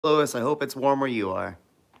Louis, I hope it's warm where you are.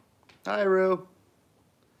 Hi, Rue.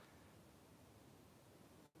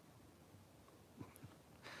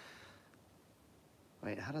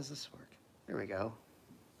 Wait, how does this work? There we go.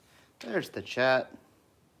 There's the chat.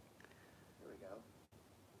 There we go.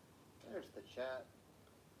 There's the chat.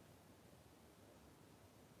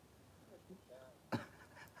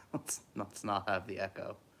 Let's not have the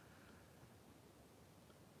echo.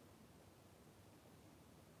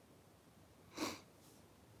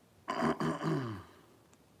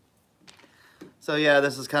 So yeah,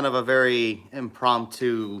 this is kind of a very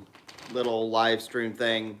impromptu little live stream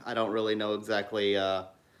thing. I don't really know exactly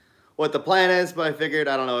what the plan is, but I figured,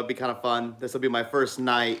 I don't know, it'd be kind of fun. This will be my first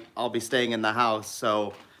night. I'll be staying in the house,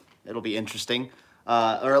 so it'll be interesting.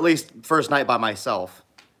 Or at least first night by myself.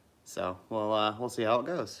 So we'll see how it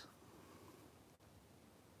goes.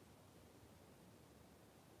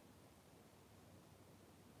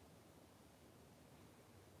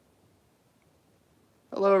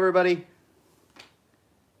 Hello, everybody.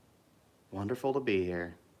 Wonderful to be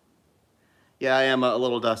here. Yeah, I am a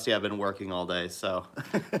little dusty. I've been working all day, so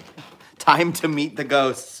time to meet the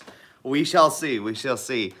ghosts. We shall see. We shall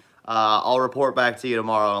see. I'll report back to you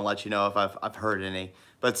tomorrow and let you know if I've heard any.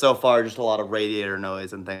 But so far, just a lot of radiator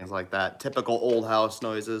noise and things like that. Typical old house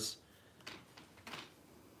noises.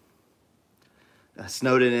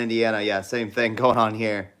 Snowden, Indiana. Yeah, same thing going on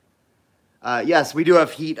here. Yes, we do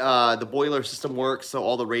have heat. The boiler system works, so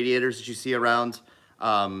all the radiators that you see around,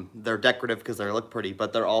 they're decorative because they look pretty,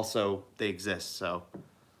 but they exist, so.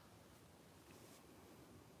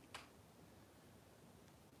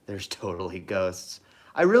 There's totally ghosts.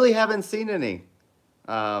 I really haven't seen any.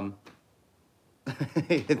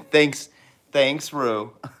 Thanks,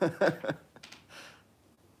 Rue.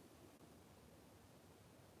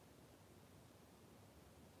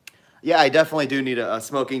 Yeah, I definitely do need a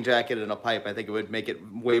smoking jacket and a pipe. I think it would make it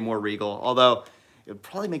way more regal. Although, it would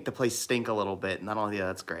probably make the place stink a little bit. And I don't, yeah,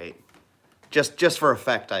 that's great. Just for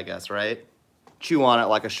effect, I guess, right? Chew on it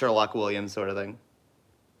like a Sherlock Williams sort of thing.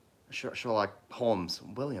 Sherlock Holmes.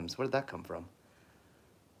 Williams, where did that come from?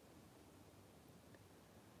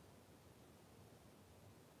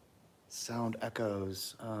 Sound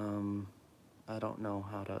echoes. I don't know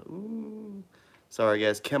how to... Ooh. Sorry,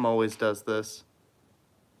 guys. Kim always does this.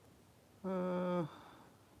 No.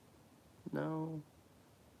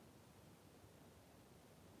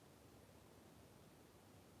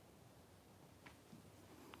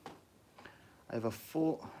 I have a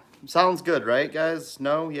full... Sounds good, right, guys?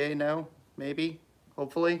 No? Yay, no? Maybe?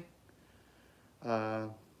 Hopefully? I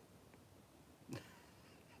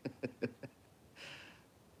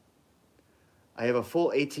have a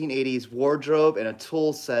full 1880s wardrobe and a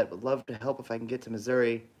tool set. Would love to help if I can get to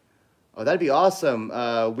Missouri. Oh, that'd be awesome.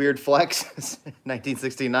 Weird Flex,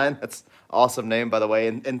 1969. That's awesome name, by the way.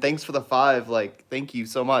 And thanks for the 5. Like, thank you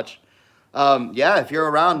so much. Yeah, if you're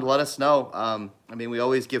around, let us know. I mean, we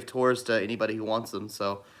always give tours to anybody who wants them.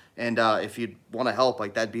 So, and if you'd want to help,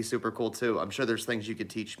 like, that'd be super cool too. I'm sure there's things you could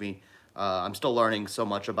teach me. I'm still learning so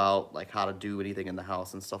much about like how to do anything in the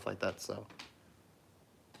house and stuff like that. So,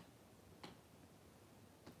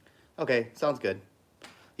 okay, sounds good.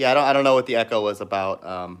 Yeah, I don't know what the echo was about.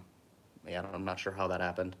 Yeah, I'm not sure how that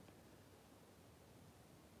happened.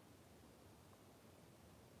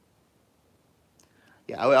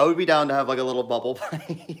 Yeah, I would be down to have like a little bubble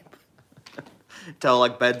pipe. Tell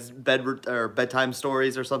like bedtime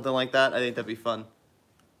stories or something like that. I think that'd be fun.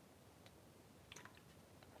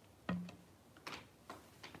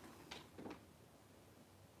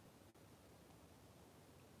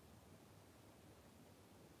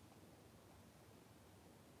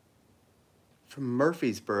 From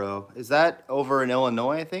Murfreesboro. Is that over in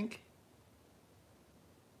Illinois, I think?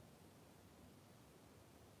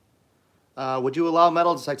 Would you allow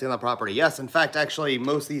metal detecting on the property? Yes, in fact, actually,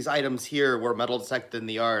 most of these items here were metal detected in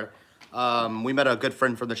the yard. We met a good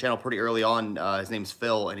friend from the channel pretty early on. His name's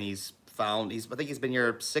Phil, and I think he's been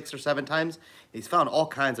here 6 or 7 times. He's found all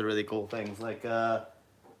kinds of really cool things, like there's a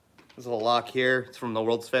little lock here. It's from the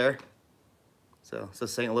World's Fair. So it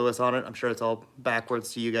says St. Louis on it. I'm sure it's all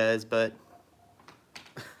backwards to you guys, but...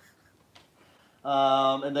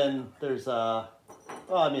 and then there's, well,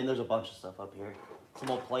 I mean, there's a bunch of stuff up here. Some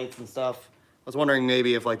old plates and stuff. I was wondering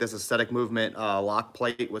maybe if like this aesthetic movement lock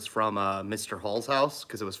plate was from Mr. Hall's house,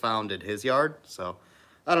 because it was found in his yard. So,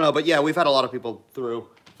 I don't know. But yeah, we've had a lot of people through.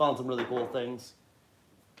 Found some really cool things.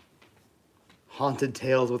 Haunted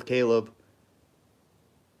Tales with Caleb.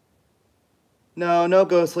 No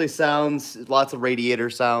ghostly sounds. Lots of radiator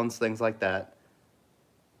sounds, things like that.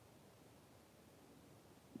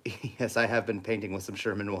 Yes, I have been painting with some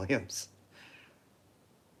Sherman-Williams.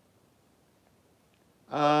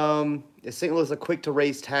 Is St. Louis quick to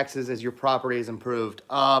raise taxes as your property is improved?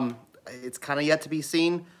 It's kind of yet to be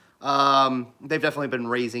seen. They've definitely been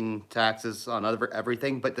raising taxes on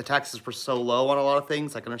everything, but the taxes were so low on a lot of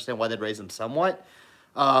things. I can understand why they'd raise them somewhat.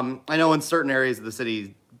 I know in certain areas of the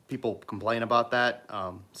city, people complain about that.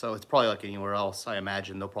 So it's probably like anywhere else. I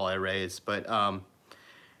imagine they'll probably raise, but at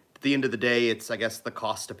the end of the day, it's, I guess, the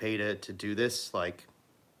cost to pay to do this. Like,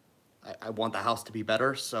 I want the house to be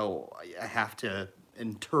better, so I have to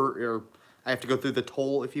I have to go through the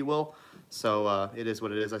toll, if you will. So it is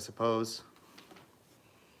what it is, I suppose.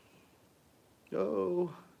 Oh,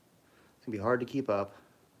 it's gonna be hard to keep up.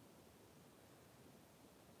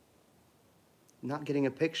 Not getting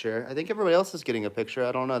a picture. I think everybody else is getting a picture.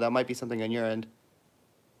 I don't know. That might be something on your end.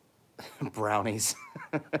 Brownies.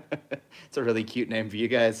 It's a really cute name for you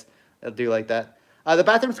guys. I do like that. The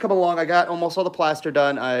bathroom's coming along. I got almost all the plaster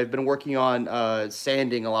done. I've been working on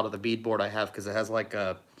sanding a lot of the beadboard I have because it has like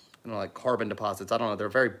like carbon deposits. I don't know. They're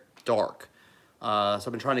very dark. So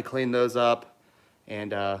I've been trying to clean those up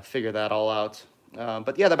and figure that all out.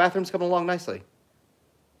 But yeah, the bathroom's coming along nicely.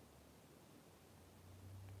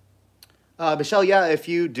 Michelle, yeah, if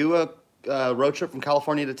you do a road trip from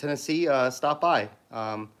California to Tennessee, stop by.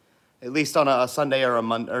 At least on a Sunday or a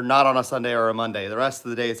Monday, or not on a Sunday or a Monday. The rest of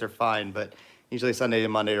the days are fine, but usually Sunday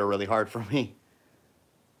and Monday are really hard for me.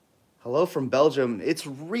 Hello from Belgium. It's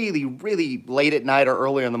really, really late at night or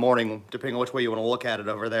early in the morning, depending on which way you want to look at it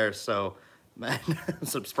over there. So, man, I'm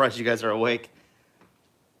surprised you guys are awake.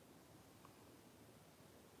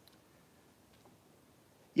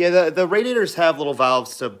 Yeah, the radiators have little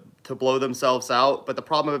valves to blow themselves out, but the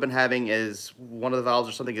problem I've been having is one of the valves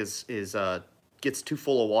or something gets too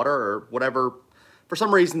full of water or whatever. For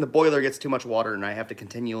some reason, the boiler gets too much water, and I have to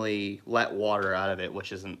continually let water out of it,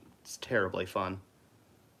 which it's terribly fun.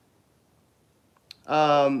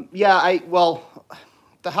 Yeah, well,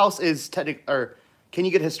 the house is or can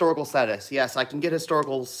you get historical status? Yes, I can get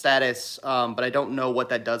historical status, but I don't know what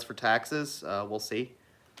that does for taxes. We'll see.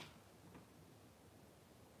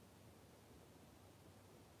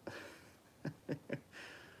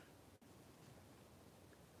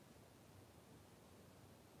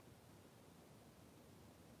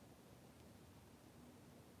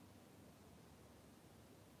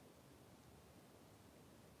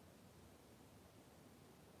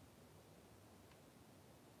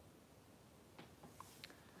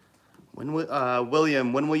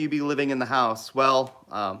 William, when will you be living in the house? Well,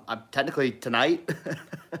 I'm technically tonight.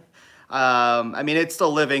 I mean, it's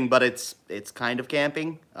still living, but it's kind of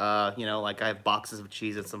camping. You know, like I have boxes of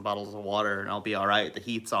Cheez-Its and bottles of water, and I'll be all right. The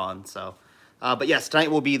heat's on, so. But yes,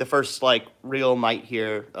 tonight will be the first like real night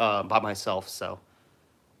here by myself. So.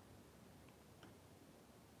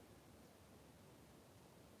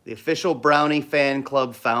 The official Brownie fan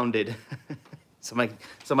club founded. Somebody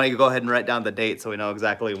go ahead and write down the date so we know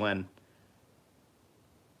exactly when.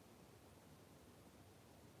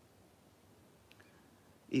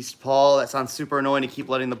 East Paul, that sounds super annoying to keep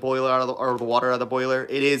letting the boiler out of or the water out of the boiler.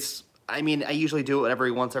 It is. I mean, I usually do it every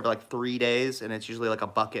like 3 days, and it's usually like a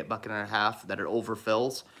bucket and a half that it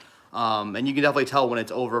overfills. And you can definitely tell when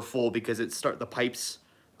it's over full because the pipes.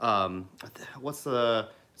 It's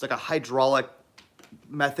like a hydraulic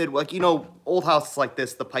method. Like, you know, old houses like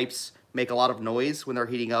this, the pipes make a lot of noise when they're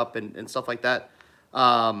heating up and stuff like that.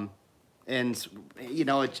 And you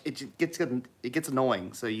know, it gets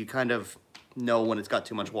annoying. So you kind of know when it's got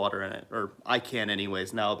too much water in it, or I can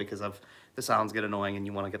anyways now because of the sounds get annoying and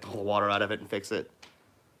you want to get the whole water out of it and fix it.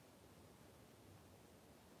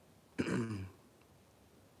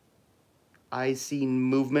 I see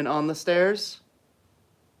movement on the stairs.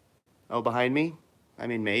 Oh, behind me? I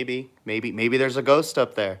mean, maybe there's a ghost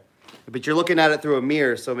up there. But you're looking at it through a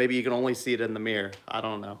mirror, so maybe you can only see it in the mirror. I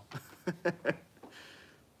don't know.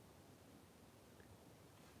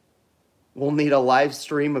 We'll need a live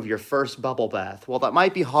stream of your first bubble bath. Well, that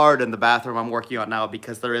might be hard in the bathroom I'm working on now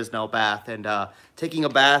because there is no bath. And taking a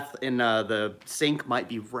bath in the sink might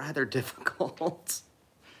be rather difficult.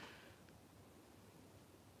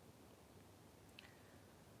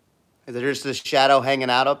 Is there just a shadow hanging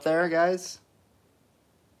out up there, guys?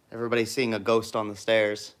 Everybody's seeing a ghost on the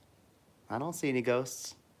stairs. I don't see any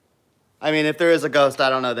ghosts. I mean, if there is a ghost, I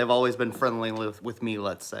don't know. They've always been friendly with me,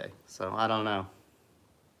 let's say. So, I don't know.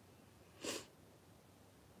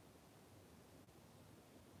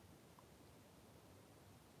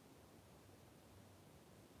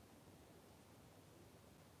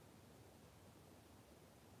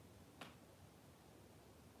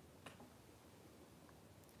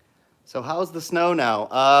 So how's the snow now?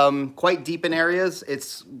 Quite deep in areas.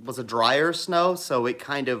 Was a drier snow, so it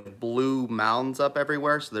kind of blew mounds up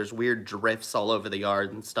everywhere. So there's weird drifts all over the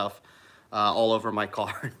yard and stuff, all over my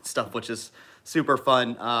car and stuff, which is super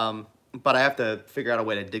fun. But I have to figure out a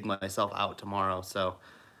way to dig myself out tomorrow. So,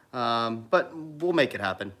 but we'll make it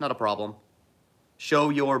happen. Not a problem. Show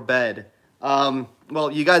your bed.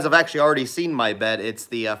 Well, you guys have actually already seen my bed. It's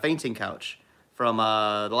the fainting couch from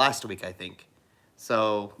the last week, I think.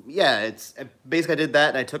 So yeah, basically I did that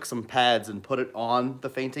and I took some pads and put it on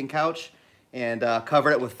the fainting couch and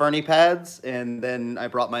covered it with Fernie pads, and then I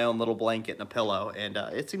brought my own little blanket and a pillow, and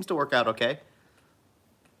it seems to work out okay.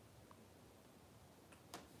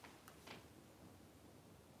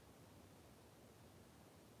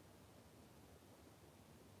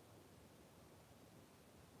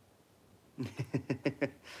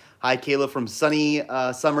 Hi, Kayla from sunny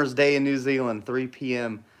summer's day in New Zealand, 3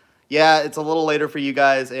 p.m. Yeah, it's a little later for you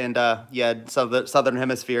guys, and yeah, Southern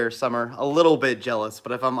Hemisphere summer, a little bit jealous,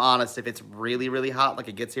 but if I'm honest, if it's really, really hot like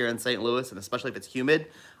it gets here in St. Louis, and especially if it's humid,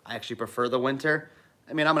 I actually prefer the winter.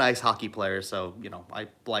 I mean, I'm an ice hockey player, so, you know, I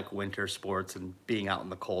like winter sports and being out in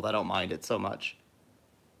the cold. I don't mind it so much.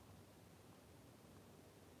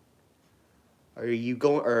 Are you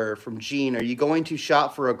going, or from Gene, are you going to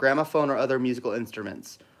shop for a gramophone or other musical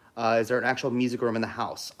instruments? Is there an actual music room in the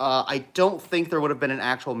house? I don't think there would have been an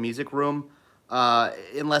actual music room,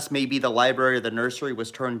 unless maybe the library or the nursery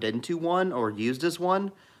was turned into one or used as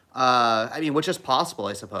one. I mean, which is possible,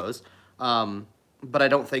 I suppose. But I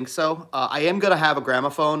don't think so. I am going to have a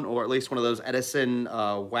gramophone, or at least one of those Edison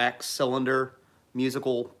wax cylinder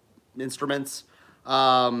musical instruments.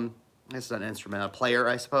 This is an instrument, a player,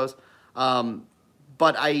 I suppose.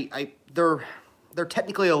 But they're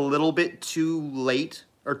technically a little bit too late,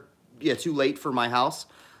 or yeah, too late for my house.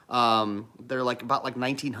 They're like about like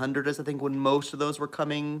 1900 is I think when most of those were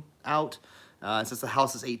coming out. Since the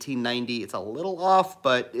house is 1890, it's a little off,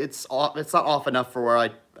 but it's not off enough for where I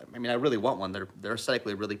mean, I really want one. They're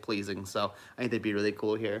aesthetically really pleasing, so I think they'd be really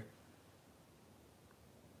cool here.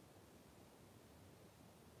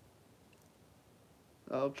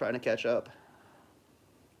 Oh, trying to catch up.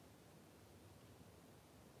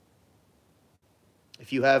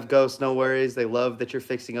 If you have ghosts, no worries. They love that you're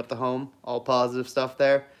fixing up the home. All positive stuff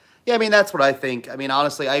there. Yeah, I mean, that's what I think. I mean,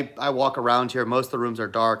 honestly, I walk around here. Most of the rooms are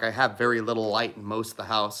dark. I have very little light in most of the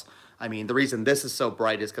house. I mean, the reason this is so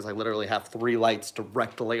bright is because I literally have 3 lights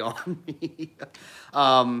directly on me.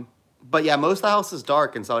 But yeah, most of the house is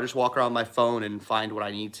dark, and so I just walk around my phone and find what I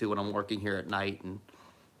need to when I'm working here at night. And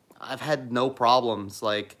I've had no problems.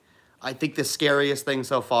 Like, I think the scariest thing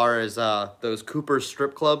so far is those Cooper's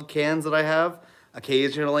Strip Club cans that I have.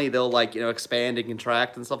 Occasionally, they'll, like, you know, expand and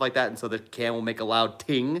contract and stuff like that, and so the can will make a loud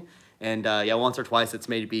ting. And yeah, once or twice it's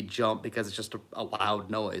made me jump because it's just a loud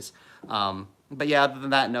noise. But yeah, other than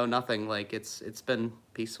that, no, nothing. Like, it's been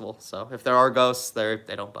peaceful. So if there are ghosts, they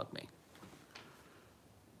don't bug me.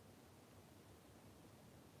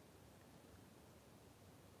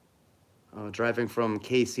 Driving from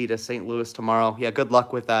KC to St. Louis tomorrow. Yeah, good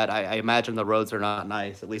luck with that. I imagine the roads are not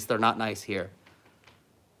nice. At least they're not nice here.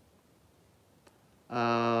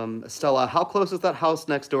 Stella, how close is that house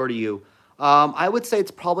next door to you? I would say it's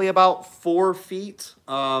probably about 4 feet,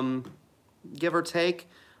 give or take.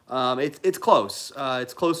 It's close.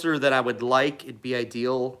 It's closer than I would like. It'd be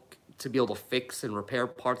ideal to be able to fix and repair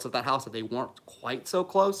parts of that house if they weren't quite so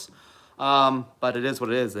close. But it is what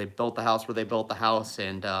it is. They built the house where they built the house,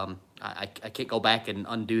 and I can't go back and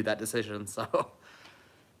undo that decision, so.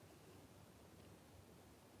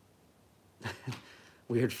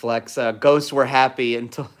 Weird flex. Ghosts were happy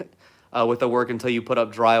until with the work until you put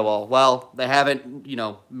up drywall. Well, they haven't, you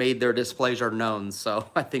know, made their displeasure known, so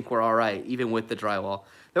I think we're all right, even with the drywall.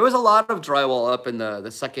 There was a lot of drywall up in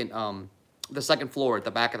the second floor at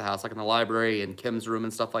the back of the house, like in the library and Kim's room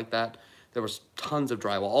and stuff like that. There was tons of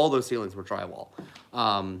drywall. All those ceilings were drywall.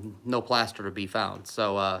 No plaster to be found.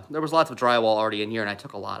 So there was lots of drywall already in here, and I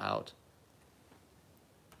took a lot out.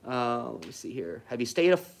 Let me see here. Have you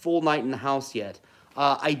stayed a full night in the house yet?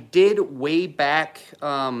 I did way back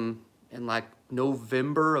in like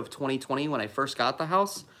November of 2020 when I first got the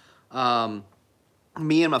house.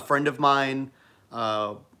 Me and a friend of mine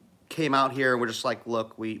came out here and we're just like,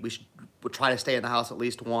 look, we'll try to stay in the house at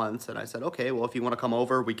least once. And I said, okay, well, if you want to come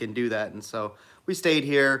over, we can do that. And so we stayed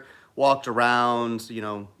here, walked around, you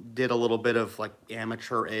know, did a little bit of like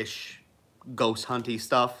amateur-ish ghost hunty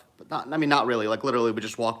stuff. But not, I mean, not really. Like literally, we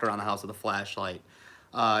just walked around the house with a flashlight.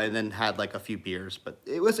 And then had like a few beers, but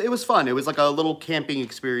it was fun. It was like a little camping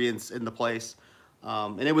experience in the place,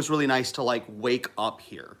 and it was really nice to like wake up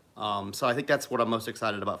here. So I think that's what I'm most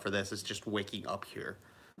excited about for this is just waking up here.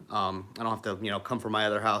 I don't have to, come from my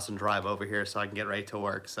other house and drive over here so I can get ready to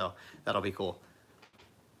work. So that'll be cool.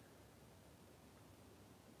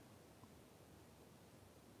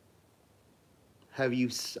 Have you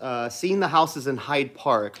seen the houses in Hyde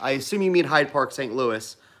Park? I assume you mean Hyde Park, St.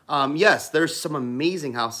 Louis. Yes, there's some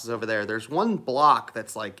amazing houses over there. There's one block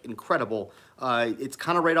that's like incredible. It's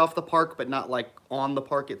kind of right off the park, but not like on the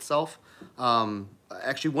park itself.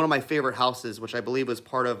 Actually, one of my favorite houses, which I believe was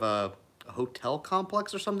part of a hotel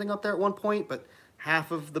complex or something up there at one point, but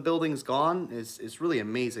half of the building's gone, is really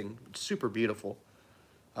amazing. It's super beautiful.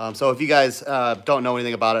 So if you guys don't know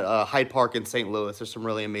anything about it, Hyde Park in St. Louis, there's some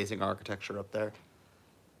really amazing architecture up there.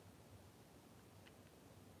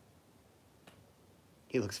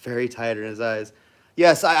 He looks very tired in his eyes.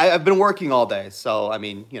 Yes, I've been working all day, so I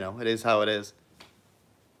mean, it is how it is.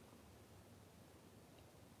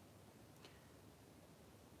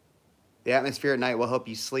 The atmosphere at night will help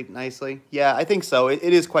you sleep nicely. Yeah, I think so. It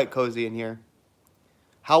is quite cozy in here.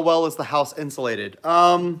 How well is the house insulated?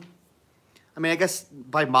 I mean, I guess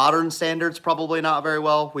by modern standards, probably not very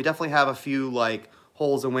well. We definitely have a few like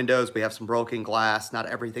holes in windows. We have some broken glass. Not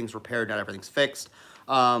everything's repaired. Not everything's fixed.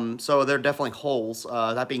 So there are definitely holes.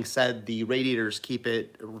 That being said, the radiators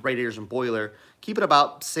and boiler, keep it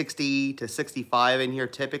about 60 to 65 in here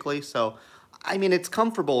typically. So, I mean, it's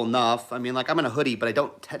comfortable enough. I mean, like I'm in a hoodie, but I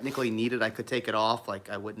don't technically need it. I could take it off. Like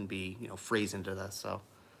I wouldn't be, freezing to this. So.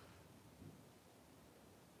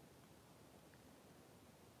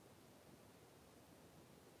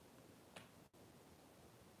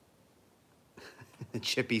 The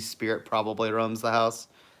Chippy spirit probably roams the house.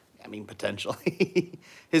 I mean, potentially.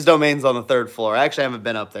 His domain's on the 3rd floor. I actually haven't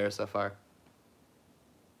been up there so far.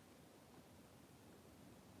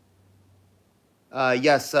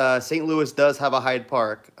 Yes, St. Louis does have a Hyde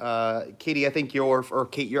Park. Katie, I think you're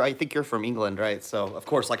from England, right? So, of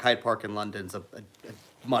course, like Hyde Park in London's a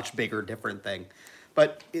much bigger, different thing.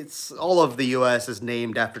 But it's all of the U.S. is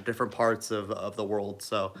named after different parts of the world.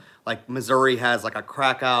 So, like Missouri has like a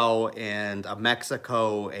Krakow and a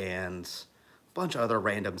Mexico and a bunch of other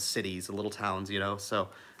random cities and little towns. So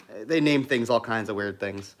they name things all kinds of weird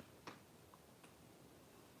things.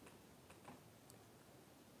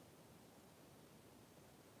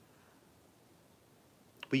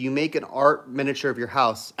 But you make an art miniature of your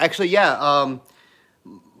house. Actually, yeah,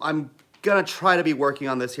 I'm gonna try to be working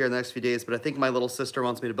on this here in the next few days, but I think my little sister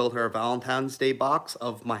wants me to build her a Valentine's Day box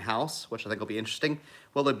of my house, which I think will be interesting.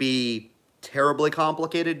 Will it be terribly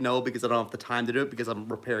complicated? No, because I don't have the time to do it because I'm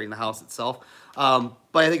repairing the house itself. But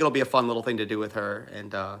I think it'll be a fun little thing to do with her,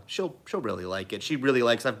 and she'll really like it. She really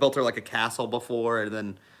likes. I've built her like a castle before, and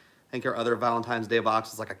then I think her other Valentine's Day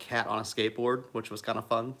box is like a cat on a skateboard, which was kind of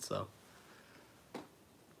fun. So.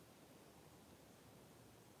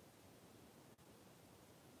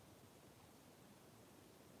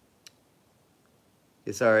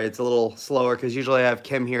 Sorry, it's a little slower because usually I have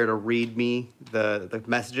Kim here to read me the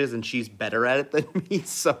messages, and she's better at it than me.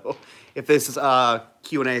 So if this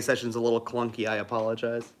Q&A session's a little clunky, I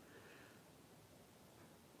apologize.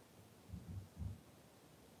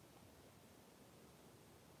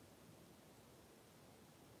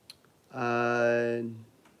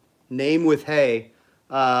 Name with hay.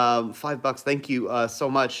 $5. Thank you so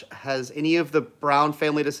much. Has any of the Brown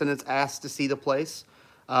family descendants asked to see the place?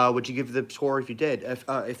 Would you give the tour if you did?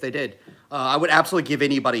 If they did, I would absolutely give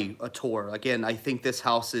anybody a tour. Again, I think this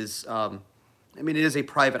house is. I mean, it is a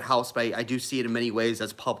private house, but I do see it in many ways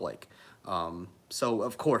as public. So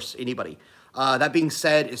of course, anybody. That being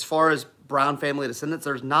said, as far as Brown family descendants,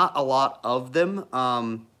 there's not a lot of them.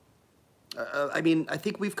 I mean, I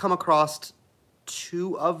think we've come across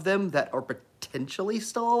 2 of them that are potentially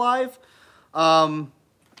still alive.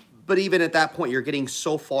 But even at that point, you're getting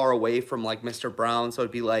so far away from like Mr. Brown, so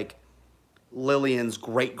it'd be like Lillian's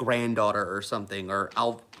great-granddaughter or something, or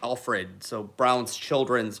Alfred, so Brown's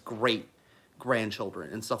children's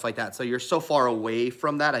great-grandchildren and stuff like that. So you're so far away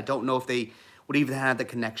from that, I don't know if they would even have the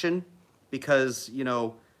connection because, I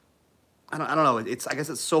don't know. I guess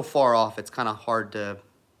it's so far off, it's kind of hard to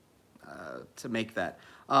make that.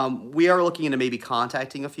 We are looking into maybe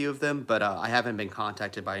contacting a few of them, but I haven't been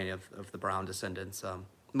contacted by any of the Brown descendants.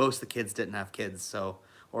 Most of the kids didn't have kids,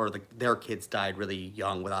 or their kids died really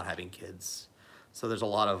young without having kids. So there's a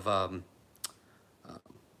lot of,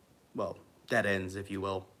 well, dead ends, if you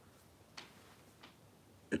will.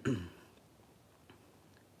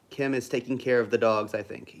 Kim is taking care of the dogs, I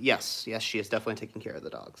think. Yes, she is definitely taking care of the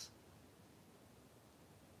dogs.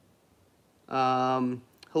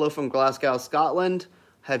 Hello from Glasgow, Scotland.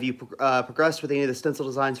 Have you progressed with any of the stencil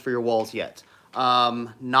designs for your walls yet?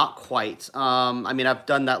 Not quite. I mean, I've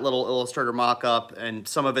done that little Illustrator mock-up, and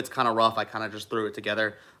some of it's kind of rough. I kind of just threw it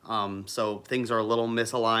together. So things are a little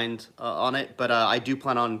misaligned on it, but I do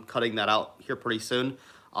plan on cutting that out here pretty soon.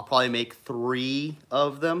 I'll probably make 3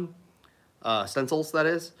 of them, stencils, that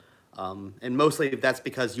is. And mostly that's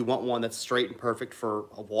because you want one that's straight and perfect for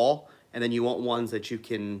a wall, and then you want ones that you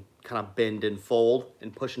can kind of bend and fold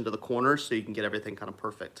and push into the corners so you can get everything kind of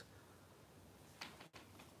perfect.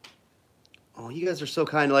 Oh, you guys are so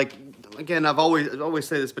kind. Like, again, I've always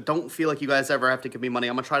say this, but don't feel like you guys ever have to give me money.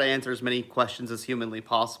 I'm gonna try to answer as many questions as humanly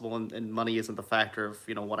possible, and money isn't the factor of,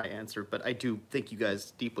 you know, what I answer. But I do thank you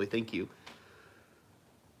guys deeply. Thank you.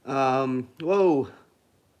 Whoa.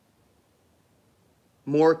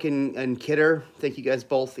 Mork and Kidder, thank you guys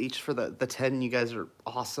both each for the 10. You guys are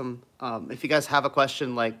awesome. If you guys have a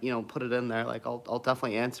question, like, you know, put it in there. Like, I'll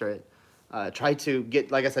definitely answer it. Try to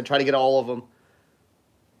get, like I said, try to get all of them.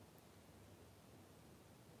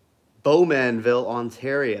 Bowmanville,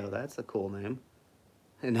 Ontario. That's a cool name.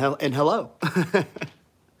 And hello.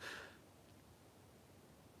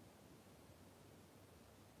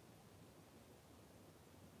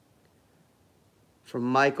 From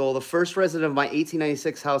Michael, the first resident of my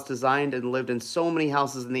 1896 house designed and lived in so many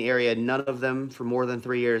houses in the area, none of them for more than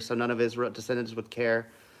 3 years, so none of his descendants would care.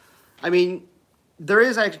 I mean, there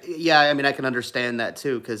is actually, yeah, I mean, I can understand that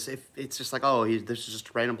too, because if it's just like, oh, this is just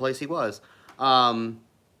a random place he was.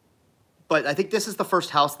 But I think this is the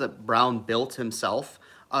first house that Brown built himself.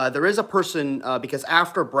 There is a person, because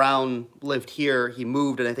after Brown lived here, he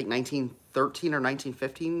moved in, I think, 1913 or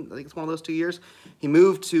 1915. I think it's one of those 2 years. He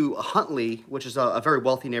moved to Huntley, which is a very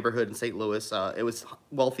wealthy neighborhood in St. Louis. It was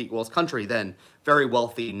wealthy, well, it's country then, very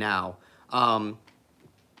wealthy now. So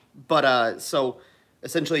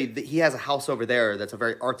essentially, he has a house over there that's a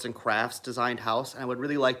very arts and crafts designed house, and I would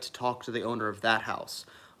really like to talk to the owner of that house.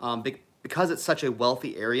 Because it's such a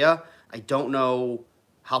wealthy area, I don't know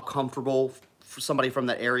how comfortable for somebody from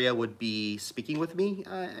that area would be speaking with me.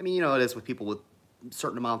 I mean, you know, it is with people with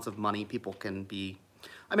certain amounts of money. People can be,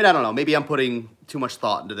 I mean, I don't know. Maybe I'm putting too much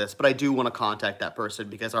thought into this, but I do want to contact that person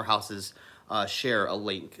because our houses share a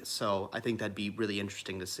link. So I think that'd be really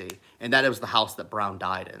interesting to see. And that was the house that Brown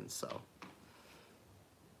died in, so.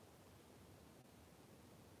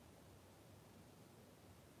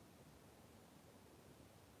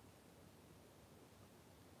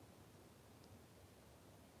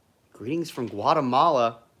 Greetings from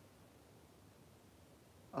Guatemala.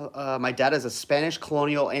 My dad is a Spanish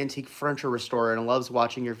colonial antique furniture restorer and loves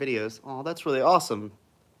watching your videos. Oh, that's really awesome.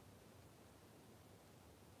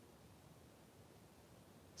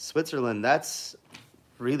 Switzerland, that's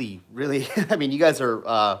really, really, I mean, you guys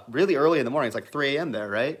are really early in the morning. It's like 3 a.m. there,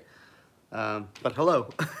 right? But hello.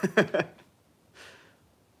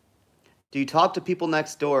 Do you talk to people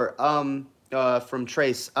next door? From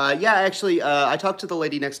Trace. Yeah, actually, I talked to the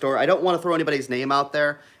lady next door. I don't want to throw anybody's name out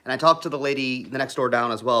there. And I talked to the lady the next door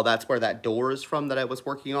down as well. That's where that door is from that I was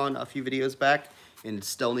working on a few videos back and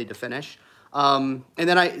still need to finish. And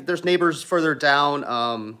then there's neighbors further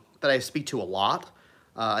down that I speak to a lot.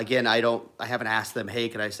 Again, I haven't asked them, hey,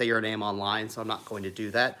 can I say your name online? So I'm not going to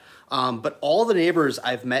do that. But all the neighbors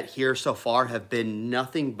I've met here so far have been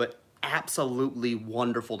nothing but absolutely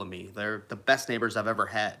wonderful to me. They're the best neighbors I've ever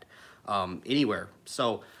had. Anywhere.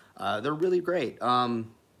 So they're really great.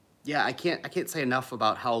 Yeah, I can't say enough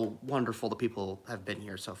about how wonderful the people have been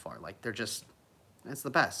here so far. Like it's the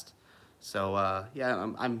best. So yeah,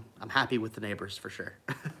 I'm happy with the neighbors for sure.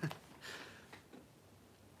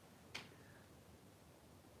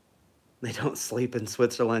 They don't sleep in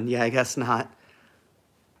Switzerland. Yeah, I guess not.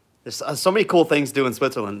 There's so many cool things to do in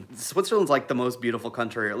Switzerland. Switzerland's like the most beautiful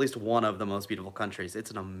country, or at least one of the most beautiful countries.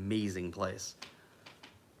 It's an amazing place.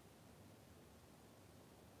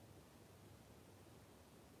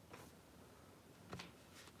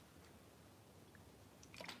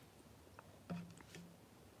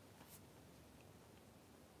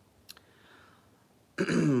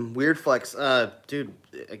 Weird flex. Dude,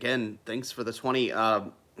 again, thanks for the 20.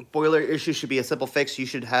 Boiler issue should be a simple fix. You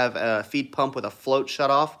should have a feed pump with a float shut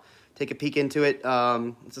off. Take a peek into it.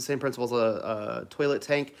 It's the same principle as a toilet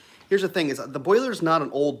tank. Here's the thing, is the boiler's not an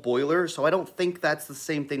old boiler, so I don't think that's the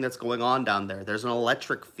same thing that's going on down there. There's an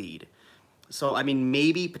electric feed. So, I mean,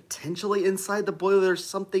 maybe potentially inside the boiler there's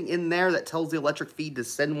something in there that tells the electric feed to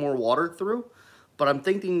send more water through. But I'm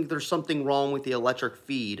thinking there's something wrong with the electric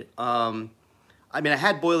feed. I mean, I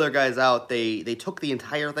had boiler guys out. They took the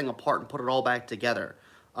entire thing apart and put it all back together.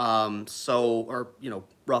 Or, you know,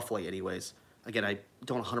 roughly anyways. Again, I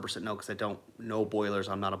don't 100% know because I don't know boilers.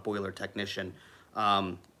 I'm not a boiler technician.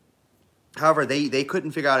 However, they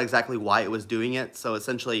couldn't figure out exactly why it was doing it, so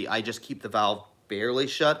essentially I just keep the valve barely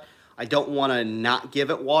shut. I don't want to not give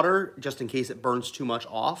it water just in case it burns too much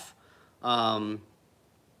off.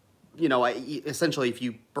 You know, essentially if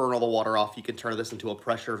you burn all the water off, you can turn this into a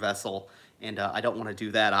pressure vessel, and I don't want to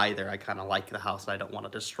do that either. I kind of like the house, and I don't want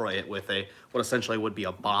to destroy it with what essentially would be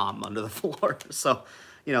a bomb under the floor. So,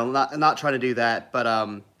 you know, not trying to do that, but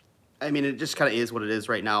I mean, it just kind of is what it is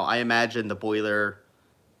right now. I imagine the boiler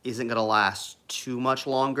isn't going to last too much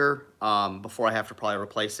longer before I have to probably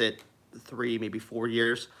replace it 3, maybe 4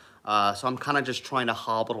 years. So I'm kind of just trying to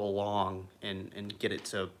hobble along and get it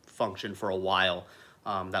to function for a while.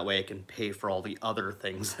 That way I can pay for all the other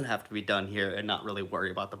things that have to be done here and not really worry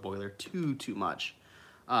about the boiler too much.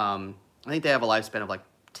 I think they have a lifespan of like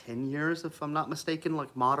 10 years, if I'm not mistaken,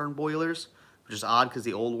 like modern boilers, which is odd because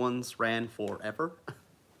the old ones ran forever.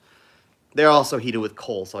 They're also heated with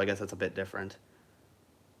coal, so I guess that's a bit different.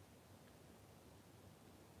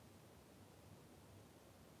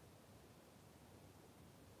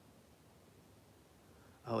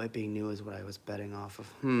 Oh, it being new is what I was betting off of.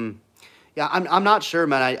 Yeah, I'm not sure,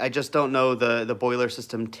 man. I just don't know the boiler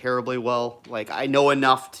system terribly well. Like, I know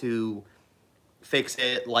enough to fix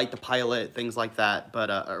it, light the pilot, things like that, but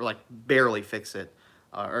or like barely fix it,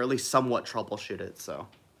 or at least somewhat troubleshoot it. So.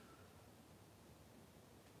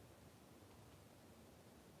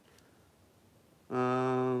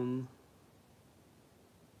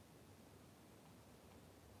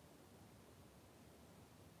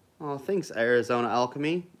 Well, thanks, Arizona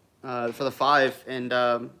Alchemy, for the 5,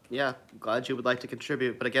 and yeah, glad you would like to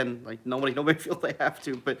contribute. But again, like nobody feels they have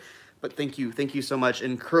to. But thank you so much.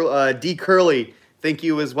 And D Curly, thank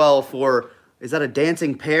you as well for. Is that a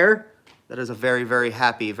dancing pear? That is a very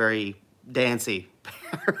happy, very dancy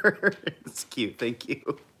pear. It's cute. Thank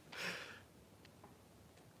you.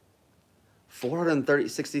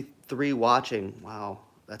 463 watching. Wow,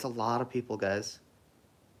 that's a lot of people, guys.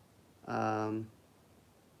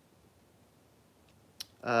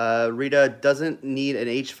 Rita doesn't need an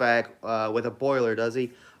HVAC with a boiler, does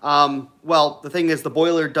he? Well, the thing is, the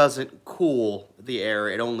boiler doesn't cool the air;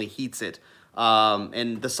 it only heats it.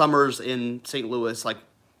 And the summers in St. Louis, like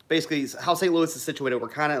basically how St. Louis is situated, we're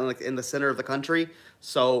kind of like in the center of the country.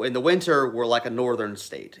 So in the winter, we're like a northern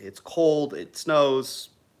state. It's cold, it snows,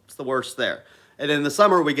 it's the worst there. And in the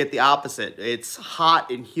summer, we get the opposite. It's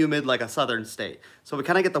hot and humid like a southern state. So we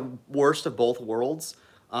kind of get the worst of both worlds.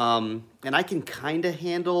 And I can kind of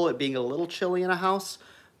handle it being a little chilly in a house,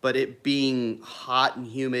 but it being hot and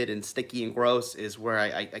humid and sticky and gross is where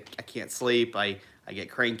I can't sleep. I get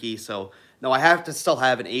cranky. So no, I have to still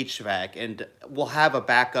have an HVAC, and we'll have a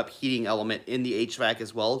backup heating element in the HVAC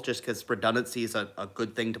as well, just because redundancy is a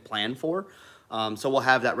good thing to plan for. So we'll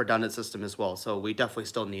have that redundant system as well. So we definitely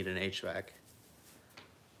still need an HVAC.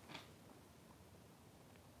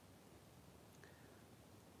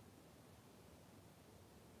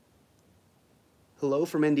 Hello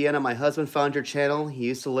from Indiana. My husband found your channel. He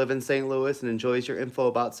used to live in St. Louis and enjoys your info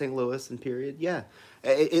about St. Louis and period. Yeah,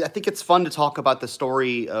 I think it's fun to talk about the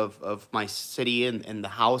story of my city and the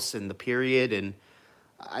house and the period. And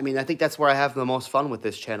I mean, I think that's where I have the most fun with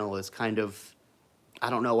this channel is kind of,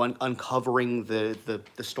 I don't know, uncovering the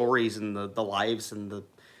stories and the lives and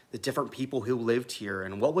the different people who lived here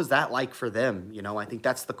and what was that like for them. You know, I think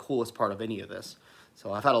that's the coolest part of any of this.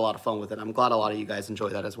 So I've had a lot of fun with it. I'm glad a lot of you guys enjoy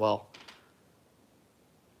that as well.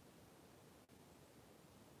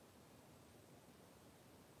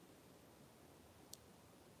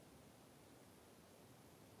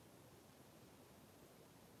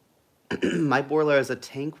 My boiler has a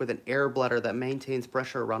tank with an air bladder that maintains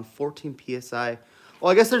pressure around 14 psi.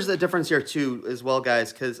 Well, I guess there's a difference here too, as well,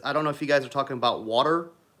 guys, because I don't know if you guys are talking about water,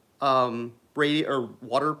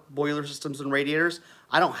 water boiler systems and radiators.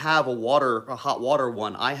 I don't have a hot water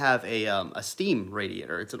one. I have a steam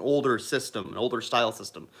radiator. It's an older system, an older style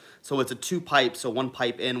system. So it's a 2 pipe, so 1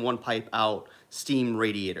 pipe in, 1 pipe out, steam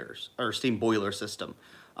radiators or steam boiler system.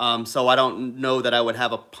 So I don't know that I would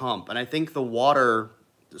have a pump, and I think the water.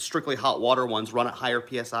 Strictly hot water ones run at higher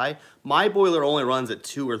PSI. My boiler only runs at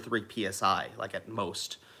 2 or 3 PSI, like at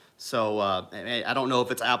most. So I don't know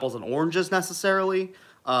if it's apples and oranges necessarily,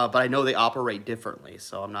 but I know they operate differently.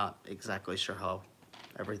 So I'm not exactly sure how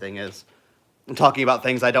everything is. I'm talking about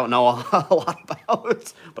things I don't know a lot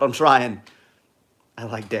about, but I'm trying. I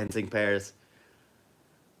like dancing pears.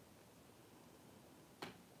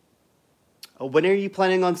 When are you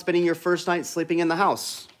planning on spending your first night sleeping in the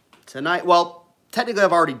house? Tonight? Well, technically,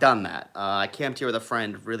 I've already done that. I camped here with a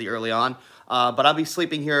friend really early on, but I'll be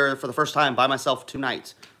sleeping here for the first time by myself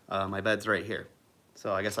tonight. My bed's right here.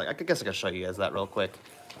 So I guess I can show you guys that real quick.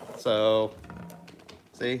 So,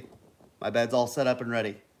 see? My bed's all set up and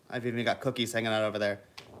ready. I've even got cookies hanging out over there.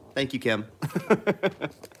 Thank you, Kim.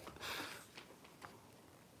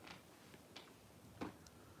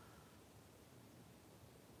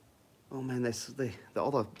 Oh man,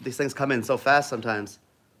 these things come in so fast sometimes.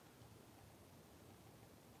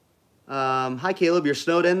 Hi Caleb, you're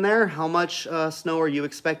snowed in there. How much snow are you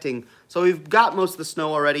expecting? So we've got most of the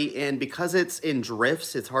snow already, and because it's in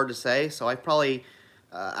drifts, it's hard to say. So I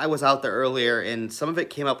was out there earlier, and some of it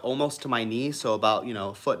came up almost to my knee, so about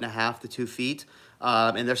 1.5 to 2 feet.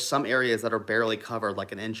 And there's some areas that are barely covered,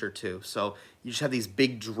 like an inch or two. So you just have these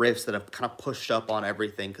big drifts that have kind of pushed up on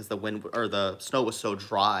everything because the wind or the snow was so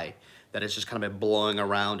dry that it's just kind of been blowing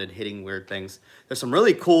around and hitting weird things. There's some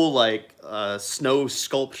really cool like snow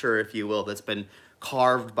sculpture, if you will, that's been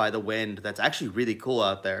carved by the wind. That's actually really cool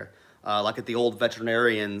out there. Like at the old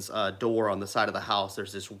veterinarian's door on the side of the house,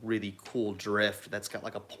 there's this really cool drift that's got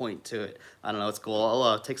like a point to it. I don't know, it's cool.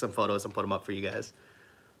 I'll take some photos and put them up for you guys.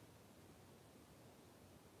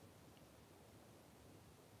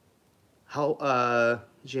 How,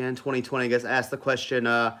 Jan 2020, I guess, asked the question,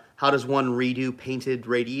 how does one redo painted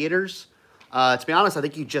radiators? To be honest, I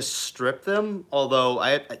think you just strip them, although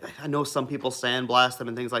I know some people sandblast them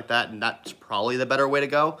and things like that, and that's probably the better way to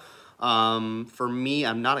go. For me,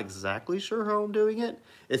 I'm not exactly sure how I'm doing it.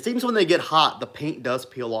 It seems when they get hot, the paint does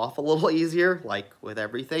peel off a little easier, like with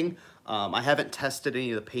everything. I haven't tested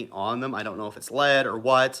any of the paint on them. I don't know if it's lead or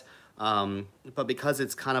what. But because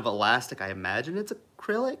it's kind of elastic, I imagine it's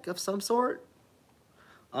acrylic of some sort.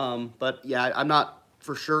 But yeah, I'm not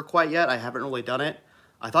for sure quite yet. I haven't really done it.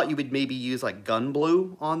 I thought you would maybe use like gun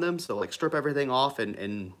blue on them. So like strip everything off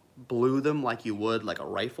and blue them like you would like a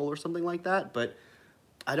rifle or something like that. But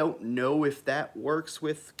I don't know if that works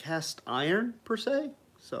with cast iron per se.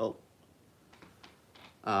 So,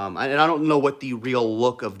 and I don't know what the real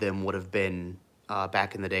look of them would have been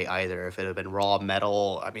back in the day either. If it had been raw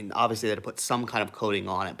metal, I mean, obviously they'd have put some kind of coating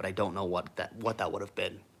on it, but I don't know what that would have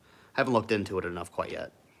been. I haven't looked into it enough quite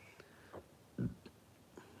yet.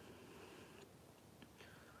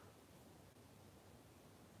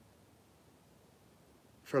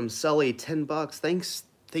 From Sully, $10.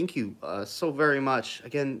 Thank you so very much.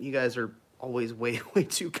 Again, you guys are always way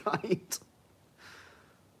too kind.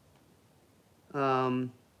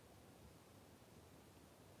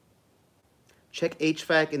 Check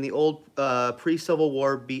HVAC in the old pre-Civil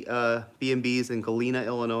War B&Bs in Galena,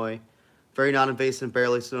 Illinois. Very non-invasive,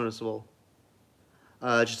 barely noticeable.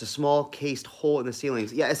 Just a small cased hole in the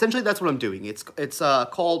ceilings. Yeah, essentially that's what I'm doing. It's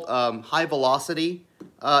called high velocity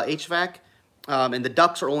HVAC, and the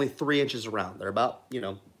ducts are only 3 inches around. They're about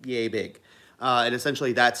yay big. And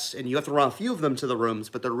essentially and you have to run a few of them to the rooms,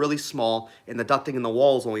 but they're really small, and the ducting in the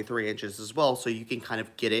wall is only 3 inches as well, so you can kind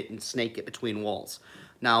of get it and snake it between walls.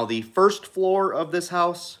 Now, the first floor of this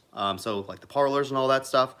house, so like the parlors and all that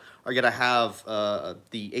stuff, are going to have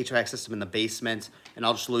the HVAC system in the basement, and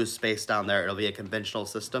I'll just lose space down there. It'll be a conventional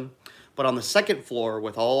system. But on the second floor,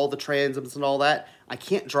 with all the transoms and all that, I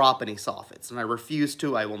can't drop any soffits, and I refuse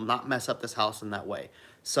to. I will not mess up this house in that way.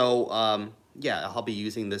 So, yeah, I'll be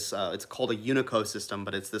using this, it's called a Unico system,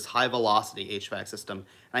 but it's this high-velocity HVAC system.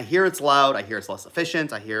 And I hear it's loud, I hear it's less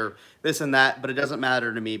efficient, I hear this and that, but it doesn't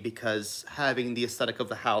matter to me because having the aesthetic of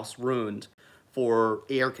the house ruined for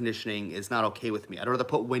air conditioning is not okay with me. I'd rather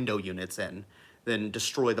put window units in than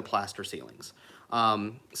destroy the plaster ceilings.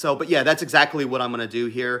 But yeah, that's exactly what I'm going to do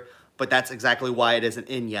here, but that's exactly why it isn't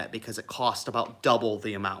in yet, because it costs about double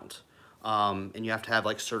the amount. And you have to have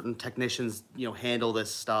like certain technicians, handle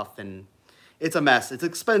this stuff, and it's a mess. It's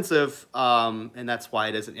expensive, and that's why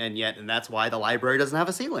it isn't in yet, and that's why the library doesn't have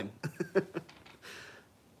a ceiling.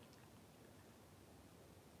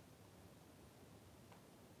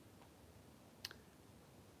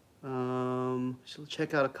 She'll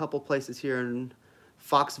check out a couple places here in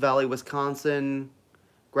Fox Valley, Wisconsin,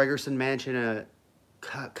 Gregerson Mansion at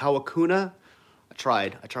Kawakuna. I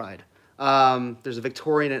tried. There's a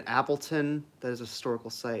Victorian in Appleton that is a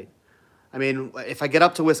historical site. I mean, if I get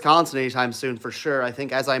up to Wisconsin anytime soon, for sure, I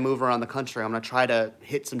think as I move around the country, I'm going to try to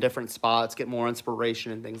hit some different spots, get more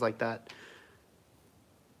inspiration and things like that.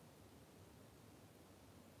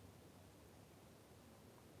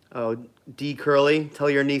 Oh, D. Curly, tell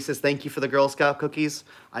your nieces thank you for the Girl Scout cookies.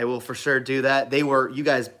 I will for sure do that. You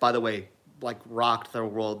guys, by the way, like rocked their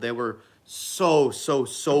world. They were so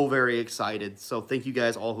very excited. So thank you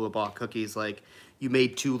guys all who have bought cookies. Like, you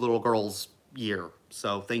made 2 little girls' year.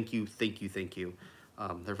 So thank you.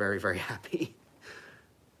 They're very happy.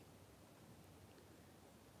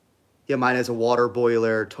 Yeah, mine is a water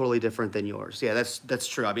boiler, totally different than yours. Yeah, that's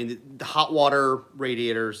true. I mean, the hot water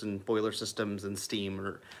radiators and boiler systems and steam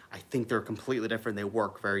are, I think they're completely different. They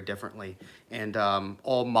work very differently, and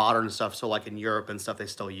all modern stuff. So like in Europe and stuff, they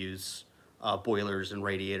still use boilers and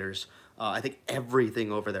radiators. I think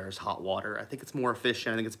everything over there is hot water. I think it's more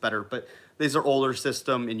efficient. I think it's better. But these are older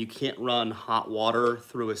system, and you can't run hot water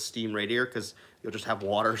through a steam radiator because you'll just have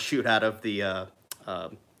water shoot out of the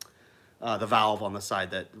valve on the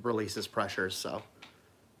side that releases pressure. So.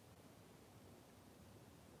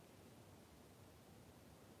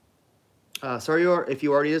 Sorry if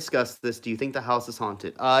you already discussed this. Do you think the house is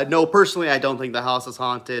haunted? No, personally, I don't think the house is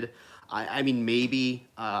haunted. I mean, maybe.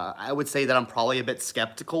 I would say that I'm probably a bit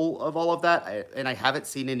skeptical of all of that, and I haven't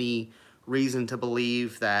seen any reason to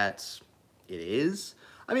believe that it is.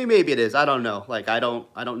 I mean, maybe it is. I don't know. Like, I don't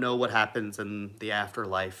know what happens in the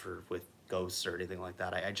afterlife or with ghosts or anything like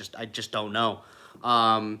that. I just don't know.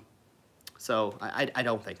 So I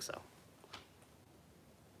don't think so.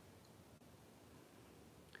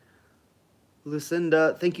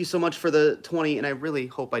 Lucinda, thank you so much for the 20, and I really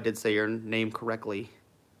hope I did say your name correctly.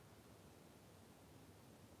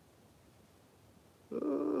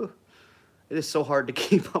 It is so hard to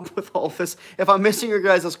keep up with all this. If I'm missing your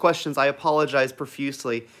guys' questions, I apologize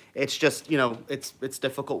profusely. It's just, you know, it's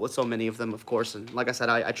difficult with so many of them, of course, and like I said,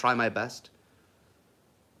 I try my best.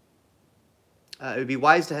 It would be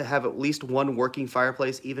wise to have at least one working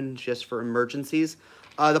fireplace, even just for emergencies.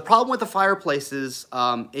 The problem with the fireplaces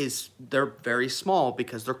is they're very small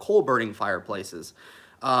because they're coal-burning fireplaces.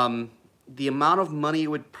 The amount of money it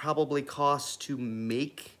would probably cost to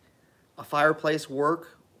make a fireplace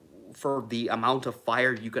work for the amount of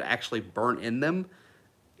fire you could actually burn in them,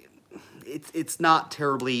 it's not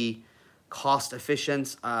terribly cost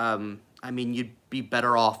efficient. I mean, you'd be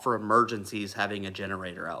better off for emergencies having a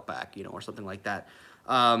generator out back, you know, or something like that.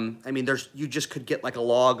 I mean, you just could get like a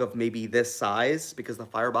log of maybe this size because the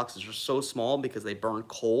fireboxes are so small because they burn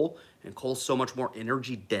coal, and coal's so much more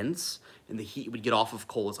energy dense, and the heat you would get off of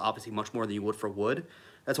coal is obviously much more than you would for wood.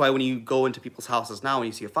 That's why when you go into people's houses now and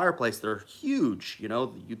you see a fireplace, they're huge, you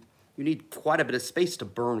know, you need quite a bit of space to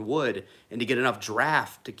burn wood and to get enough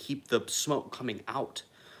draft to keep the smoke coming out.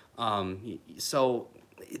 So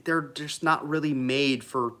they're just not really made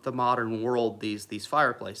for the modern world, these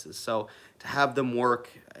fireplaces. So to have them work,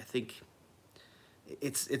 I think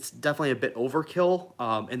it's definitely a bit overkill.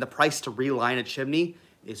 And the price to reline a chimney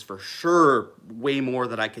is for sure way more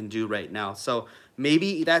than I can do right now. So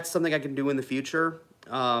maybe that's something I can do in the future,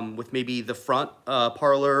 with maybe the front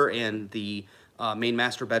parlor and the main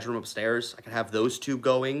master bedroom upstairs. I could have those two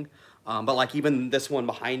going. But like even this one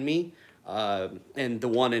behind me, and the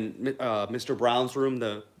one in Mr. Brown's room,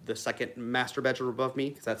 the second master bedroom above me,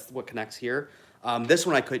 because that's what connects here. This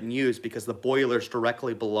one I couldn't use because the boiler's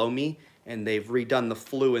directly below me, and they've redone the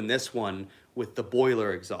flue in this one with the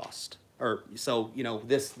boiler exhaust. So, you know,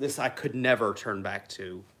 this I could never turn back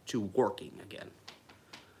to working again.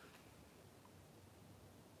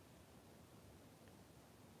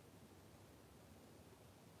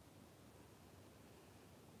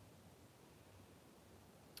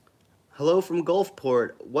 Hello from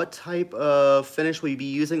Gulfport. What type of finish will you be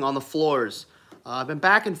using on the floors? I've been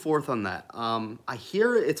back and forth on that. I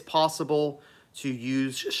hear it's possible to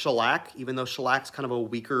use shellac, even though shellac's kind of a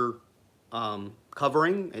weaker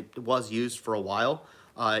covering. It was used for a while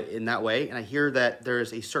in that way. And I hear that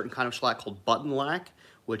there's a certain kind of shellac called button lac,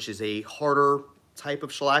 which is a harder type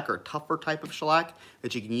of shellac or a tougher type of shellac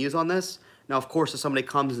that you can use on this. Now, of course, if somebody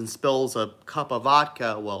comes and spills a cup of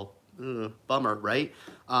vodka, well, bummer, right?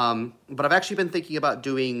 But I've actually been thinking about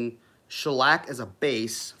doing shellac as a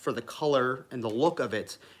base for the color and the look of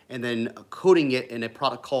it, and then coating it in a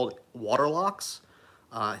product called Waterlocks.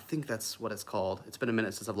 I think that's what it's called. It's been a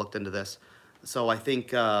minute since I've looked into this. So I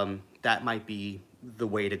think that might be the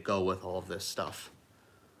way to go with all of this stuff.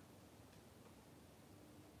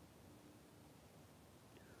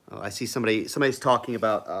 I see somebody's talking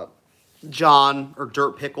about John or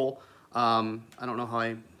Dirt Pickle. I don't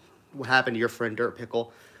know what happened to your friend Dirt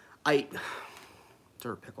Pickle.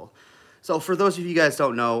 Dirt Pickle. So for those of you guys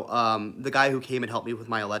don't know, the guy who came and helped me with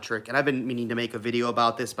my electric, and I've been meaning to make a video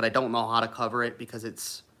about this, but I don't know how to cover it because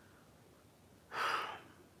it's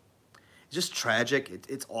just tragic.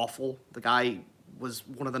 It's awful. The guy was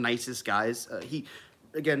one of the nicest guys.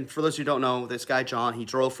 Again, for those who don't know, this guy, John, he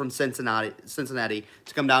drove from Cincinnati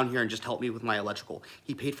to come down here and just help me with my electrical.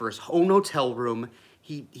 He paid for his own hotel room.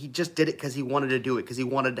 He just did it because he wanted to do it, because he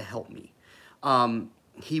wanted to help me.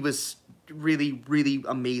 He was really, really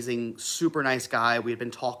amazing, super nice guy. We had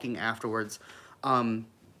been talking afterwards. And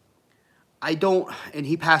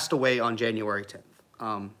he passed away on January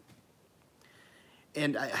 10th.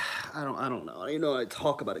 And I don't know. I don't know how to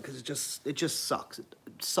talk about it because it just sucks. It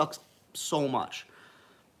sucks so much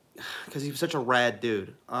because he was such a rad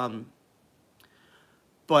dude.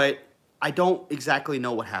 But I don't exactly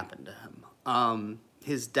know what happened to him.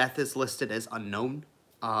 His death is listed as unknown.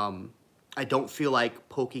 I don't feel like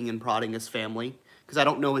poking and prodding his family because I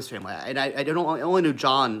don't know his family, and I only knew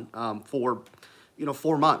John for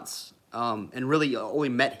 4 months, and really only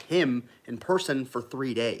met him in person for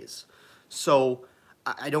 3 days. So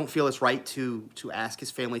I don't feel it's right to ask his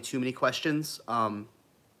family too many questions. And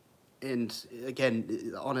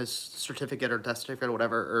again, on his certificate or death certificate or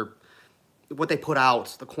whatever, or what they put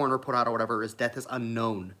out, the coroner put out or whatever, is death is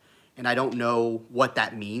unknown. And I don't know what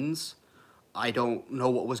that means. I don't know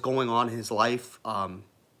what was going on in his life.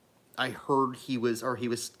 I heard he was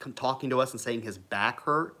talking to us and saying his back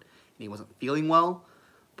hurt and he wasn't feeling well.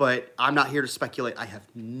 But I'm not here to speculate. I have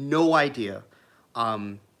no idea.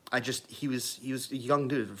 He was a young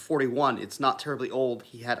dude, 41. It's not terribly old.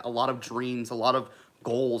 He had a lot of dreams, a lot of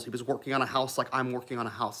goals. He was working on a house like I'm working on a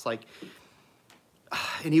house, like,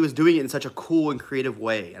 and he was doing it in such a cool and creative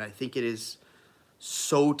way. And I think it is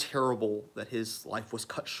so terrible that his life was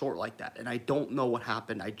cut short like that. And I don't know what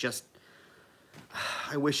happened.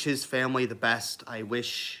 I wish his family the best. I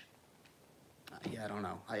wish, yeah, I don't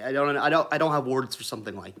know. I don't have words for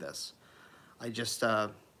something like this. I just,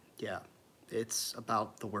 yeah, it's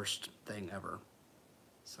about the worst thing ever.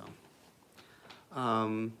 So,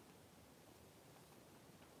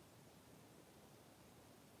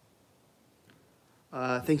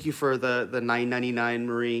 thank you for the $9.99,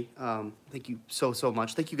 Marie. Thank you so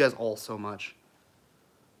much. Thank you guys all so much.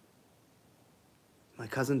 My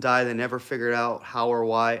cousin died. They never figured out how or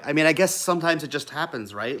why. I mean, I guess sometimes it just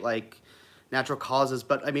happens, right? Like natural causes.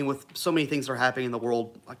 But I mean, with so many things that are happening in the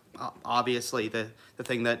world, like obviously the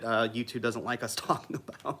thing that YouTube doesn't like us talking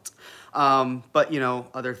about. But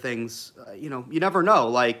other things. You never know.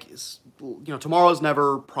 Like tomorrow's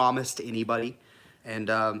never promised to anybody. And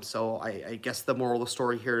so I guess the moral of the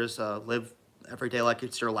story here is live every day like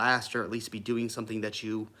it's your last, or at least be doing something that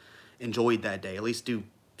you enjoyed that day. At least do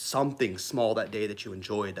something small that day that you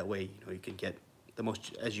enjoyed. That way, you can get the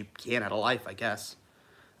most as you can out of life, I guess.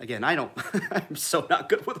 Again, I'm so not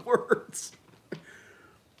good with words.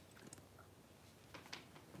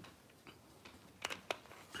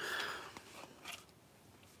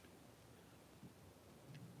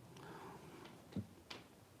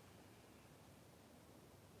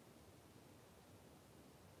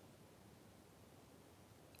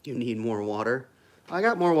 You need more water? I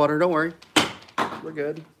got more water, don't worry. We're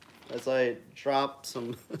good. As I drop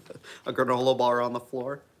a granola bar on the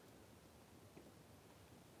floor.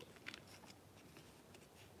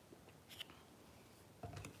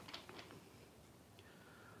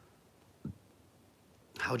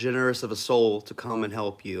 How generous of a soul to come and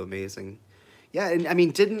help you. Amazing. Yeah, and I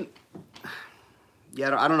mean, I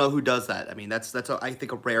don't know who does that. I mean, that's I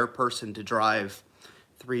think a rare person to drive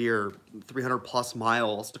 300 plus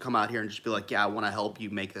miles to come out here and just be like, yeah, I want to help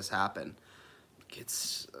you make this happen.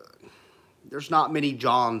 It's there's not many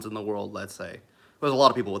Johns in the world, let's say. There's a lot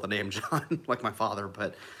of people with the name John, like my father,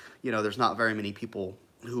 but there's not very many people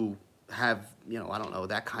who have I don't know,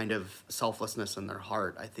 that kind of selflessness in their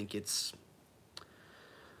heart. I think it's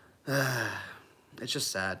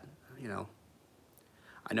just sad.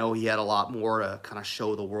 I know he had a lot more to kind of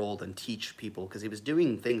show the world and teach people because he was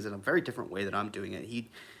doing things in a very different way than I'm doing it. He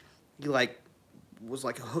was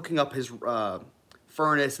hooking up his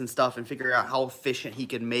furnace and stuff and figuring out how efficient he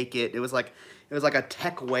could make it. It was like a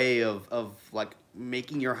tech way of like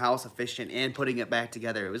making your house efficient and putting it back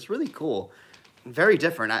together. It was really cool, very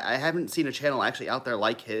different. I haven't seen a channel actually out there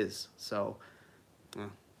like his. So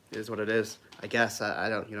it is what it is, I guess. I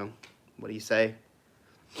don't, what do you say?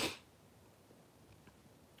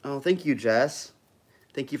 Oh, thank you, Jess.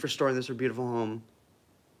 Thank you for storing this beautiful home.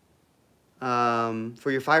 For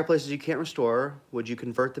your fireplaces you can't restore, would you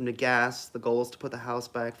convert them to gas? The goal is to put the house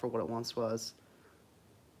back for what it once was.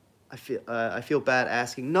 I feel bad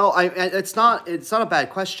asking. No, it's not a bad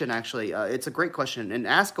question, actually. It's a great question, and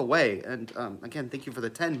ask away. And again, thank you for the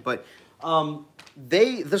 10. But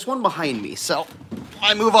there's one behind me, so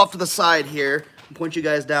I move off to the side here and point you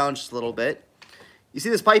guys down just a little bit. You see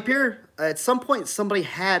this pipe here? At some point, somebody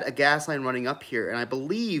had a gas line running up here, and I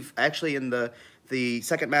believe actually in the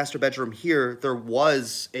second master bedroom here, there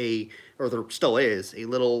was or there still is, a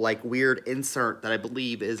little like weird insert that I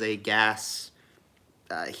believe is a gas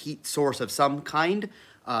heat source of some kind.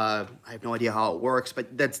 I have no idea how it works,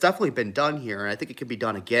 but that's definitely been done here, and I think it can be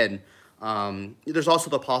done again. There's also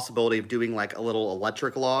the possibility of doing like a little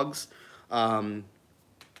electric logs.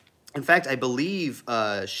 In fact, I believe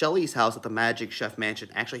Shelley's house at the Magic Chef Mansion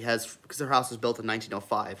actually has, because their house was built in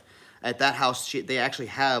 1905. At that house, they actually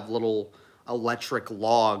have little electric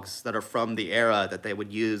logs that are from the era that they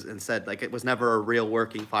would use and said, like, it was never a real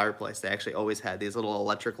working fireplace. They actually always had these little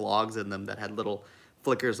electric logs in them that had little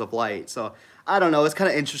flickers of light. So, I don't know. It's kind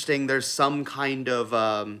of interesting. There's some kind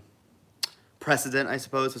of precedent, I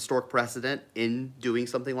suppose, historic precedent in doing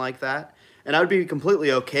something like that. And I would be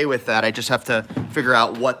completely okay with that. I just have to figure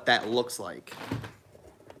out what that looks like.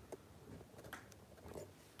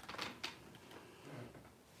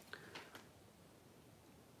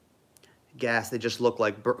 Gas, they just look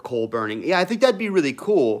like coal burning. Yeah, I think that'd be really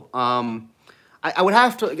cool. I would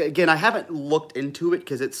have to, again, I haven't looked into it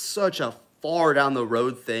because it's such a far down the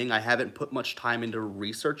road thing. I haven't put much time into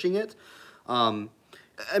researching it. I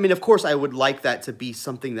mean, of course, I would like that to be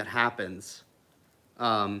something that happens.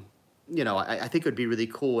 You know, I think it would be really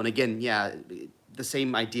cool. And again, yeah, the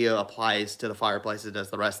same idea applies to the fireplace as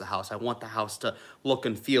the rest of the house. I want the house to look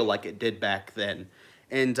and feel like it did back then.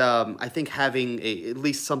 And I think having at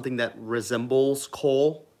least something that resembles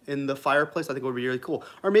coal in the fireplace, I think would be really cool.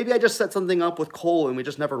 Or maybe I just set something up with coal and we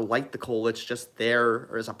just never light the coal. It's just there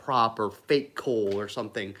or as a prop or fake coal or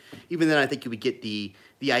something. Even then, I think you would get the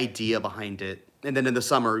idea behind it. And then in the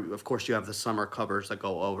summer, of course, you have the summer covers that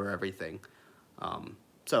go over everything.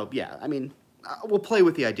 So, yeah, I mean, we'll play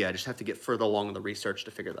with the idea. I just have to get further along in the research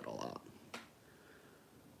to figure that all out.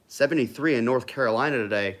 73 in North Carolina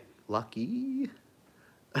today. Lucky.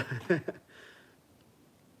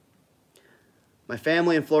 My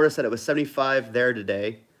family in Florida said it was 75 there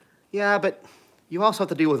today. Yeah, but you also have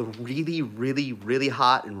to deal with really, really, really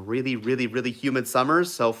hot and really, really, really humid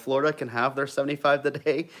summers. So Florida can have their 75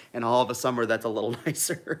 today, and all of a summer that's a little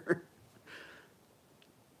nicer.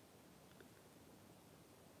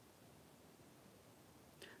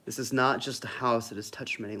 This is not just a house, it has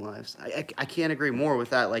touched many lives. I can't agree more with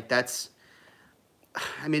that. Like, that's,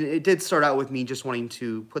 I mean, it did start out with me just wanting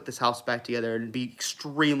to put this house back together and be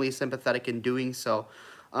extremely sympathetic in doing so.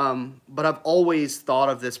 But I've always thought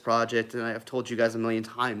of this project, and I've told you guys a million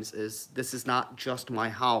times, is this is not just my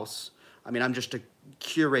house. I mean, I'm just a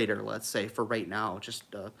curator, let's say, for right now, just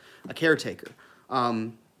a caretaker.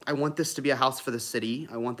 I want this to be a house for the city.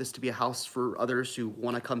 I want this to be a house for others who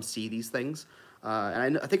want to come see these things.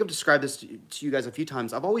 And I think I've described this to you guys a few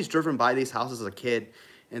times. I've always driven by these houses as a kid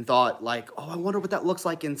and thought, like, oh, I wonder what that looks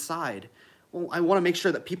like inside. Well, I want to make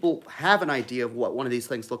sure that people have an idea of what one of these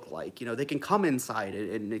things look like. You know, they can come inside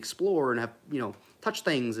and explore and have, you know, touch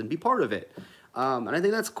things and be part of it. And I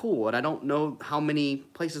think that's cool. And I don't know how many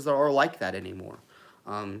places there are like that anymore.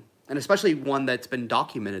 And especially one that's been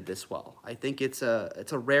documented this well. I think it's a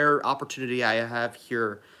rare opportunity I have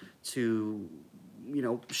here to, you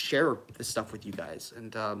know, share this stuff with you guys.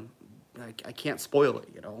 And I can't spoil it,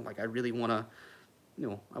 you know. Like, I really want to, you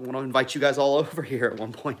know, I want to invite you guys all over here at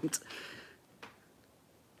one point.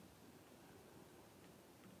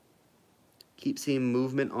 Keep seeing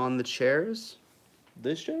movement on the chairs.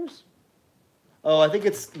 These chairs? Oh, I think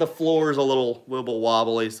it's the floor is a little wibble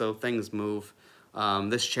wobbly, so things move.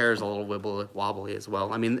 This chair is a little wibble wobbly as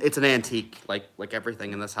well. I mean, it's an antique, like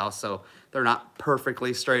everything in this house, so they're not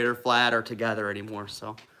perfectly straight or flat or together anymore.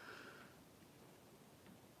 So.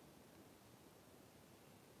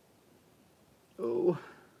 Oh.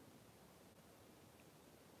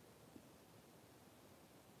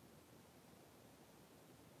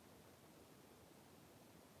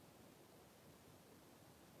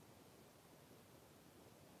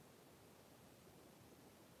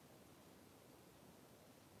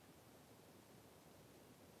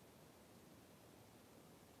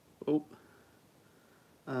 Oh.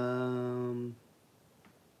 I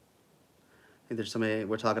think there's somebody,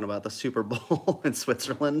 we're talking about the Super Bowl in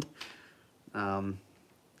Switzerland.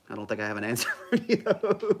 I don't think I have an answer for any of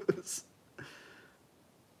those.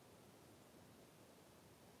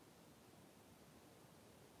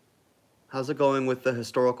 How's it going with the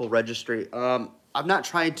historical registry? I've not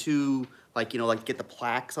tried to, like, you know, like get the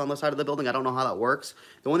plaques on the side of the building. I don't know how that works.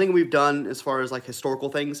 The one thing we've done as far as like historical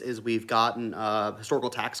things is we've gotten historical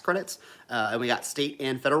tax credits, and we got state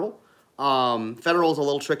and federal. Federal is a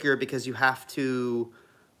little trickier because you have to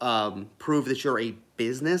prove that you're a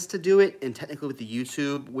business to do it, and technically with the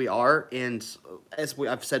YouTube we are, and as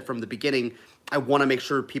I've said from the beginning, I want to make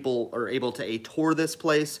sure people are able to A, tour this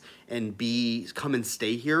place, and B, come and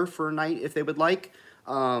stay here for a night if they would like.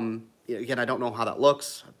 Again, I don't know how that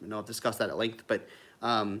looks. I know I've discussed that at length, but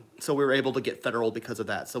so we were able to get federal because of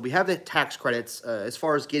that. So we have the tax credits. As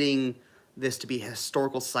far as getting this to be a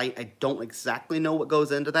historical site, I don't exactly know what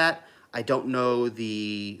goes into that. I don't know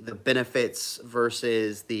the benefits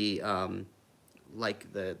versus the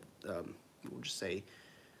like the we'll just say,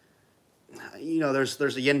 you know, there's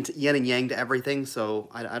a yin and yang to everything. So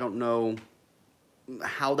I don't know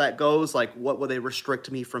how that goes. Like, what will they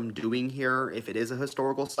restrict me from doing here if it is a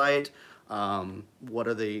historical site? What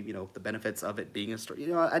are the, you know, the benefits of it being a story?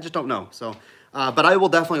 You know, I just don't know. So, but I will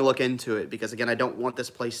definitely look into it because, again, I don't want this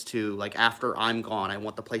place to, like, after I'm gone, I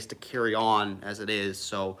want the place to carry on as it is.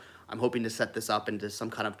 So I'm hoping to set this up into some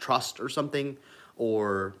kind of trust or something,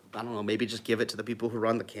 or I don't know, maybe just give it to the people who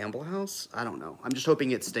run the Campbell House. I don't know. I'm just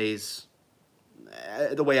hoping it stays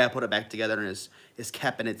the way I put it back together and is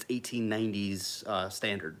kept in its 1890s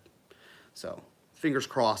standard. So fingers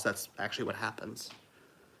crossed that's actually what happens.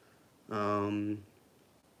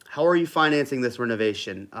 How are you financing this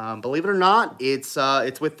renovation? Believe it or not, it's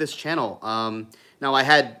with this channel. Now I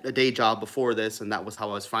had a day job before this, and that was how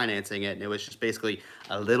I was financing it. And it was just basically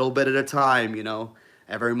a little bit at a time, you know.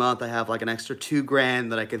 Every month I have like an extra $2,000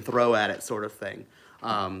 that I can throw at it, sort of thing.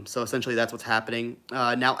 So essentially that's what's happening.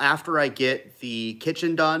 Now after I get the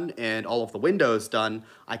kitchen done and all of the windows done,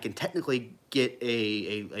 I can technically get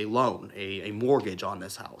a loan, a mortgage on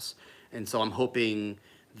this house. And so I'm hoping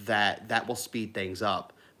that that will speed things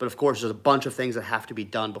up. But of course, there's a bunch of things that have to be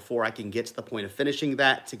done before I can get to the point of finishing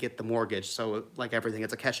that to get the mortgage. So like everything,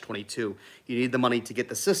 it's a catch-22. You need the money to get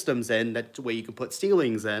the systems in, that way you can put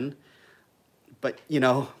ceilings in. But, you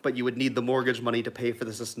know, but you would need the mortgage money to pay for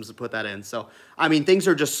the systems to put that in. So, I mean, things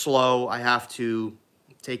are just slow. I have to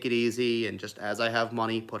take it easy and just as I have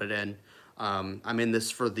money, put it in. I'm in this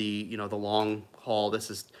for the, you know, the long haul. This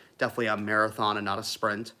is definitely a marathon and not a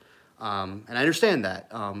sprint. And I understand that.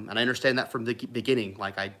 And I understand that from the beginning.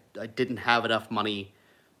 Like, I didn't have enough money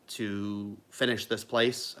to finish this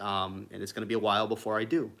place. And it's going to be a while before I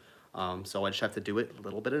do. So I just have to do it a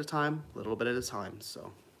little bit at a time,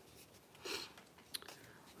 So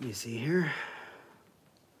let me see here.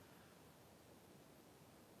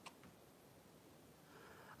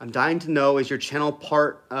 I'm dying to know, is your channel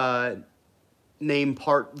part name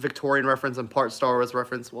part Victorian reference and part Star Wars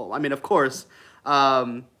reference? Well, I mean, of course.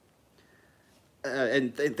 And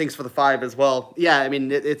thanks for the 5 as well. Yeah, I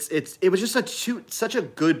mean, it was just such a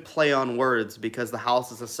good play on words because the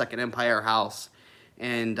house is a Second Empire house.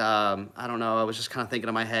 And I don't know, I was just kind of thinking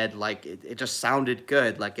in my head, like, it just sounded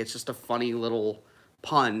good. Like, it's just a funny little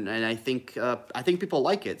pun, and I think people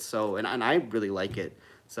like it. So, and I really like it.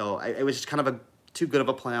 So it was just kind of too good of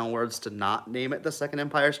a play on words to not name it The Second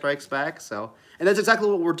Empire Strikes Back. So, and that's exactly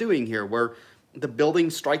what we're doing here. We're the building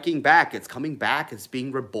striking back. It's coming back. It's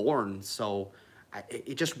being reborn. So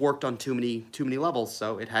it just worked on too many levels.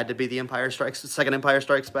 So it had to be Second Empire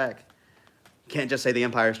Strikes Back. Can't just say The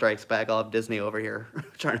Empire Strikes Back. I'll have Disney over here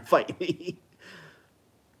trying to fight me.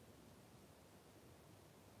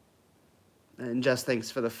 And Jess,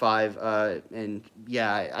 thanks for the 5. And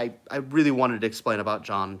yeah, I really wanted to explain about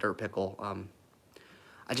John Dirt Pickle.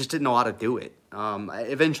 I just didn't know how to do it.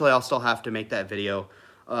 Eventually, I'll still have to make that video.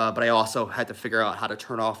 But I also had to figure out how to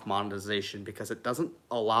turn off monetization because it doesn't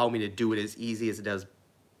allow me to do it as easy as it does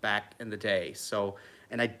back in the day. So,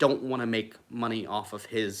 and I don't want to make money off of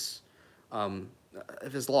his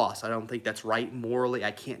loss. I don't think that's right morally.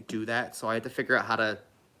 I can't do that. So I had to figure out how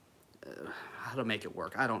to make it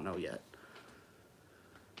work. I don't know yet.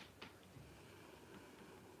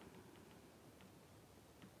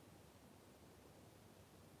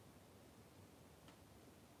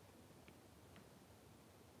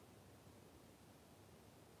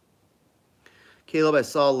 Caleb, I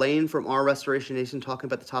saw Lane from our Restoration Nation talking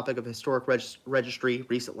about the topic of historic registry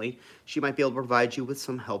recently. She might be able to provide you with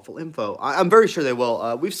some helpful info. I'm very sure they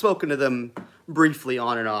will. We've spoken to them briefly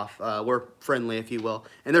on and off. We're friendly, if you will.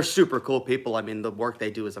 And they're super cool people. I mean, the work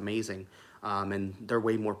they do is amazing. And they're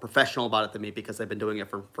way more professional about it than me because they've been doing it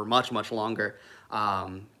for much, much longer.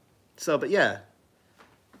 But yeah.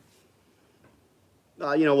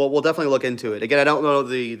 You know, we'll definitely look into it. Again, I don't know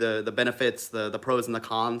the benefits, the pros and the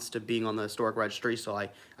cons to being on the historic registry, so I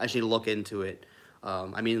just need to look into it.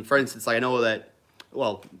 I mean, for instance, like I know that,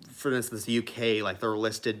 well, for instance, the UK, like their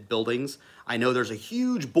listed buildings, I know there's a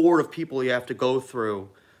huge board of people you have to go through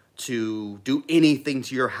to do anything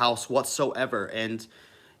to your house whatsoever. And,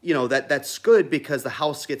 you know, that's good because the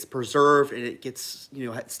house gets preserved and it gets, you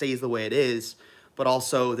know, it stays the way it is. But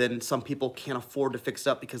also then some people can't afford to fix it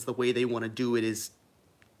up because the way they want to do it is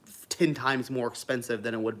 10 times more expensive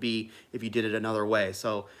than it would be if you did it another way.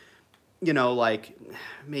 So, you know, like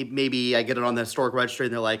maybe I get it on the historic registry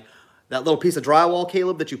and they're like, that little piece of drywall,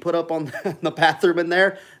 Caleb, that you put up on the bathroom in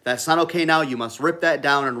there, that's not okay now. You must rip that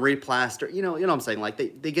down and replaster. You know what I'm saying? Like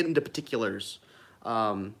they get into particulars.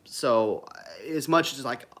 So as much as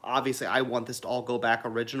like, obviously I want this to all go back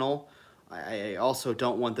original, I also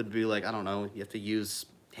don't want them to be like, I don't know, you have to use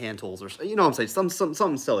hand tools, or you know what I'm saying,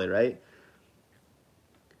 something silly, right?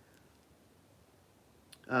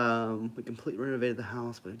 We completely renovated the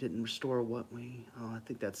house, but it didn't restore what we. Oh, I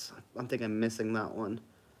think I'm missing that one.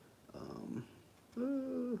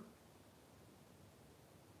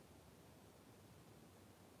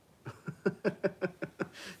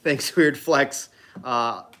 Thanks, Weird Flex.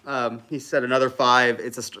 He said another 5.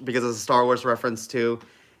 Because it's a Star Wars reference too,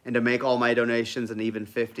 and to make all my donations an even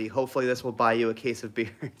 50. Hopefully, this will buy you a case of beer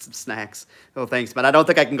and some snacks. Oh, thanks, man. I don't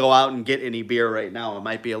think I can go out and get any beer right now. It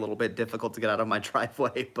might be a little bit difficult to get out of my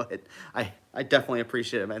driveway, but I definitely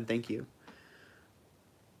appreciate it, man. Thank you.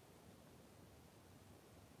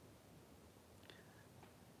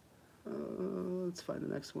 Let's find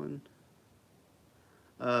the next one.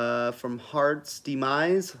 From Heart's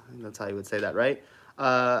Demise. I think that's how you would say that, right?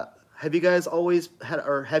 Have you guys always had,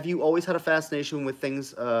 or have you always had a fascination with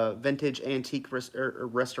things, vintage, antique, or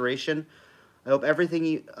restoration? I hope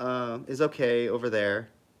everything is okay over there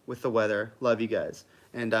with the weather. Love you guys.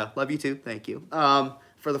 And love you too. Thank you.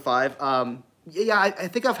 For the 5. Yeah, I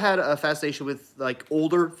think I've had a fascination with like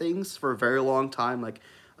older things for a very long time. Like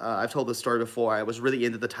I've told this story before. I was really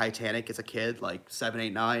into the Titanic as a kid, like 7,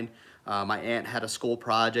 8, 9. My aunt had a school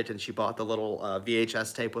project, and she bought the little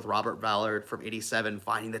VHS tape with Robert Ballard from '87,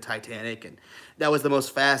 Finding the Titanic, and that was the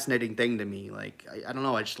most fascinating thing to me. Like, I don't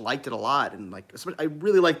know, I just liked it a lot, and like, I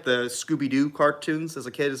really liked the Scooby-Doo cartoons as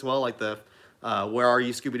a kid as well, like the Where Are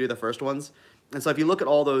You, Scooby-Doo, the first ones. And so if you look at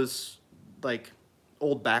all those, like,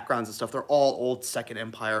 old backgrounds and stuff, they're all old Second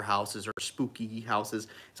Empire houses or spooky houses.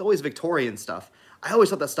 It's always Victorian stuff. I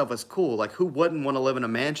always thought that stuff was cool. Like, who wouldn't want to live in a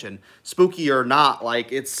mansion? Spooky or not,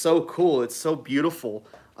 like, it's so cool. It's so beautiful.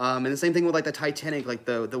 And the same thing with, like, the Titanic, like,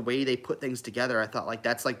 the way they put things together. I thought, like,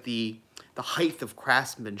 that's, like, the height of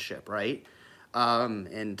craftsmanship, right?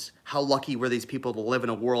 And how lucky were these people to live in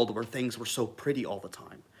a world where things were so pretty all the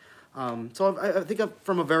time. So I think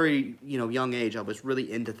from a very, young age, I was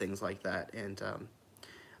really into things like that. And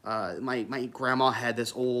my grandma had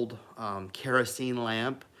this old kerosene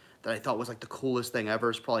lamp that I thought was like the coolest thing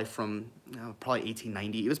ever. It's probably from probably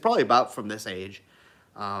 1890. It was probably about from this age.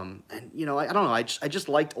 And I don't know. I just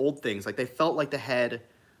liked old things. Like they felt like they had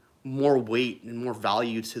more weight and more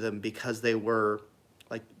value to them because they were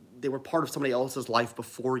part of somebody else's life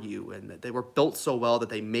before you, and they were built so well that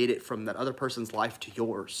they made it from that other person's life to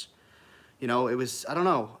yours. It was, I don't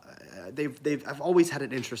know. I've always had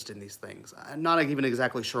an interest in these things. I'm not even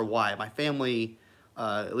exactly sure why. My family,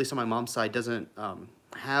 at least on my mom's side, doesn't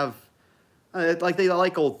have like they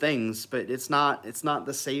like old things, but it's not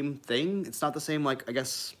the same thing. It's not the same, like, I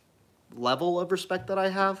guess, level of respect that I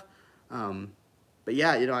have. But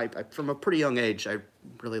yeah, I from a pretty young age, I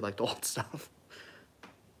really liked old stuff.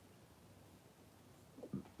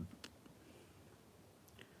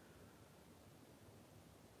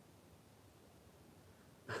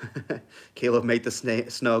 Caleb, make the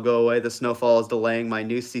snow go away. The snowfall is delaying my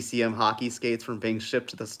new CCM hockey skates from being shipped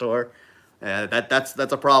to the store. That's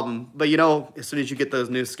a problem. But as soon as you get those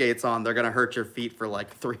new skates on, they're gonna hurt your feet for like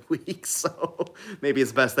 3 weeks. So maybe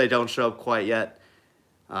it's best they don't show up quite yet.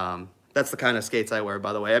 That's the kind of skates I wear,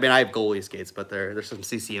 by the way. I mean, I have goalie skates, but there's some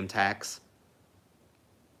CCM tacks.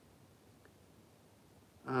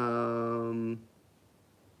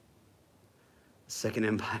 Second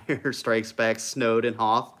Empire Strikes Back snowed in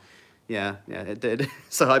Hoth. Yeah, it did.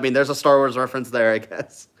 So, I mean, there's a Star Wars reference there, I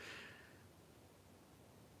guess.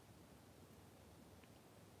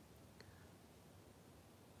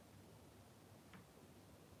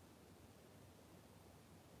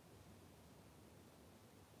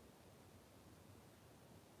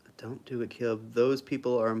 Don't do it, Caleb. Those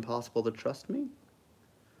people are impossible to trust me.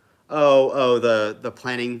 Oh, the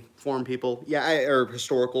planning form people. Yeah, or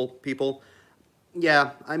historical people.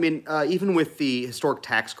 Yeah, I mean, even with the historic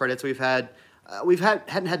tax credits hadn't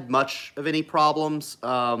had much of any problems.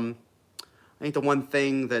 I think the one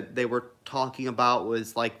thing that they were talking about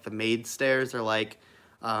was like the maid stairs. They're like,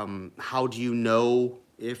 how do you know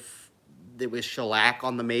if there was shellac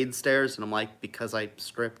on the maid stairs? And I'm like, because I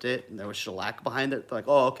stripped it and there was shellac behind it. They're like,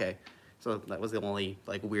 oh, okay. So that was the only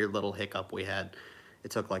like weird little hiccup we had.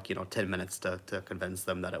 It took like 10 minutes to convince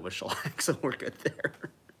them that it was shellac, so we're good there.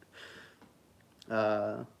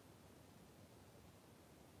 A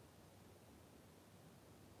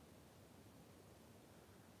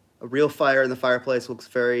real fire in the fireplace looks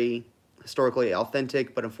very historically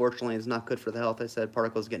authentic, but unfortunately it's not good for the health. I said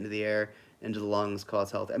particles get into the air, into the lungs,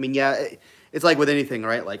 cause health. I mean, yeah, it's like with anything,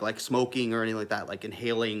 right? Like smoking or anything like that, like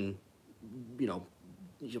inhaling,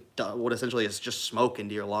 what essentially is just smoke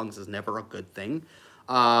into your lungs is never a good thing.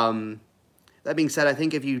 That being said, I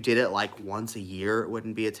think if you did it like once a year, it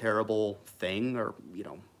wouldn't be a terrible thing, or, you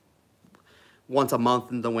know, once a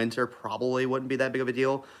month in the winter probably wouldn't be that big of a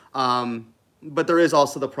deal. But there is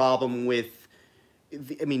also the problem with,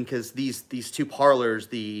 I mean, because these two parlors,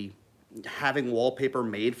 the having wallpaper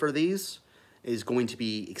made for these is going to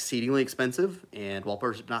be exceedingly expensive, and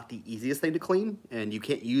wallpaper is not the easiest thing to clean, and you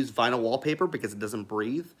can't use vinyl wallpaper because it doesn't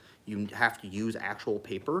breathe. You have to use actual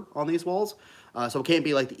paper on these walls, so it can't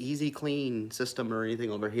be like the easy clean system or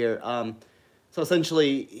anything over here. So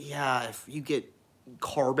essentially, yeah, if you get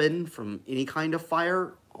carbon from any kind of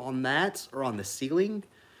fire on that or on the ceiling,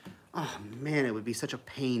 oh man, it would be such a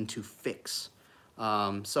pain to fix.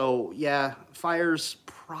 So yeah, fire's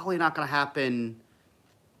probably not going to happen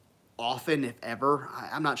often, if ever.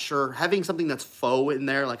 I'm not sure. Having something that's faux in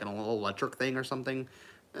there, like an little electric thing or something,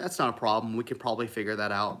 that's not a problem. We could probably figure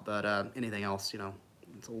that out. But anything else, you know,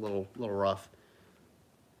 it's a little rough.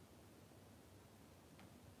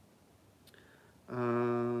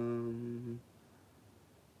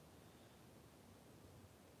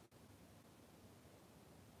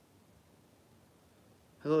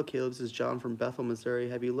 Hello, Caleb. This is John from Bethel, Missouri.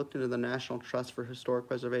 Have you looked into the National Trust for Historic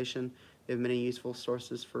Preservation? They have many useful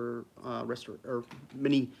sources for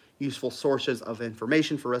many useful sources of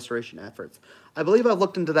information for restoration efforts. I believe I've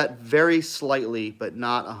looked into that very slightly, but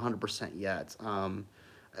not 100% yet.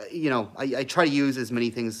 You know, I try to use as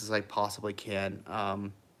many things as I possibly can.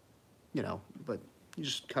 You know, but you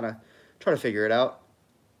just kind of try to figure it out.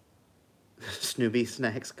 Snoopy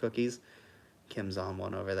snacks, cookies. Kim's on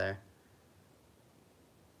one over there.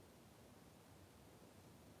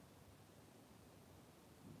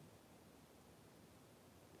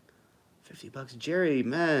 $50, Jerry,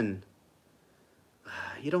 man,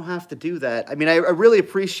 you don't have to do that. I mean, I really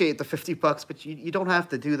appreciate the $50, but you don't have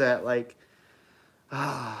to do that. Like,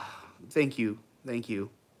 thank you.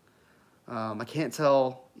 I can't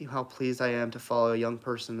tell you how pleased I am to follow a young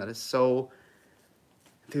person that is so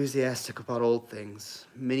enthusiastic about old things.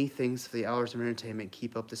 Many things for the hours of entertainment.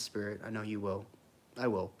 Keep up the spirit. I know you will. I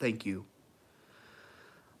will. Thank you.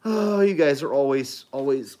 Oh, you guys are always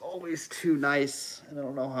too nice. And I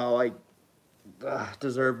don't know how I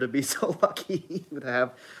deserve to be so lucky to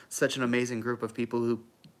have such an amazing group of people who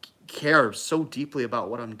care so deeply about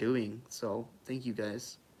what I'm doing. So thank you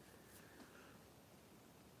guys.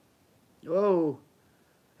 Whoa.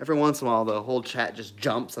 Every once in a while, the whole chat just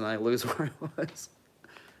jumps and I lose where I was.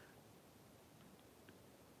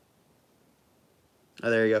 Oh,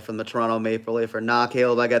 there you go, from the Toronto Maple Leaf. Nah,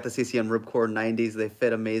 Caleb, I got the CCM Ripcord 90s. They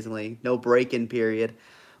fit amazingly. No break-in period.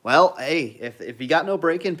 Well, hey, if you got no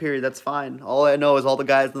break-in period, that's fine. All I know is all the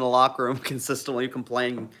guys in the locker room consistently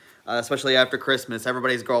complaining, especially after Christmas.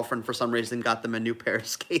 Everybody's girlfriend, for some reason, got them a new pair of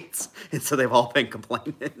skates, and so they've all been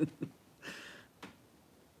complaining.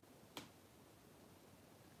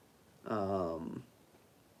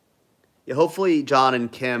 Yeah, hopefully John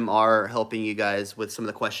and Kim are helping you guys with some of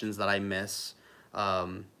the questions that I miss.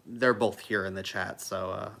 They're both here in the chat,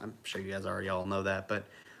 so I'm sure you guys already all know that. But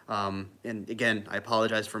and again, I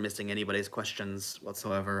apologize for missing anybody's questions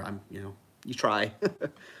whatsoever. You know, you try.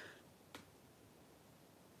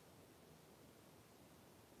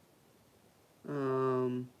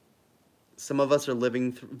 Some of us are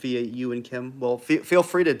living via you and Kim. Well, feel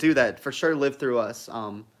free to do that. For sure, live through us.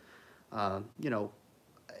 You know,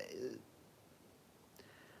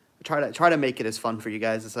 try to make it as fun for you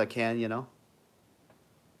guys as I can. You know.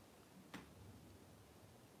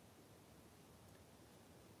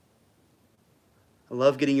 I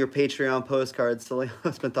love getting your Patreon postcards. Silly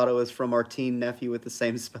husband thought it was from our teen nephew with the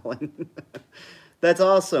same spelling. That's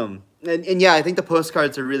awesome. And yeah, I think the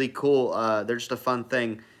postcards are really cool. They're just a fun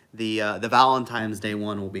thing. The Valentine's Day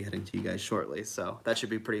one will be heading to you guys shortly, so that should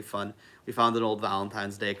be pretty fun. We found an old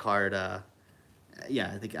Valentine's Day card.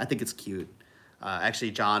 Yeah, I think it's cute.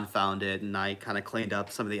 Actually, John found it, and I kind of cleaned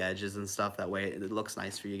up some of the edges and stuff. That way, it looks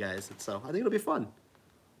nice for you guys. And so I think it'll be fun.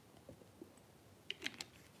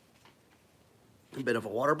 A bit of a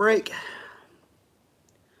water break.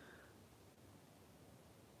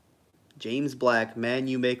 James Black, man,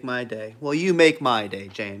 you make my day. Well, you make my day,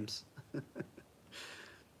 James.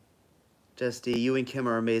 Justy, you and Kim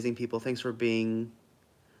are amazing people. Thanks for being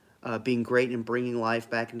great and bringing life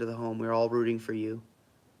back into the home. We're all rooting for you.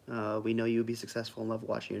 We know you'll be successful and love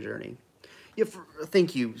watching your journey. Yeah,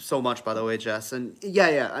 thank you so much, by the way, Jess. And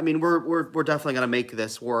yeah. I mean, we're definitely gonna make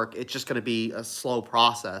this work. It's just gonna be a slow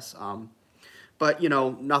process. But, you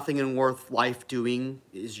know, nothing in worth life doing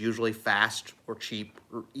is usually fast or cheap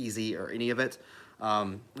or easy or any of it.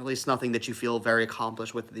 At least nothing that you feel very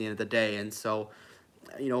accomplished with at the end of the day. And so,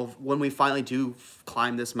 you know, when we finally do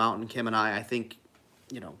climb this mountain, Kim and I think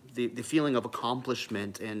you know, the feeling of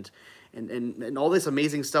accomplishment and all this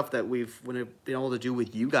amazing stuff that we've been able to do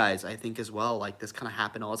with you guys, I think as well, like this kind of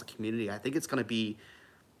happened all as a community. I think it's going to be,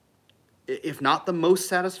 if not the most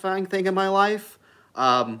satisfying thing in my life,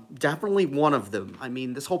 definitely one of them. I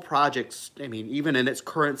mean, this whole project, I mean, even in its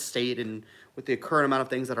current state and with the current amount of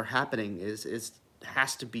things that are happening is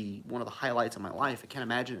has to be one of the highlights of my life. I can't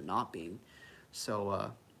imagine it not being.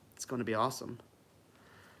 So it's going to be awesome.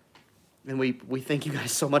 And we thank you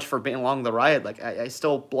guys so much for being along the ride. Like, I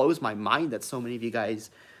still blows my mind that so many of you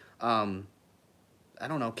guys, I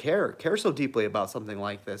don't know, care so deeply about something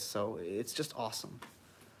like this. So it's just awesome.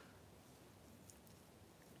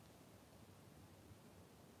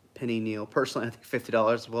 Penny Neal, personally, I think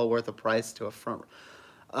 $50 is well worth the price to a front.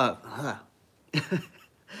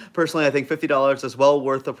 Personally, I think $50 is well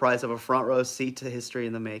worth the price of a front row seat to history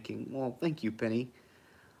in the making. Well, thank you, Penny.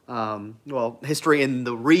 Well, history in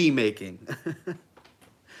the remaking.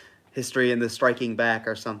 History in the striking back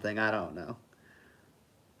or something. I don't know.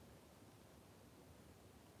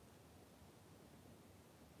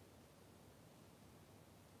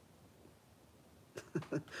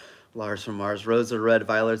 Lars from Mars. Roses are red,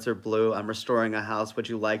 violets are blue. I'm restoring a house. Would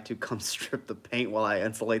you like to come strip the paint while I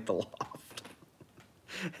insulate the loft?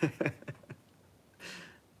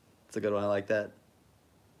 It's a good one. I like that.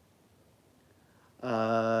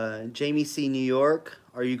 Jamie C. New York.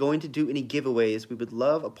 Are you going to do any giveaways? We would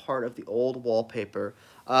love a part of the old wallpaper.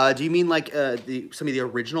 Do you mean like some of the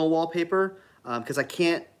original wallpaper? Because I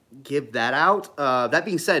can't give that out. That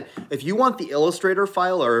being said, if you want the Illustrator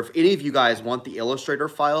file, or if any of you guys want the Illustrator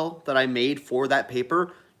file that I made for that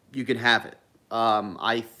paper, you can have it.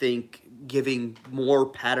 I think giving more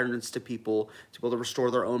patterns to people to be able to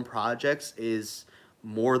restore their own projects is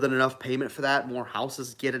more than enough payment for that. More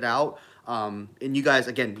houses get it out. And you guys,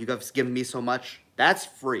 again, you guys have given me so much. That's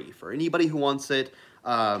free for anybody who wants it.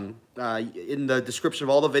 In the description of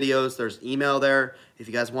all the videos, there's email there. If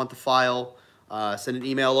you guys want the file, send an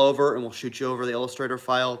email over and we'll shoot you over the Illustrator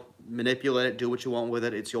file. Manipulate it, do what you want with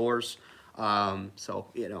it. It's yours. So,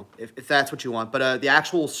 you know, if that's what you want. But the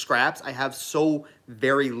actual scraps, I have so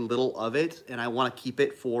very little of it, and I want to keep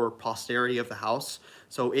it for posterity of the house.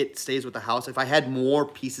 So it stays with the house. If I had more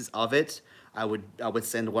pieces of it, I would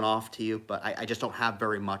send one off to you, but I just don't have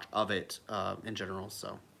very much of it in general.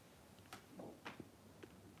 So,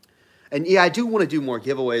 and yeah, I do want to do more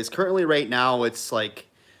giveaways. Currently, right now, it's like,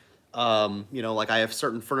 you know, like I have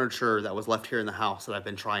certain furniture that was left here in the house that I've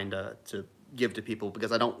been trying to give to people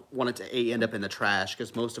because I don't want it to end up in the trash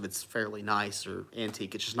because most of it's fairly nice or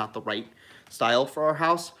antique. It's just not the right style for our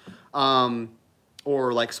house.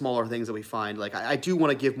 Or like smaller things that we find. Like I do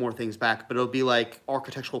want to give more things back, but it'll be like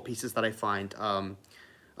architectural pieces that I find.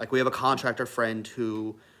 Like we have a contractor friend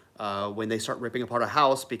who, when they start ripping apart a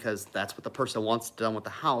house, because that's what the person wants done with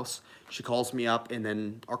the house, she calls me up and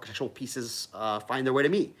then architectural pieces find their way to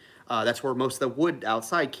me. That's where most of the wood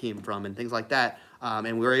outside came from and things like that.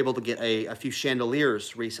 And we were able to get a few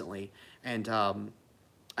chandeliers recently. And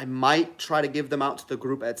I might try to give them out to the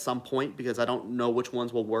group at some point because I don't know which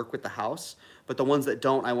ones will work with the house. But the ones that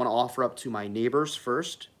don't, I want to offer up to my neighbors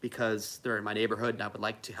first because they're in my neighborhood and I would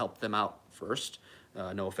like to help them out first.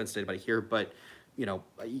 No offense to anybody here, but you know,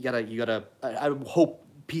 you gotta. I hope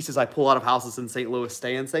pieces I pull out of houses in St. Louis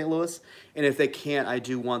stay in St. Louis, and if they can't, I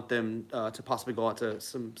do want them to possibly go out to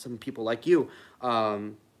some people like you.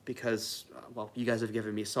 Because, well, you guys have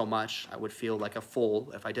given me so much. I would feel like a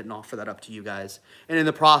fool if I didn't offer that up to you guys. And in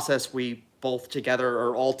the process, we both together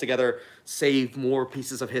or all together save more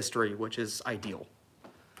pieces of history, which is ideal.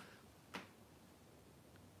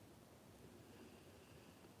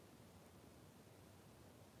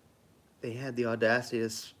 They had the audacity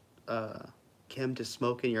to, Kim, to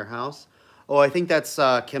smoke in your house. Oh, I think that's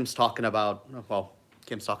Kim's talking about, well,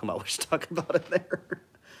 Kim's talking about what she's talking about in there.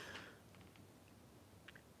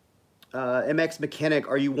 MX Mechanic,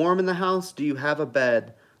 are you warm in the house? Do you have a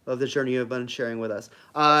bed? Love the journey you have been sharing with us.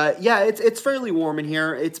 Yeah, it's fairly warm in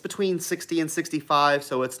here. It's between 60 and 65,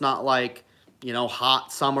 so it's not like, you know,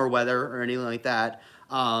 hot summer weather or anything like that.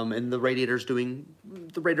 And the radiators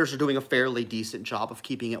are doing a fairly decent job of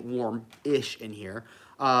keeping it warm-ish in here.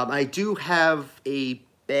 I do have a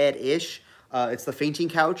bed-ish. It's the fainting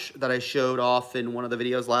couch that I showed off in one of the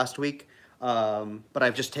videos last week. But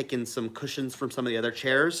I've just taken some cushions from some of the other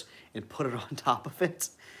chairs and put it on top of it.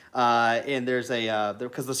 And there's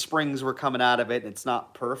because the springs were coming out of it and it's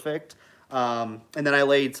not perfect. And then I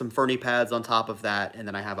laid some Fernie pads on top of that, and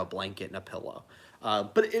then I have a blanket and a pillow.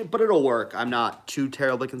 But it'll work. I'm not too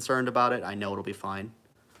terribly concerned about it. I know it'll be fine.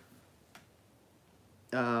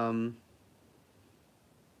 Let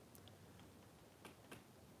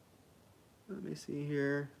me see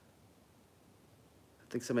here.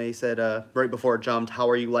 I think somebody said right before it jumped, how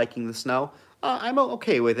are you liking the snow? I'm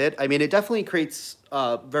okay with it. I mean, it definitely creates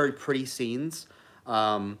very pretty scenes.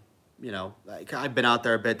 You know, like, I've been out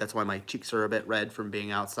there a bit. That's why my cheeks are a bit red from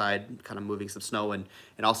being outside, kind of moving some snow and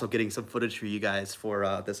also getting some footage for you guys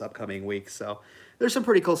for this upcoming week. So there's some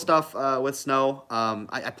pretty cool stuff with snow.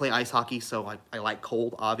 I play ice hockey, so I like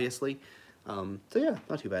cold, obviously. So yeah,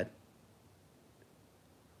 not too bad.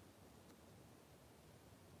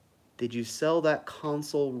 Did you sell that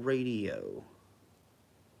console radio?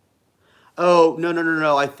 Oh, no, no, no,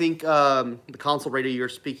 no. I think the console radio you're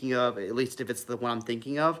speaking of, at least if it's the one I'm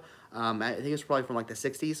thinking of, I think it's probably from like the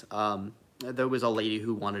 60s. There was a lady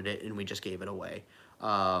who wanted it, and we just gave it away.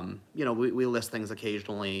 You know, we list things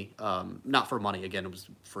occasionally, not for money. Again, it was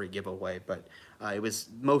free giveaway, but it was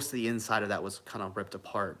most of the inside of that was kind of ripped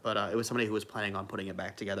apart. But it was somebody who was planning on putting it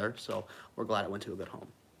back together, so we're glad it went to a good home.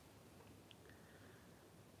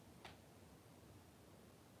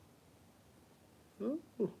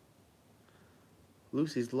 Ooh.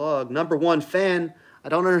 Lucy's log. #1 fan. I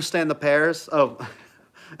don't understand the pairs. Oh,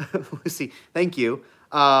 Lucy, thank you.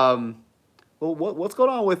 Well, what's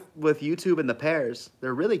going on with YouTube and the pairs?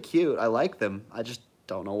 They're really cute. I like them. I just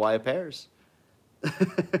don't know why it pairs.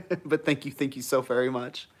 But thank you so very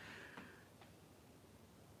much.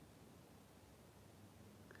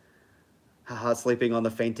 Haha, sleeping on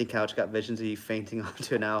the fainting couch. Got visions of you fainting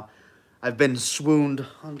onto it now. I've been swooned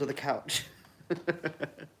onto the couch.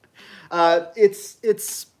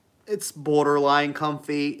 It's borderline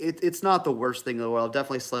comfy. It's not the worst thing in the world. I've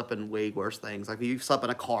definitely slept in way worse things. Like if you've slept in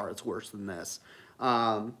a car, it's worse than this.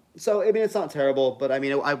 So I mean, it's not terrible, but I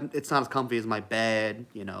mean, it's not as comfy as my bed,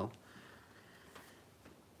 you know.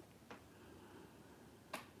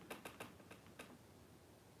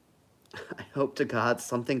 I hope to God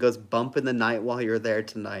something goes bump in the night while you're there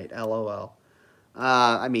tonight. LOL.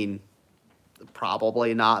 I mean,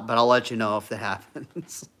 probably not, but I'll let you know if that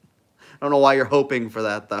happens. I don't know why you're hoping for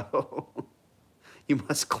that, though. You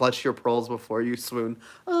must clutch your pearls before you swoon.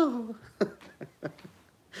 Oh.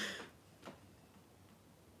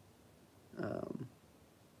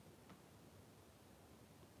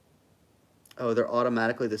 Oh, they're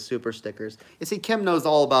automatically the super stickers. You see, Kim knows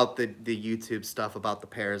all about the YouTube stuff, about the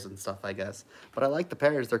pairs and stuff, I guess. But I like the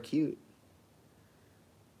pairs. They're cute.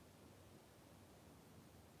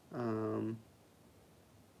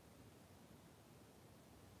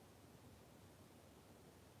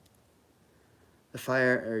 The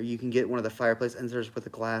fire, or you can get one of the fireplace inserts with the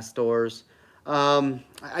glass doors.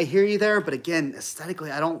 I hear you there, but again,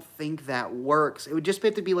 aesthetically, I don't think that works. It would just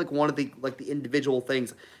have to be like one of the individual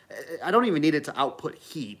things. I don't even need it to output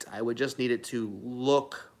heat. I would just need it to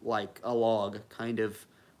look like a log, kind of,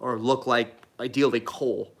 or look like ideally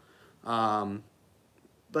coal. But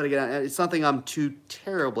again, it's something I'm too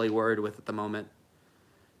terribly worried with at the moment.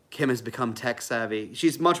 Kim has become tech savvy.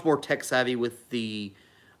 She's much more tech savvy with the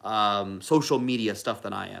social media stuff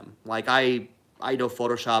than I am. Like I know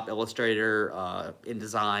Photoshop, Illustrator,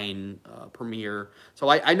 InDesign, Premiere. So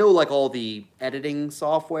I know like all the editing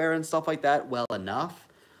software and stuff like that well enough.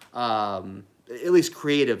 At least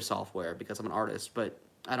creative software because I'm an artist, but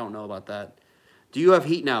I don't know about that. Do you have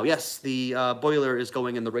heat now? Yes, the boiler is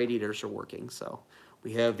going and the radiators are working. So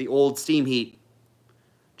we have the old steam heat.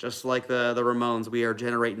 Just like the Ramones, we are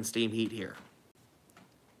generating steam heat here.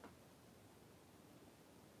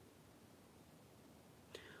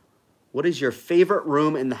 What is your favorite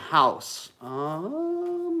room in the house?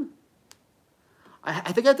 I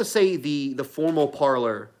think I have to say the formal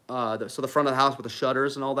parlor, so the front of the house with the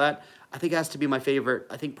shutters and all that. I think it has to be my favorite.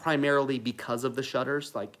 I think primarily because of the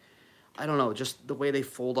shutters. Like, I don't know, just the way they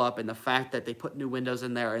fold up and the fact that they put new windows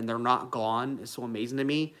in there and they're not gone is so amazing to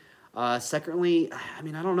me. Secondly, I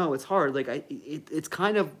mean, I don't know, it's hard. Like, it's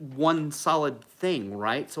kind of one solid thing,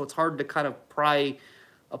 right? So it's hard to kind of pry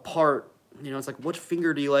apart. You know, it's like, which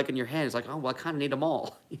finger do you like in your hand? It's like, oh, well, I kind of need them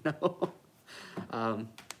all, you know?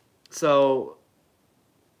 So,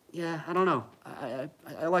 yeah, I don't know.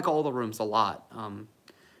 I like all the rooms a lot.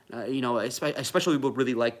 You know, I especially would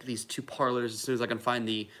really like these two parlors as soon as I can find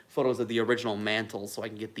the photos of the original mantles so I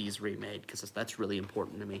can get these remade, because that's really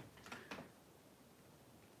important to me.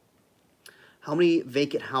 How many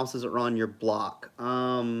vacant houses are on your block?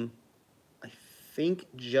 I think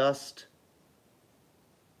just...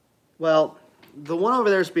 Well, the one over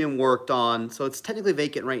there is being worked on, so it's technically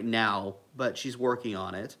vacant right now, but she's working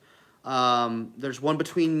on it. There's one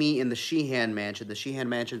between me and the Sheehan Mansion. The Sheehan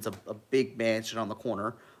Mansion's a big mansion on the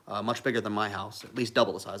corner, much bigger than my house, at least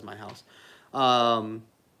double the size of my house.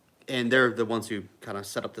 and they're the ones who kind of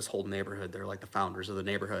set up this whole neighborhood. They're like the founders of the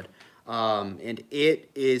neighborhood. And it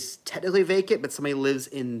is technically vacant, but somebody lives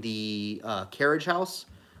in the carriage house.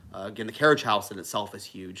 Again, the carriage house in itself is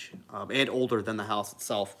huge and older than the house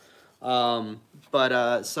itself. So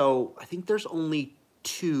I think there's only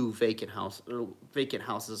two vacant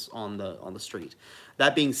houses on the street.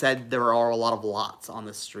 That being said, there are a lot of lots on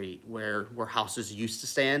the street where houses used to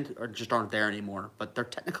stand or just aren't there anymore. But they're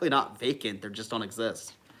technically not vacant; they just don't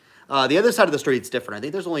exist. The other side of the street's different. I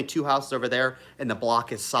think there's only two houses over there, and the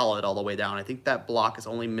block is solid all the way down. I think that block is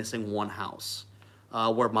only missing one house,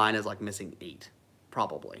 where mine is like missing 8,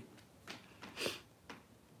 probably.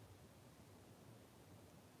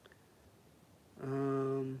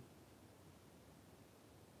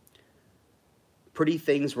 Pretty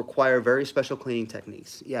things require very special cleaning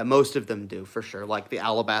techniques. Yeah, most of them do, for sure. Like the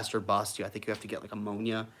alabaster bust, I think you have to get like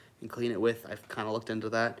ammonia and clean it with. I've kind of looked into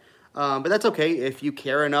that. But that's okay. If you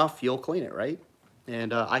care enough, you'll clean it, right?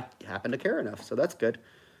 And I happen to care enough, so that's good.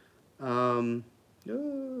 Jan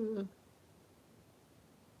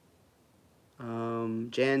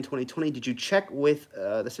 2020, did you check with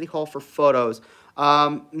the City Hall for photos?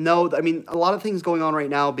 No, I mean, a lot of things going on right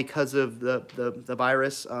now because of the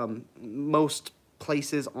virus. Most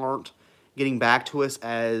places aren't getting back to us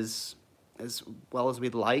as well as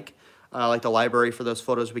we'd like. Like the library for those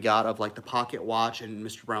photos we got of like the pocket watch and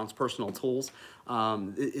Mr. Brown's personal tools.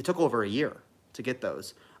 It took over a year to get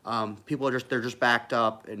those. People are they're just backed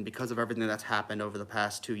up, and because of everything that's happened over the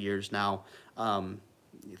past 2 years now,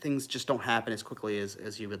 things just don't happen as quickly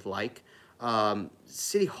as you would like.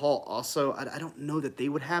 City Hall also, I don't know that they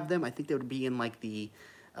would have them. I think they would be in like the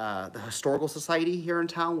Historical Society here in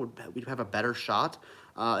town. We'd have a better shot.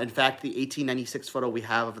 In fact, the 1896 photo we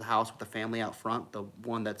have of the house with the family out front, the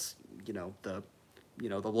one that's the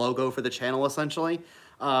logo for the channel essentially,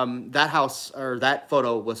 that house or that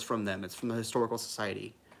photo was from them. It's from the Historical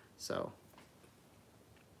Society. So.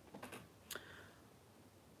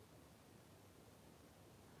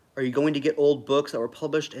 Are you going to get old books that were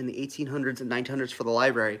published in the 1800s and 1900s for the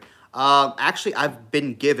library? Actually, I've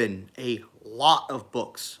been given a lot of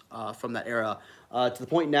books from that era, to the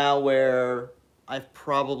point now where I've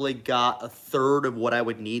probably got a third of what I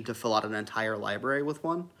would need to fill out an entire library with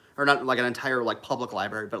one. Or not like an entire like public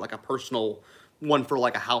library, but like a personal one for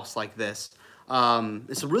like a house like this.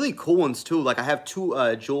 There's some really cool ones too. Like I have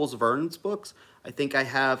 2 Jules Verne's books. I think I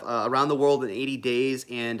have Around the World in 80 Days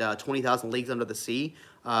and 20,000 Leagues Under the Sea.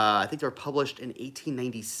 I think they were published in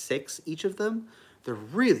 1896, each of them. They're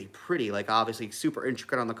really pretty, like obviously super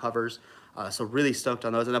intricate on the covers. So really stoked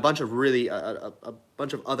on those, and a bunch of really a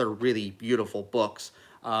bunch of other really beautiful books.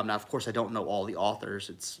 Now, of course, I don't know all the authors.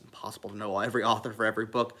 It's impossible to know every author for every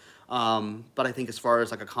book. But I think as far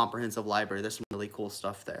as like a comprehensive library, there's some really cool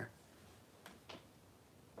stuff there.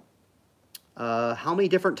 How many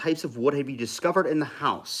different types of wood have you discovered in the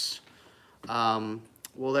house?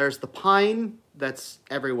 Well, there's the pine that's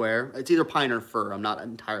everywhere. It's either pine or fir. I'm not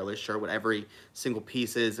entirely sure what every single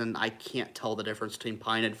piece is, and I can't tell the difference between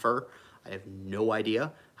pine and fir. I have no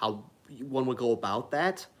idea how one would go about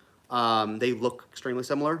that. They look extremely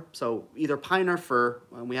similar, so either pine or fir,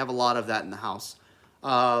 and we have a lot of that in the house.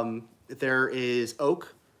 There is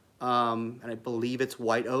oak, and I believe it's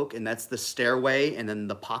white oak, and that's the stairway, and then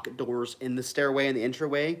the pocket doors in the stairway and the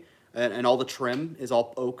entryway, and all the trim is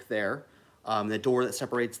all oak there. The door that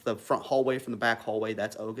separates the front hallway from the back hallway,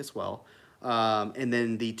 that's oak as well. And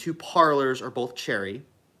then the 2 parlors are both cherry.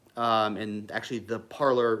 And actually the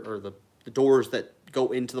parlor, or the doors that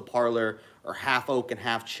go into the parlor are half oak and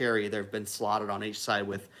half cherry. They've been slotted on each side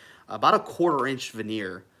with about a 1/4-inch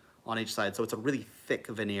veneer on each side. So it's a really thick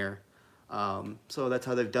veneer. So that's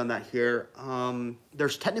how they've done that here.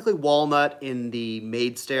 There's technically walnut in the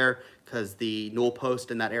maid stair because the newel post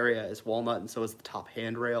in that area is walnut, and so is the top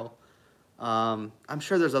handrail. I'm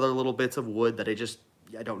sure there's other little bits of wood that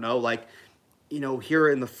I don't know. Like, here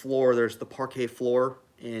in the floor, there's the parquet floor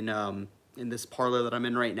in this parlor that I'm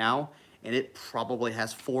in right now, and it probably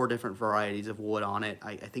has 4 different varieties of wood on it.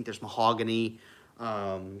 I think there's mahogany,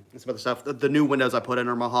 and some other stuff. The new windows I put in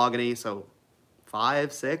are mahogany, so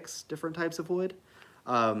 5, 6 different types of wood.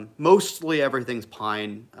 Mostly everything's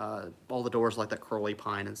pine. All the doors like that curly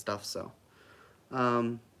pine and stuff, so.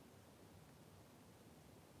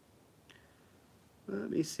 Let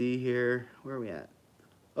me see here. Where are we at?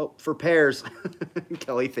 Oh, for pears.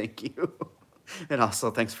 Kelly, thank you. And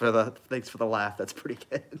also thanks for the laugh. That's pretty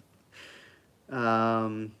good.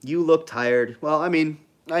 You look tired. Well, I mean,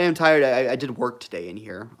 I am tired. I did work today in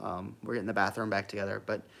here. We're getting the bathroom back together,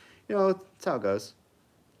 but that's how it goes.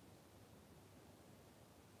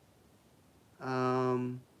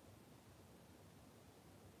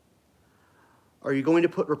 Are you going to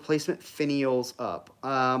put replacement finials up?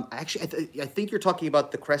 Actually, I think you're talking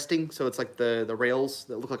about the cresting, so it's like the rails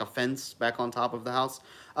that look like a fence back on top of the house.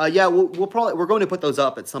 Yeah, we're going to put those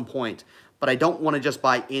up at some point, but I don't want to just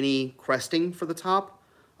buy any cresting for the top,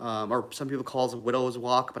 or some people call it a widow's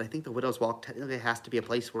walk, but I think the widow's walk technically has to be a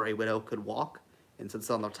place where a widow could walk, and since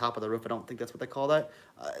it's on the top of the roof, I don't think that's what they call that.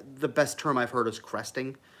 The best term I've heard is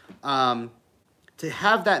cresting. To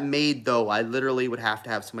have that made, though, I literally would have to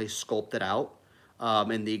have somebody sculpt it out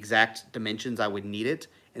in the exact dimensions I would need it,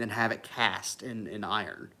 and then have it cast in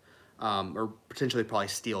iron, or potentially probably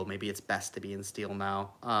steel. Maybe it's best to be in steel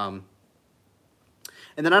now.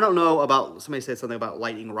 And then I don't know about, somebody said something about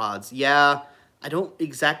lightning rods. Yeah, I don't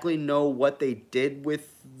exactly know what they did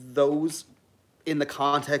with those in the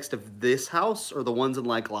context of this house or the ones in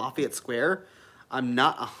like Lafayette Square. I'm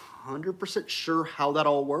not 100% sure how that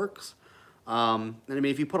all works. And I mean,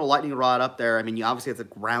 if you put a lightning rod up there, I mean, you obviously have to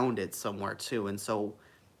ground it somewhere too. And so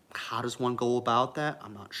how does one go about that?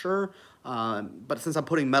 I'm not sure. But since I'm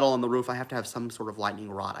putting metal on the roof, I have to have some sort of lightning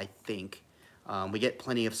rod, I think. We get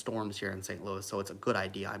plenty of storms here in St. Louis, so it's a good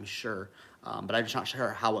idea, I'm sure. But I'm just not sure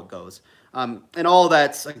how it goes. And all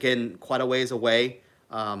that's, again, quite a ways away.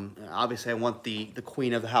 Obviously, I want the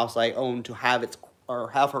queen of the house I own to have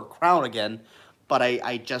have her crown again, but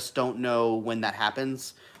I just don't know when that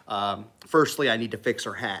happens. Firstly, I need to fix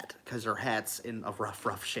her hat because her hat's in a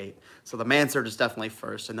rough shape. So the mansard is definitely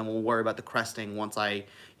first, and then we'll worry about the cresting once I,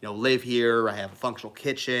 live here. I have a functional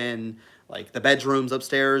kitchen. Like the bedrooms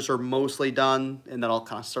upstairs are mostly done, and then I'll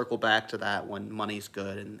kind of circle back to that when money's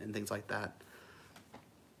good and things like that.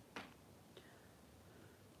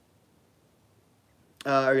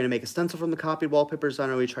 Are you going to make a stencil from the copied wallpaper design,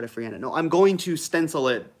 or are you try to freehand it? No, I'm going to stencil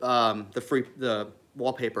it, the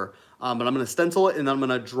wallpaper, but I'm going to stencil it, and then I'm going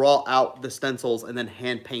to draw out the stencils and then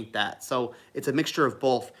hand paint that. So it's a mixture of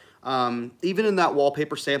both. Even in that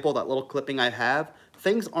wallpaper sample, that little clipping I have,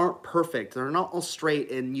 things aren't perfect. They're not all straight,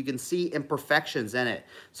 and you can see imperfections in it.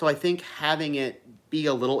 So I think having it be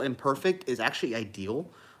a little imperfect is actually ideal.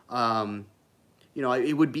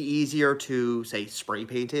 It would be easier to, say, spray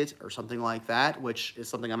paint it or something like that, which is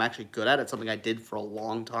something I'm actually good at. It's something I did for a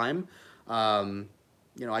long time.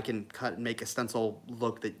 I can cut and make a stencil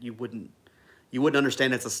look that you wouldn't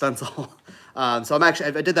understand it's a stencil. So I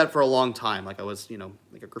did that for a long time. Like I was,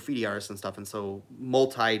 like a graffiti artist and stuff. And so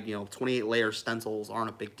 28 layer stencils aren't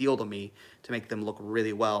a big deal to me to make them look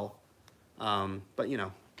really well. But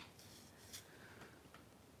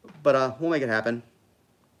we'll make it happen.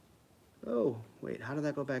 Oh, wait, how did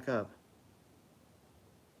that go back up?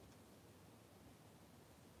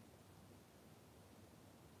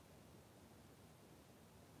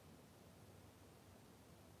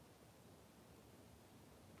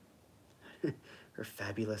 Her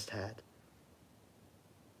fabulous hat.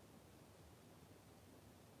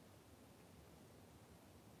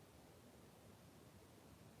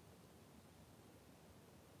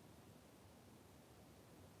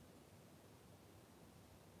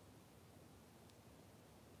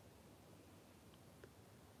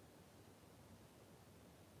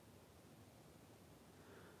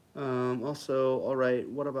 Also, all right,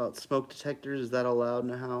 what about smoke detectors? Is that allowed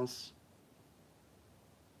in a house?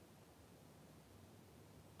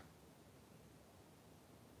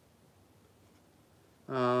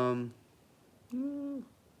 Hold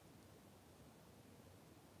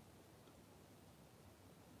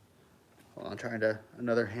on, I'm trying to,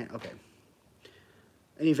 another hand, okay.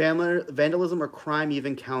 Any vandalism or crime you've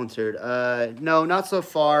encountered? No, not so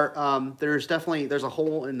far. There's a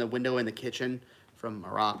hole in the window in the kitchen from a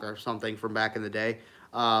rock or something from back in the day.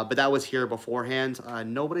 But that was here beforehand.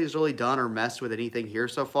 Nobody's really done or messed with anything here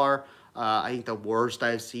so far. I think the worst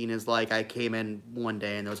I've seen is like I came in one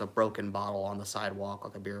day and there was a broken bottle on the sidewalk,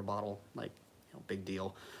 like a beer bottle, like big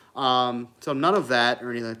deal. So none of that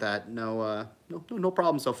or anything like that. No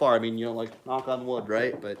problem so far. I mean, like knock on wood,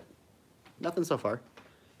 right? But nothing so far.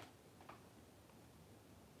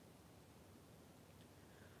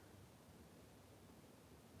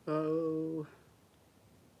 Oh.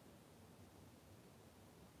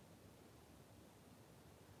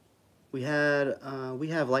 We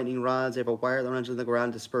have lightning rods. They have a wire that runs in the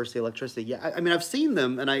ground to disperse the electricity. Yeah, I mean, I've seen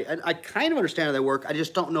them, and I kind of understand how they work. I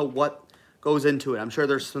just don't know what goes into it. I'm sure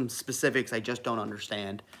there's some specifics I just don't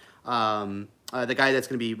understand. The guy that's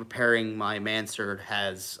going to be repairing my mansard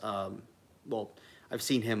has, well, I've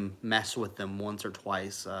seen him mess with them once or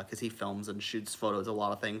twice because he films and shoots photos of a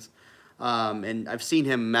lot of things. And I've seen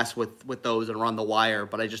him mess with those and run the wire,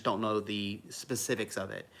 but I just don't know the specifics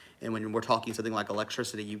of it. And when we're talking something like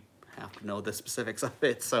electricity, you have to know the specifics of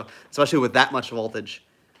it. So especially with that much voltage.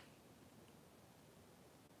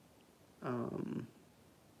 I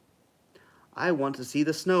want to see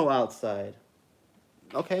the snow outside.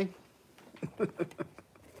 Okay.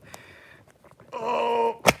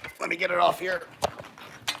 Oh, let me get it off here.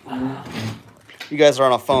 You guys are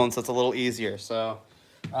on a phone, so it's a little easier. So,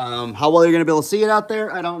 how well you're gonna be able to see it out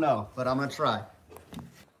there, I don't know, but I'm gonna try.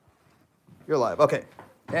 You're live. Okay,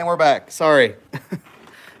 and we're back. Sorry.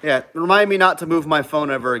 Yeah, remind me not to move my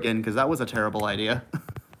phone ever again because that was a terrible idea.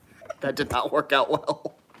 That did not work out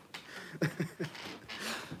well.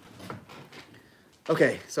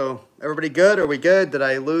 Okay, so everybody good? Are we good? Did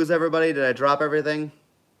I lose everybody? Did I drop everything?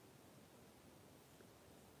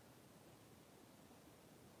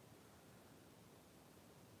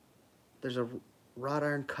 There's a wrought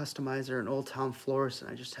iron customizer in Old Town Florist,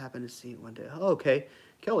 and I just happened to see it one day. Oh, okay.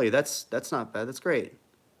 Kelly, that's not bad. That's great.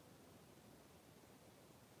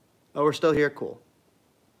 Oh, we're still here? Cool.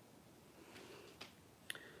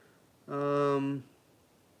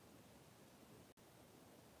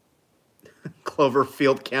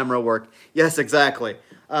 Cloverfield camera work. Yes, exactly.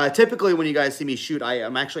 Typically, when you guys see me shoot,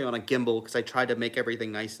 I'm actually on a gimbal because I try to make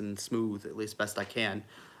everything nice and smooth, at least best I can.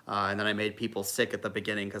 And then I made people sick at the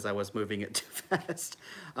beginning because I was moving it too fast.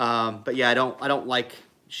 But yeah, I don't like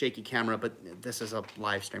shaky camera, but this is a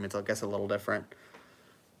live stream. It's, I guess, a little different.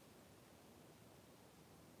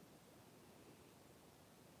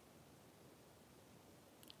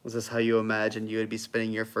 Was this how you imagined you would be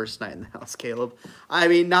spending your first night in the house, Caleb? I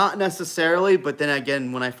mean, not necessarily, but then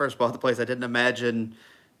again, when I first bought the place, I didn't imagine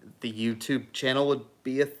the YouTube channel would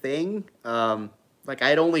be a thing. Like,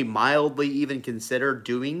 I'd only mildly even considered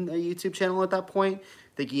doing a YouTube channel at that point,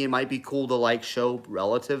 thinking it might be cool to, like, show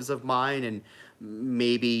relatives of mine and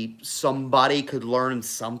maybe somebody could learn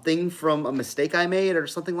something from a mistake I made or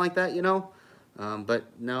something like that, you know?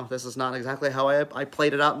 But no, this is not exactly how I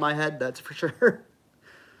played it out in my head, that's for sure.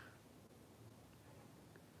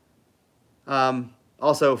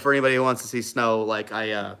 Also, for anybody who wants to see snow, like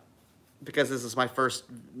because this is my first,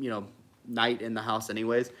 night in the house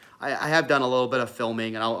anyways, I have done a little bit of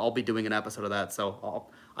filming, and I'll be doing an episode of that, so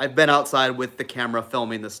I've been outside with the camera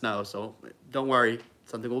filming the snow, so don't worry,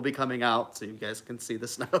 something will be coming out so you guys can see the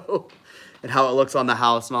snow and how it looks on the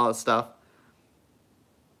house and all that stuff.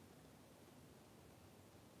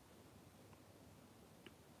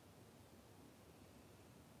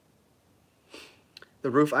 The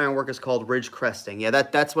roof ironwork is called ridge cresting. Yeah,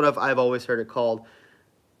 that's what I've always heard it called.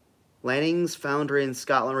 Lanning's Foundry in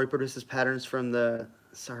Scotland reproduces patterns from the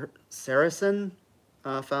Saracen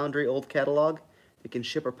Foundry old catalog. They can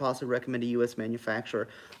ship or possibly recommend a U.S. manufacturer.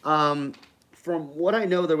 From what I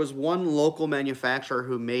know, there was one local manufacturer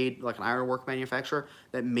who made, like an ironwork manufacturer,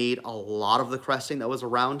 that made a lot of the cresting that was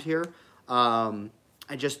around here. I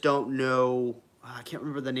just don't know, I can't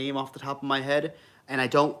remember the name off the top of my head, and I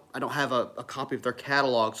don't have a copy of their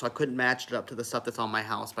catalog, so I couldn't match it up to the stuff that's on my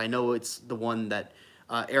house, but I know it's the one that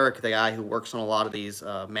Eric, the guy who works on a lot of these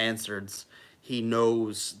mansards, he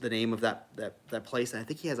knows the name of that place, and I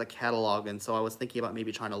think he has a catalog, and so I was thinking about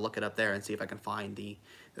maybe trying to look it up there and see if I can find the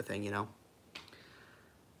thing, you know.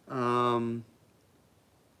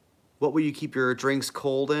 What will you keep your drinks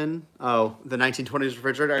cold in? Oh, the 1920s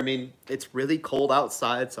refrigerator. I mean, it's really cold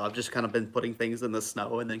outside, so I've just kind of been putting things in the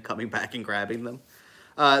snow and then coming back and grabbing them.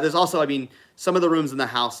 There's also, I mean, some of the rooms in the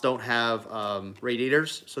house don't have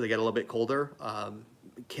radiators, so they get a little bit colder.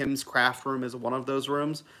 Kim's craft room is one of those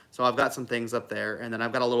rooms, so I've got some things up there, and then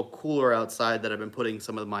I've got a little cooler outside that I've been putting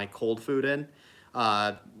some of my cold food in.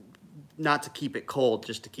 Not to keep it cold,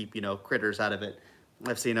 just to keep, critters out of it.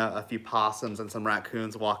 I've seen a few possums and some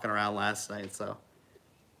raccoons walking around last night, so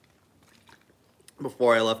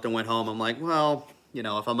before I left and went home, I'm like, well,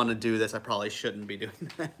 if I'm going to do this, I probably shouldn't be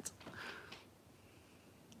doing that.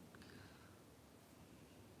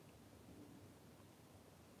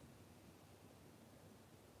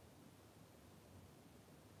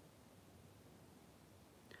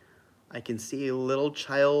 I can see a little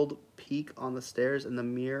child peek on the stairs in the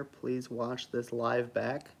mirror. Please watch this live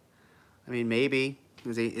back. I mean, maybe.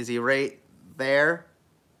 Is he right there?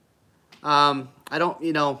 I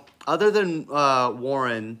don't, other than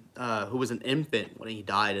Warren, who was an infant when he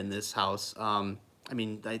died in this house, I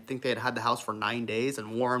mean, I think they had the house for 9 days,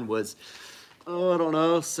 and Warren was, I don't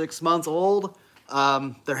know, 6 months old.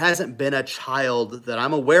 There hasn't been a child that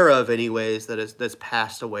I'm aware of anyways that's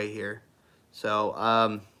passed away here. So,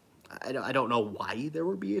 I don't know why there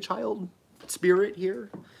would be a child spirit here.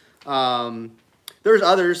 There's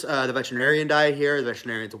others. The veterinarian died here. The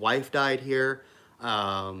veterinarian's wife died here.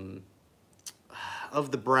 Of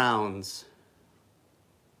the Browns.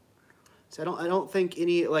 So I don't think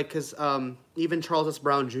any, because even Charles S.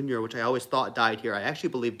 Brown Jr., which I always thought died here, I actually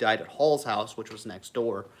believe died at Hall's house, which was next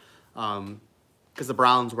door. because the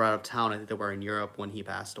Browns were out of town. I think they were in Europe when he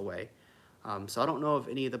passed away. So I don't know of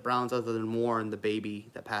any of the Browns other than Warren, the baby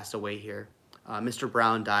that passed away here. Mr.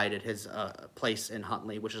 Brown died at his place in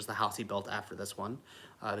Huntley, which is the house he built after this one.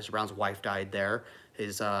 Mr. Brown's wife died there.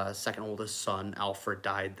 His second oldest son, Alfred,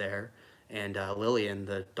 died there. And Lillian,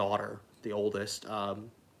 the daughter, the oldest,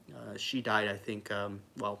 she died, I think,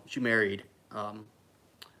 well, she married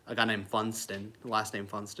a guy named Funston, last name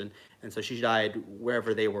Funston. And so she died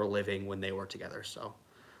wherever they were living when they were together. So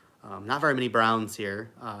not very many Browns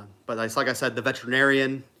here. But like I said, the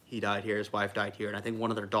veterinarian, he died here. His wife died here. And I think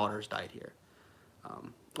one of their daughters died here.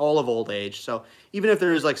 All of old age. So even if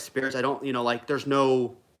there's like spirits, I don't, like there's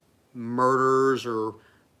no murders or,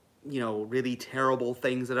 really terrible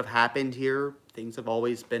things that have happened here. Things have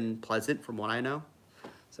always been pleasant from what I know.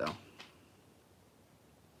 So,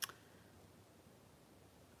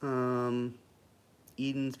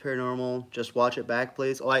 Eden's Paranormal, just watch it back,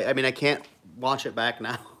 please. Oh, I mean, I can't watch it back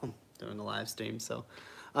now. I'm doing a live stream, so.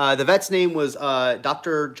 The vet's name was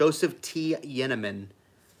Dr. Joseph T. Yeneman.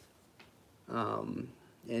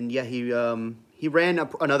 And yeah, he ran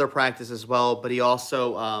another practice as well, but he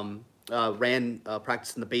also ran a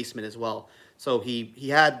practice in the basement as well. So he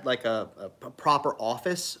had like a proper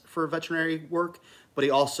office for veterinary work, but he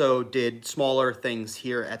also did smaller things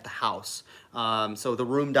here at the house. So the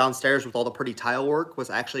room downstairs with all the pretty tile work was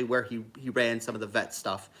actually where he ran some of the vet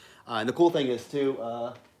stuff. And the cool thing is too,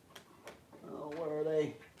 oh, where are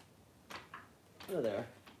they? They're there.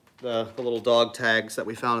 The little dog tags that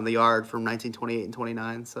we found in the yard from 1928 and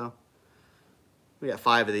 29. So we got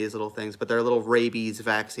 5 of these little things, but they're little rabies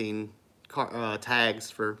vaccine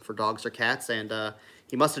tags for dogs or cats. And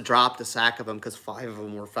he must have dropped a sack of them because 5 of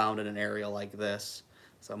them were found in an area like this.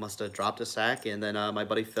 So I must have dropped a sack, and then my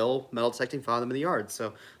buddy Phil, metal detecting, found them in the yard.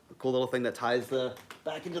 So a cool little thing that ties the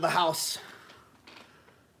back into the house.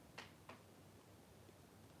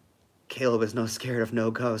 Caleb is no scared of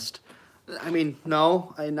no ghost. I mean,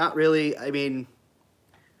 no, not really. I mean,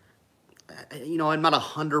 I'm not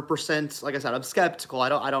 100%. Like I said, I'm skeptical.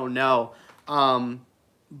 I don't know.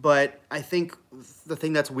 But I think the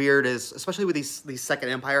thing that's weird is, especially with these Second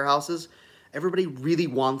Empire houses, everybody really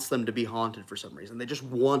wants them to be haunted for some reason. They just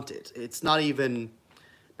want it. It's not even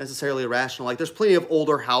necessarily rational. Like, there's plenty of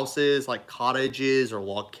older houses, like cottages or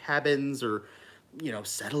log cabins or,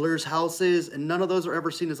 settlers' houses, and none of those are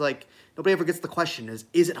ever seen as like, nobody ever gets the question is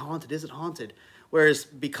it haunted? Is it haunted? Whereas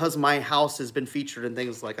because my house has been featured in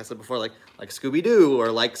things, like I said before, like Scooby-Doo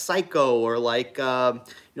or like Psycho or like,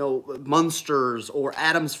 Munsters or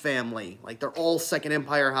Addams Family, like they're all Second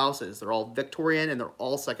Empire houses. They're all Victorian and they're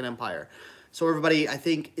all Second Empire. So everybody, I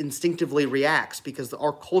think, instinctively reacts because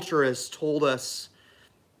our culture has told us,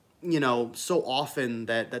 so often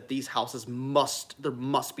that these houses there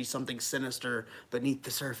must be something sinister beneath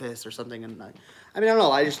the surface or something. And I mean, I don't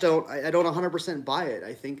know. I just don't 100% buy it.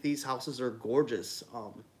 I think these houses are gorgeous,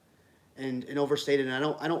 and overstated. And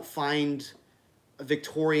I don't find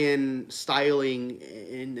Victorian styling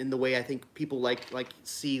in the way I think people like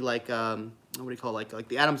see what do you call it? like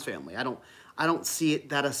the Addams Family. I don't see it,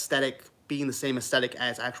 that aesthetic being the same aesthetic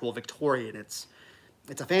as actual Victorian. It's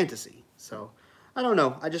a fantasy. So I don't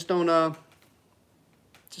know. I just don't.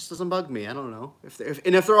 Just doesn't bug me. I don't know if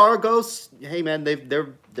there are ghosts. Hey man,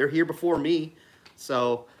 they're here before me.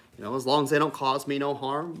 So as long as they don't cause me no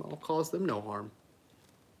harm, I'll cause them no harm.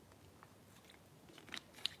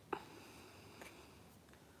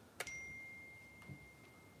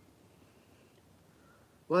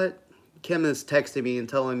 What? Kim is texting me and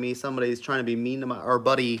telling me somebody's trying to be mean to our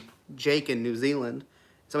buddy Jake in New Zealand.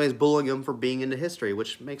 Somebody's bullying him for being into history,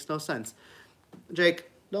 which makes no sense. Jake,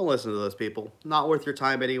 don't listen to those people. Not worth your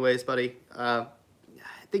time anyways, buddy. I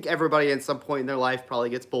think everybody at some point in their life probably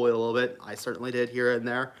gets bullied a little bit. I certainly did here and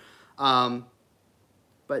there.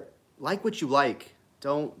 But like what you like.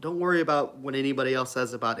 Don't worry about what anybody else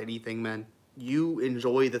says about anything, man. You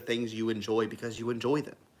enjoy the things you enjoy because you enjoy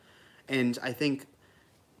them. And I think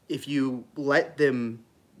if you let them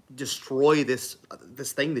destroy this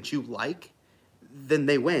thing that you like, then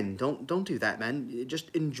they win. Don't do that, man. Just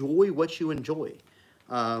enjoy what you enjoy.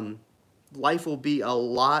 Life will be a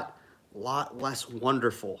lot less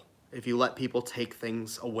wonderful if you let people take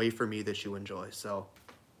things away from you that you enjoy. So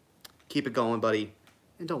keep it going, buddy.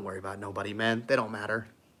 And don't worry about nobody, man. They don't matter.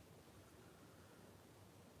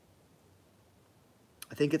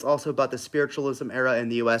 I think it's also about the spiritualism era in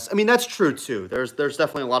the U.S. I mean, that's true, too. There's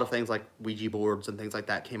definitely a lot of things like Ouija boards and things like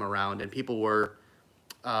that came around, and people were,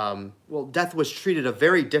 well, death was treated a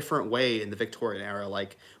very different way in the Victorian era.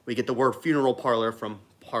 Like, we get the word funeral parlor from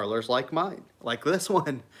parlors like mine, like this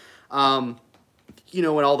one. you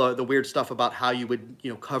know, and all the weird stuff about how you would, you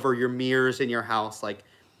know, cover your mirrors in your house, like,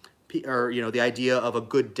 or, you know, the idea of a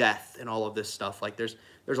good death and all of this stuff. Like, there's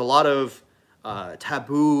a lot of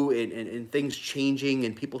taboo and things changing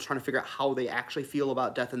and people trying to figure out how they actually feel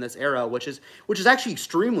about death in this era, which is actually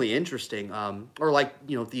extremely interesting. Or like,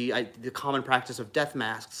 you know, the common practice of death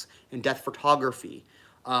masks and death photography.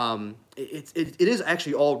 It is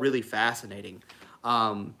actually all really fascinating.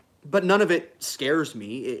 But none of it scares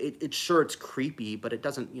me. It's sure it's creepy, but it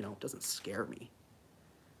doesn't, you know, it doesn't scare me.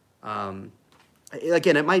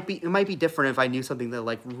 Again, it might be different if I knew something that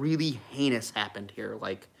like really heinous happened here,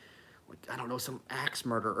 like I don't know, some axe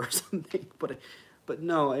murder or something. But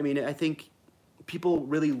no, I mean, I think people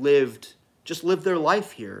really lived their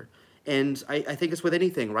life here, and I think it's with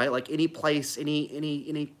anything, right? Like any place,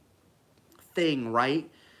 any thing, right?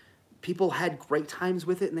 People had great times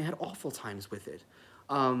with it, and they had awful times with it.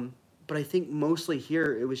 But I think mostly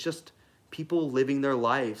here it was just people living their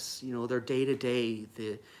lives, you know, their day to day,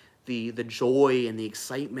 the joy and the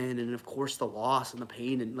excitement, and of course the loss and the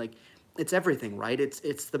pain, and like it's everything, right?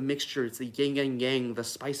 It's the mixture, it's the yin and yang, the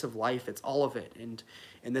spice of life, it's all of it. And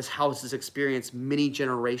this house has experienced many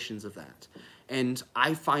generations of that, and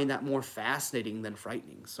I find that more fascinating than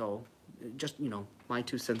frightening. So just, you know, my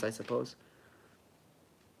 2 cents, I suppose.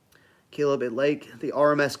 Caleb, the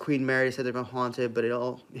RMS Queen Mary said they've been haunted, but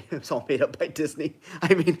it's all made up by Disney.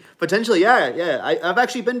 I mean, potentially, yeah. I've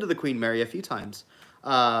actually been to the Queen Mary a few times.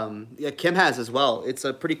 Yeah, Kim has as well. It's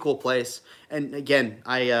a pretty cool place. And again,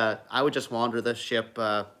 I would just wander the ship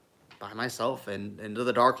by myself and into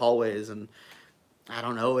the dark hallways, and I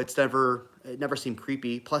don't know. It never seemed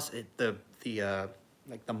creepy. Plus, the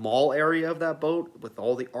like the mall area of that boat with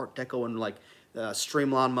all the Art Deco and like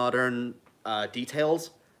streamlined modern details.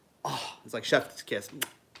 Oh, it's like chef's kiss.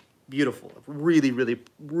 Beautiful. Really, really,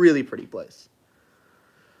 really pretty place.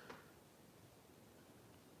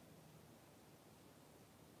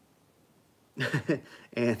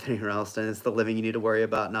 Anthony Ralston, it's the living you need to worry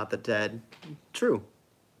about, not the dead. True.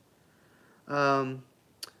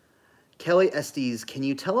 Kelly Estes, can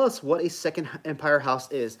you tell us what a Second Empire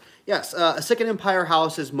house is? Yes, a Second Empire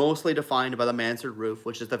house is mostly defined by the mansard roof,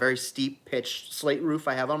 which is the very steep pitched slate roof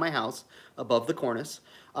I have on my house above the cornice.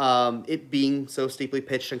 It being so steeply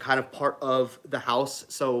pitched and kind of part of the house.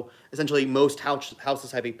 So essentially most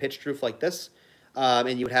houses have a pitched roof like this,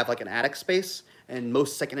 and you would have like an attic space. And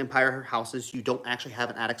most Second Empire houses, you don't actually have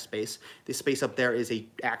an attic space. The space up there is a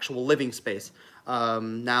actual living space.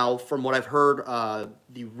 Now, from what I've heard,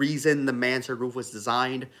 the reason the mansard roof was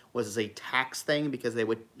designed was as a tax thing, because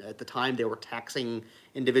at the time, they were taxing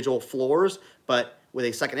individual floors. But with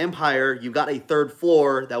a Second Empire, you got a third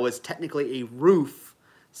floor that was technically a roof.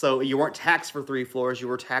 So you weren't taxed for 3 floors, you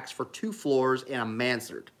were taxed for 2 floors and a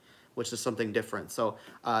mansard, which is something different. So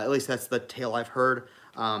at least that's the tale I've heard.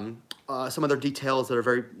 Some other details that are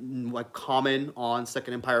very like common on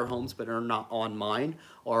Second Empire homes but are not on mine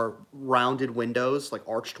are rounded windows, like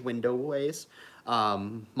arched windowways.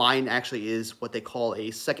 Mine actually is what they call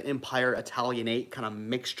a Second Empire Italianate kind of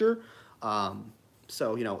mixture.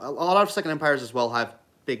 So, you know, a lot of Second Empires as well have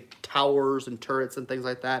big towers and turrets and things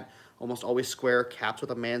like that. Almost always square, caps with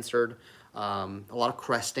a mansard. A lot of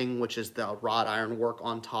cresting, which is the wrought iron work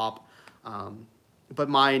on top. But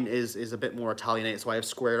mine is a bit more Italianate, so I have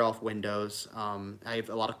squared off windows. I have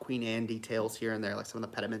a lot of Queen Anne details here and there, like some of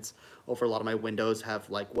the pediments over a lot of my windows have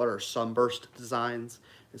like what are sunburst designs,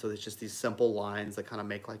 and so there's just these simple lines that kind of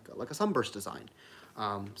make like a sunburst design.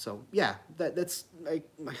 So yeah, that's I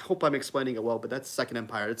hope I'm explaining it well, but that's Second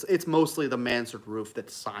Empire. It's mostly the mansard roof that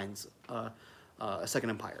defines a Second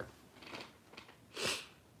Empire.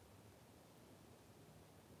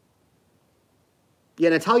 Yeah,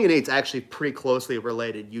 and Italianate's actually pretty closely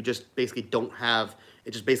related. You just basically don't have,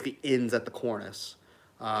 it just basically ends at the cornice.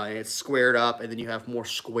 And it's squared up, and then you have more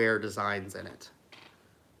square designs in it.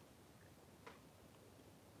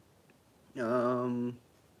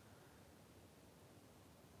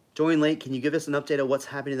 Join late, can you give us an update on what's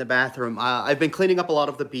happening in the bathroom? I've been cleaning up a lot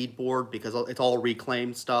of the beadboard because it's all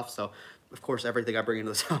reclaimed stuff, so of course everything I bring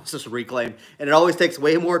into this house is reclaimed. And it always takes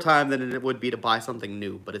way more time than it would be to buy something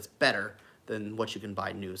new, but it's better than what you can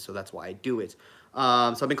buy new, so that's why I do it.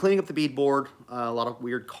 So I've been cleaning up the beadboard, a lot of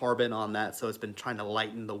weird carbon on that, so it's been trying to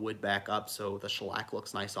lighten the wood back up so the shellac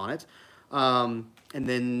looks nice on it. And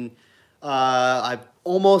then I've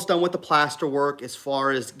almost done with the plaster work as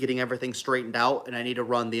far as getting everything straightened out, and I need to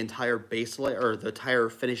run the entire base layer, or the entire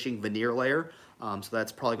finishing veneer layer. So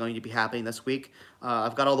that's probably going to be happening this week.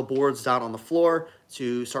 I've got all the boards down on the floor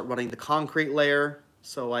to start running the concrete layer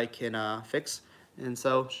so I can fix. And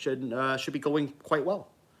so should be going quite well.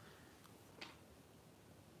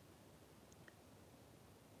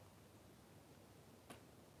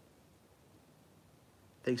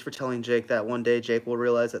 Thanks for telling Jake that. One day Jake will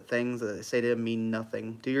realize that things that they say to him mean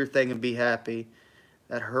nothing. Do your thing and be happy.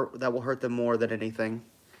 That will hurt them more than anything.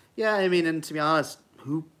 Yeah, I mean, and to be honest,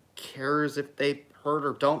 who cares if they hurt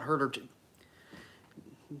or don't hurt or...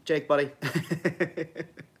 Jake, buddy.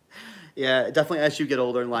 Yeah, definitely as you get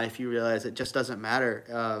older in life, you realize it just doesn't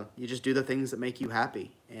matter. You just do the things that make you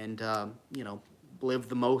happy and, you know, live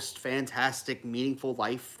the most fantastic, meaningful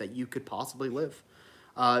life that you could possibly live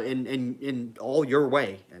in all your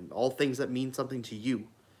way and all things that mean something to you.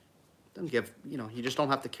 Don't give, you know, you just don't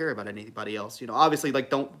have to care about anybody else. You know, obviously, like,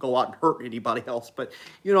 don't go out and hurt anybody else. But,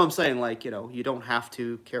 you know what I'm saying? Like, you know, you don't have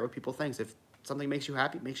to care what people think. If something makes you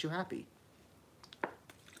happy, it makes you happy.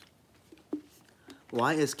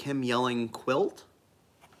 Why is Kim yelling quilt?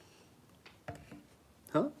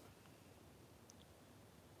 Huh?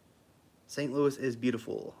 St. Louis is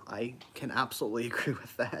beautiful. I can absolutely agree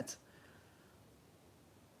with that.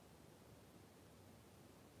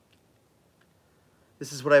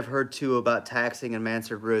 This is what I've heard, too, about taxing and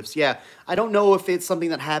mansard roofs. Yeah, I don't know if it's something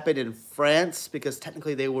that happened in France, because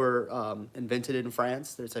technically they were invented in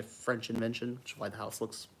France. There's a French invention, which is why the house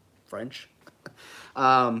looks French.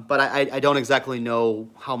 But I don't exactly know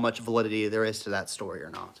how much validity there is to that story or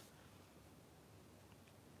not.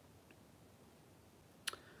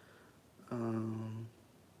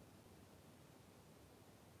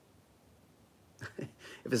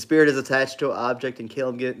 If a spirit is attached to an object and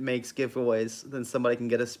Caleb makes giveaways, then somebody can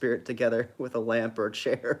get a spirit together with a lamp or a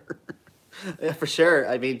chair. Yeah, for sure.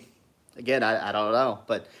 I mean, again, I don't know,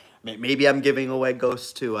 but maybe I'm giving away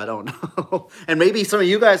ghosts too. I don't know. And maybe some of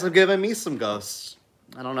you guys have given me some ghosts.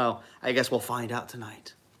 I don't know. I guess we'll find out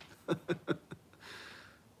tonight.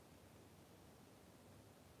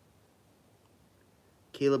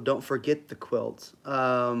 Caleb, don't forget the quilt.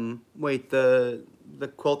 Wait, the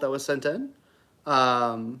quilt that was sent in?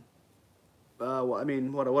 Well, I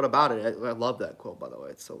mean, what about it? I love that quilt, by the way.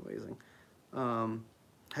 It's so amazing.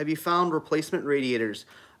 Have you found replacement radiators?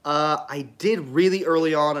 I did really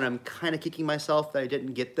early on, and I'm kind of kicking myself that I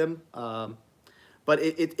didn't get them. But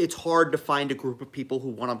it's hard to find a group of people who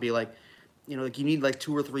want to be like, you know, like you need like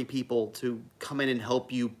 2 or 3 people to come in and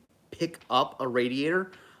help you pick up a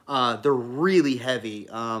radiator. They're really heavy,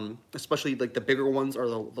 especially like the bigger ones or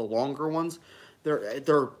the longer ones.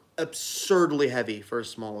 They're absurdly heavy for as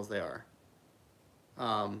small as they are.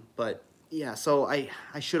 But yeah, so I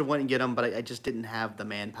should have went and get them, but I just didn't have the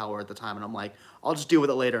manpower at the time, and I'm like, I'll just deal with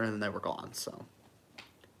it later, and then they were gone, so.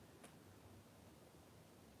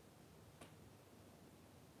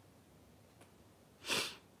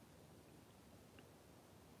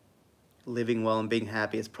 Living well and being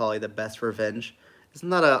happy is probably the best revenge. Isn't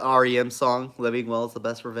that a REM song? Living well is the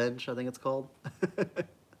best revenge, I think it's called.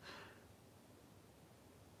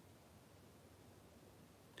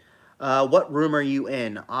 What room are you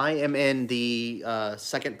in? I am in the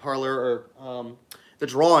second parlor, or the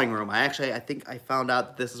drawing room. I think I found out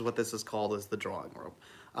that this is what this is called, is the drawing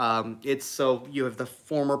room. It's so you have the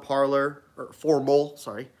formal parlor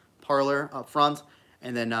up front,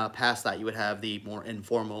 and then past that you would have the more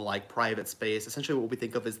informal, like private space. Essentially what we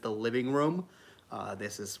think of as the living room.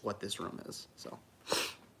 This is what this room is, so.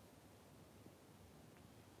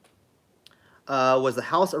 Was the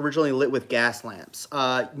house originally lit with gas lamps?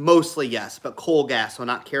 Mostly yes, but coal gas, so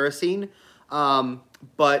not kerosene.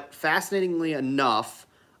 But fascinatingly enough,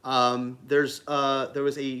 there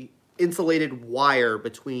was a insulated wire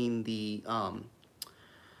between the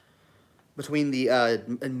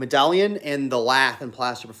medallion and the lath and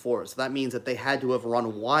plaster before. So that means that they had to have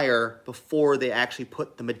run wire before they actually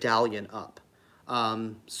put the medallion up.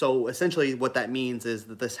 So essentially what that means is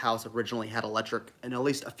that this house originally had electric in at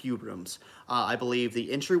least a few rooms. I believe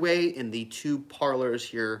the entryway and the 2 parlors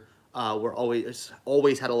here were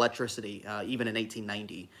always had electricity, even in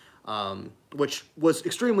 1890, which was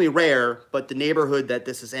extremely rare, but the neighborhood that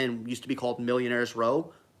this is in used to be called Millionaires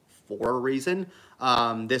Row for a reason.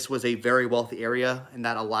 This was a very wealthy area, and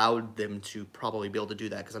that allowed them to probably be able to do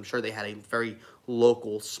that, because I'm sure they had a very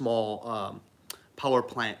local, small power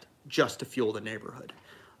plant just to fuel the neighborhood,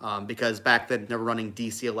 because back then they were running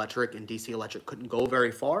DC electric, and DC electric couldn't go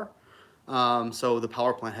very far, so the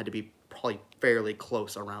power plant had to be probably fairly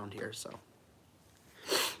close around here. So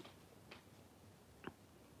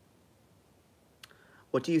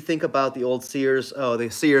what do you think about the old Sears, the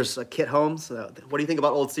Sears kit homes? What do you think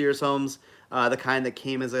about old Sears homes, the kind that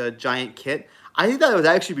came as a giant kit? I think that would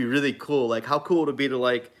actually be really cool. Like, how cool would it be to,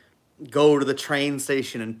 like, go to the train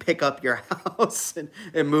station and pick up your house and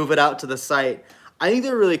move it out to the site? I think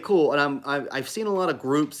they're really cool, and I've seen a lot of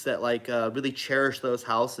groups that like really cherish those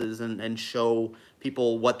houses and show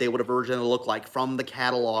people what they would have originally looked like from the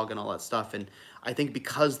catalog and all that stuff. And I think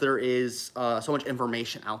because there is so much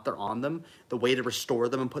information out there on them, the way to restore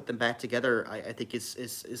them and put them back together, I think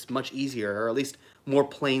is much easier, or at least more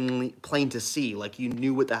plain to see. Like you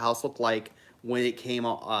knew what the house looked like when it came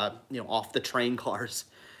off the train cars,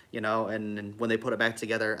 and when they put it back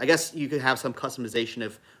together. I guess you could have some customization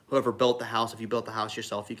of whoever built the house. If you built the house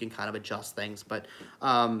yourself, you can kind of adjust things. But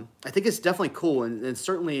I think it's definitely cool and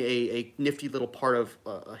certainly a nifty little part of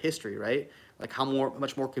history, right? Like how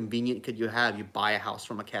much more convenient could you have? You buy a house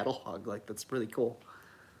from a catalog. Like that's really cool.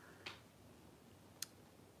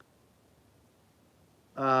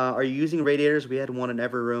 Are you using radiators? We had one in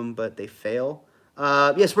every room, but they fail.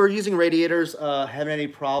 Yes, we're using radiators. Having any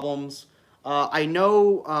problems? I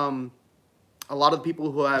know a lot of the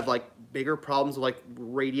people who have like bigger problems with like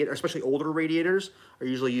radiator, especially older radiators, are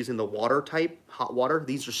usually using the water type, hot water.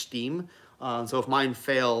 These are steam. So if mine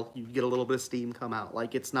fail, you get a little bit of steam come out.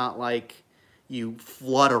 Like it's not like you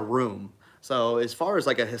flood a room. So as far as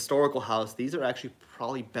like a historical house, these are actually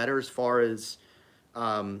probably better as far as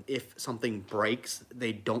if something breaks,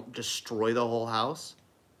 they don't destroy the whole house.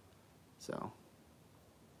 So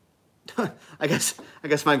I guess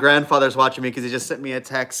my grandfather's watching me because he just sent me a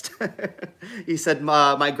text. He said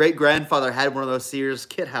my great-grandfather had one of those Sears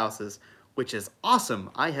kit houses, which is awesome.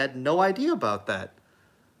 I had no idea about that.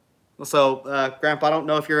 So, Grandpa, I don't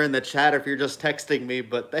know if you're in the chat or if you're just texting me,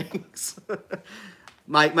 but thanks.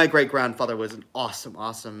 My great-grandfather was an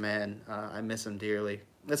awesome man. I miss him dearly.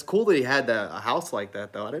 It's cool that he had a house like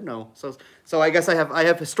that, though. I didn't know. So I guess I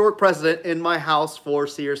have historic precedent in my house for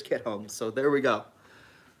Sears kit homes. So there we go.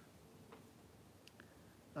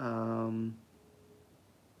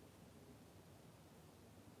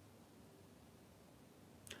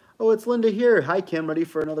 Oh, it's Linda here. Hi, Kim. Ready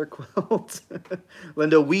for another quilt?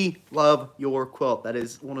 Linda, we love your quilt. That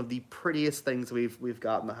is one of the prettiest things we've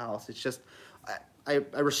got in the house. It's just, I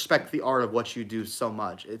respect the art of what you do so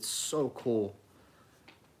much. It's so cool.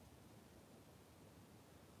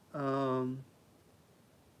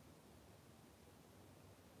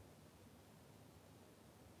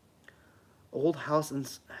 Old house, and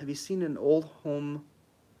have you seen an old home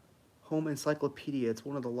encyclopedia? It's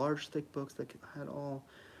one of the large, thick books that had all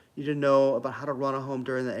you didn't know about how to run a home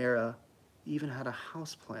during the era, even how to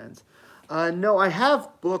house plans. No, I have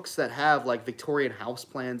books that have like Victorian house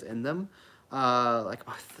plans in them. Like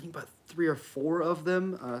I think about 3 or 4 of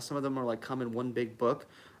them. Some of them are like come in one big book.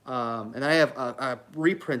 And I have a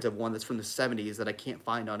reprint of one that's from the 70s that I can't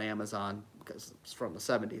find on Amazon because it's from the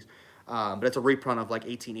 70s. But it's a reprint of like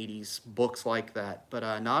 1880s books like that.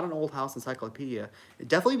 But not an old house encyclopedia. It'd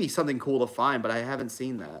definitely be something cool to find, but I haven't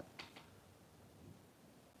seen that.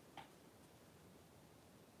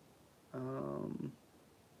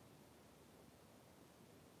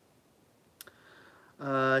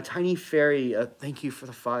 Tiny Fairy, thank you for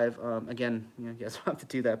the 5. Again, you guys don't have to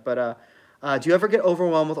do that. But do you ever get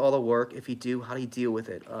overwhelmed with all the work? If you do, how do you deal with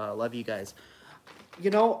it? Love you guys.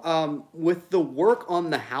 With the work on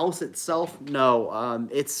the house itself, no.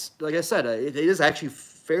 It's, like I said, it is actually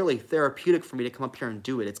fairly therapeutic for me to come up here and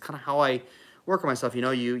do it. It's kind of how I work on myself.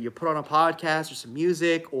 You put on a podcast or some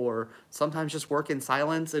music, or sometimes just work in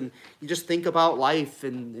silence, and you just think about life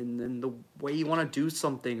and the way you want to do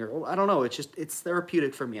something, or I don't know. It's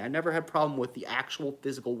therapeutic for me. I never had a problem with the actual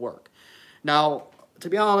physical work. Now, to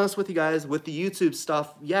be honest with you guys, with the YouTube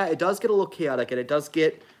stuff, yeah, it does get a little chaotic, and it does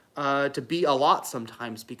get to be a lot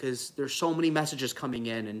sometimes because there's so many messages coming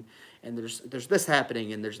in, and there's this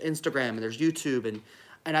happening, and there's Instagram, and there's YouTube, and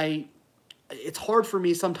it's hard for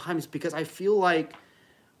me sometimes because I feel like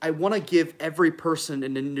I want to give every person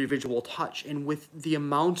an individual touch, and with the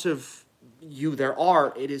amount of you there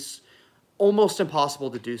are, it is almost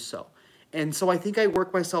impossible to do so. And so I think I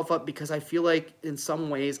work myself up because I feel like in some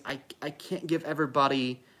ways I can't give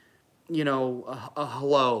everybody, a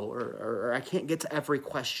hello, or I can't get to every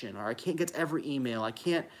question, or I can't get to every email. I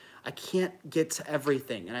can't get to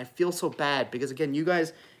everything, and I feel so bad because, again, you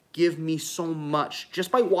guys give me so much.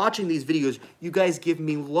 Just by watching these videos, you guys give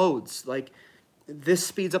me loads. Like, this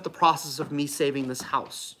speeds up the process of me saving this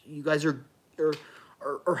house. You guys are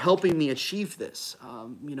helping me achieve this,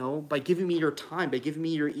 by giving me your time, by giving me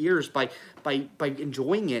your ears, by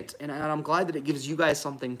enjoying it, and I'm glad that it gives you guys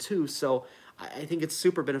something too. So I think it's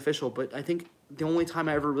super beneficial, but I think the only time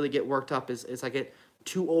I ever really get worked up is I get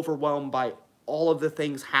too overwhelmed by all of the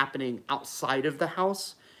things happening outside of the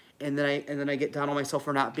house, and then I get down on myself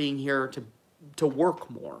for not being here to work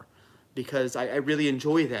more, because I really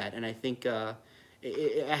enjoy that, and I think I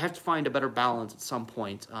have to find a better balance at some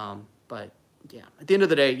point. But yeah, at the end of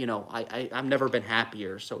the day, I've never been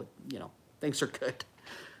happier, so things are good.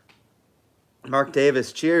 Mark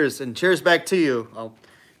Davis, cheers, and cheers back to you.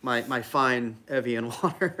 my fine Evian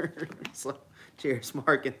water. So, cheers,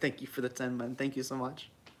 Mark, and thank you for the 10, man. Thank you so much.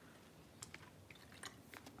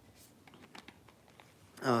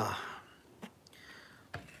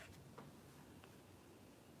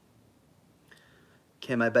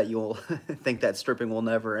 Kim, I bet you'll think that stripping will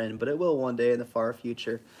never end, but it will one day in the far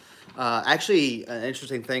future. Actually, an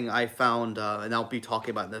interesting thing I found, and I'll be talking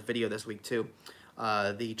about in the video this week too,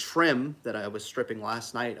 the trim that I was stripping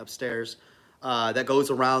last night upstairs that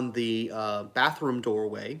goes around the bathroom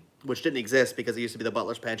doorway, which didn't exist because it used to be the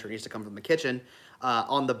butler's pantry and used to come from the kitchen.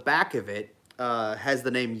 On the back of it has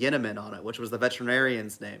the name Yeneman on it, which was the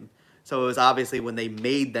veterinarian's name. So it was obviously when they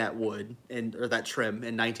made that wood or that trim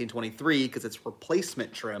in 1923, because it's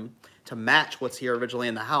replacement trim to match what's here originally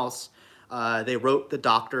in the house. They wrote the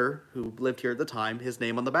doctor who lived here at the time, his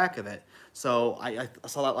name on the back of it. So I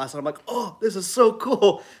saw that last night. I'm like, oh, this is so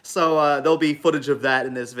cool. So there'll be footage of that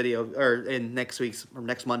in this video, or in next week's or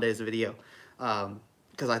next Monday's video,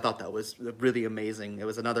 because I thought that was really amazing. It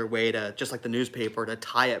was another way to, just like the newspaper, to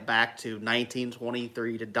tie it back to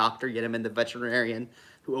 1923 to Dr. Yeneman, the veterinarian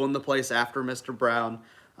who owned the place after Mr. Brown.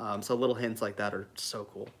 So little hints like that are so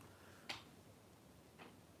cool.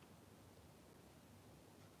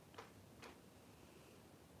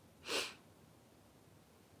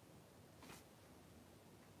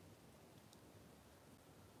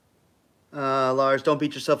 Lars, don't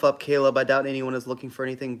beat yourself up, Caleb. I doubt anyone is looking for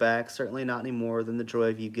anything back. Certainly not any more than the joy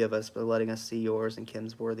of you give us by letting us see yours and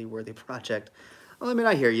Kim's worthy project. Well, I mean,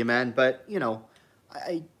 I hear you, man, but, you know,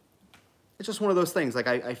 it's just one of those things. Like,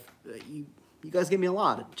 you guys give me a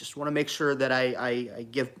lot. I just want to make sure that I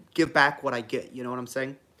give back what I get. You know what I'm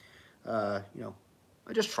saying? You know,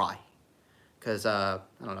 I just try. Because, I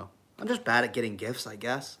don't know. I'm just bad at getting gifts, I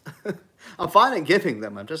guess. I'm fine at giving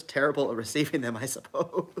them. I'm just terrible at receiving them, I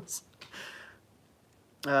suppose.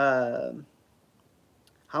 How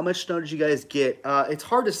much snow did you guys get? It's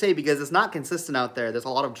hard to say because it's not consistent out there. There's a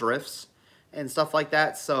lot of drifts and stuff like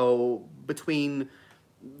that. So between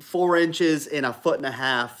 4 inches and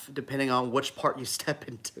 1.5 feet, depending on which part you step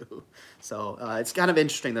into. So it's kind of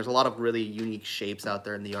interesting. There's a lot of really unique shapes out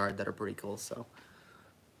there in the yard that are pretty cool. So.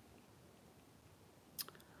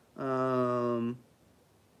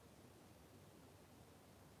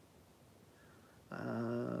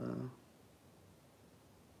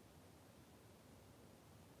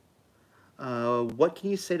 What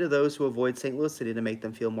can you say to those who avoid St. Louis City to make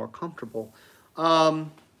them feel more comfortable? I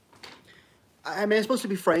mean, I'm supposed to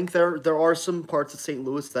be frank. There are some parts of St.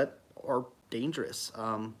 Louis that are dangerous,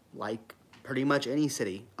 like pretty much any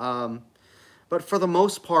city. But for the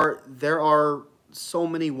most part, there are so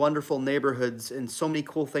many wonderful neighborhoods and so many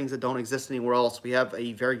cool things that don't exist anywhere else. We have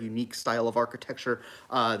a very unique style of architecture.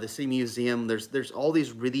 The City Museum, there's all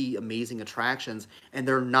these really amazing attractions, and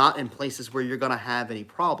they're not in places where you're going to have any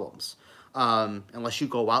problems. Unless you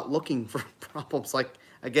go out looking for problems, like,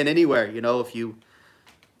 again, anywhere, you know, if you,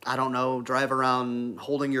 I don't know, drive around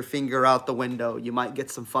holding your finger out the window, you might get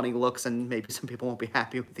some funny looks and maybe some people won't be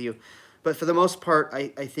happy with you. But for the most part, I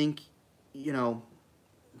think, you know,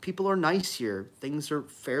 people are nice here. Things are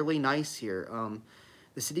fairly nice here.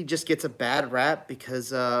 The city just gets a bad rap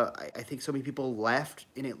because I think so many people left,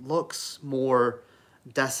 and it looks more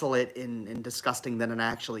desolate and disgusting than it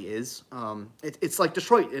actually is. It's like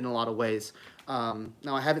Detroit in a lot of ways.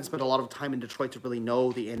 Now, I haven't spent a lot of time in Detroit to really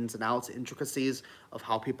know the ins and outs, intricacies of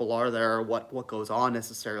how people are there, what goes on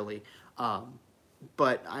necessarily.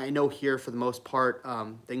 But I know here, for the most part,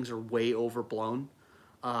 things are way overblown.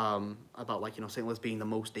 About, like, you know, St. Louis being the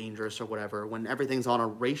most dangerous or whatever, when everything's on a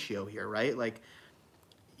ratio here, right? Like,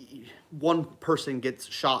 one person gets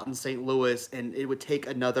shot in St. Louis, and it would take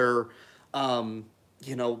another,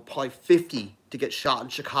 you know, probably 50 to get shot in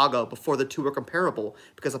Chicago before the two are comparable,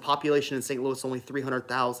 because the population in St. Louis is only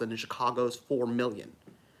 300,000 and Chicago's 4 million.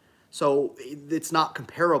 So it's not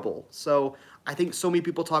comparable. So I think so many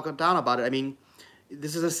people talk down about it. I mean,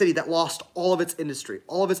 this is a city that lost all of its industry.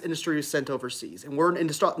 All of its industry is sent overseas. And we're an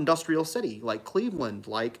industrial city, like Cleveland,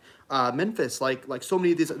 like Memphis, like so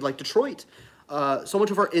many of these, like Detroit. So much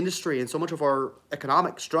of our industry and so much of our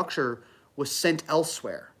economic structure was sent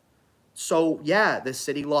elsewhere. So, yeah, this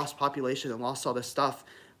city lost population and lost all this stuff.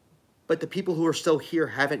 But the people who are still here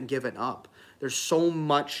haven't given up. There's so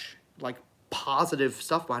much, like, positive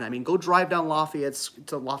stuff behind it. I mean, go drive down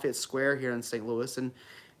Lafayette Square here in St. Louis and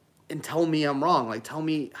tell me I'm wrong. Like, tell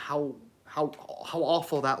me how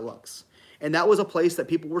awful that looks. And that was a place that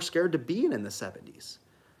people were scared to be in the 70s.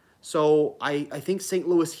 So I think St.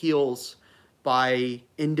 Louis heals by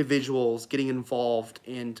individuals getting involved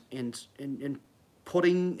and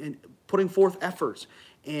putting forth efforts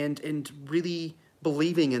and really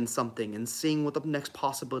believing in something and seeing what the next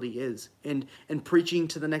possibility is, and preaching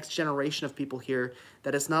to the next generation of people here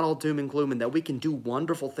that it's not all doom and gloom and that we can do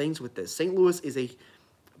wonderful things with this. St. Louis is a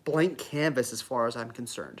blank canvas as far as I'm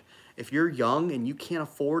concerned. If you're young and you can't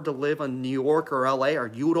afford to live in New York or LA, or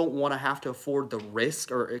you don't want to have to afford the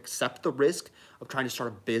risk or accept the risk of trying to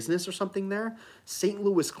start a business or something there, St.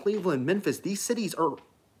 Louis, Cleveland, Memphis, these cities are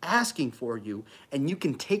asking for you, and you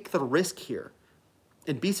can take the risk here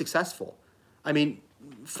and be successful. I mean,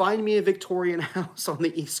 find me a Victorian house on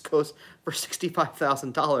the East Coast for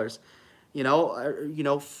 $65,000.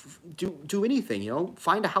 Do anything.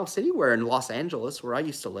 Find a house anywhere in Los Angeles where I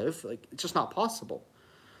used to live. Like, it's just not possible.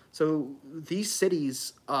 So these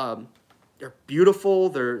cities, they're beautiful.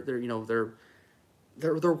 They're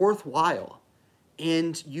worthwhile,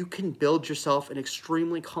 and you can build yourself an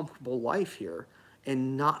extremely comfortable life here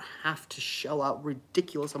and not have to shell out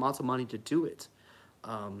ridiculous amounts of money to do it.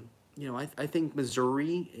 I think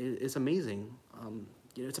Missouri is amazing.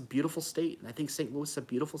 It's a beautiful state, and I think St. Louis is a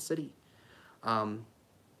beautiful city.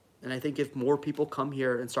 And I think if more people come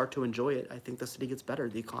here and start to enjoy it, I think the city gets better,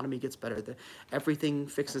 the economy gets better, everything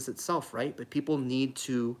fixes itself, right? But people need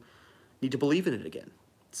to believe in it again.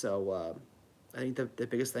 So I think the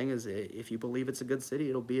biggest thing is, if you believe it's a good city,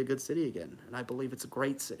 it'll be a good city again. And I believe it's a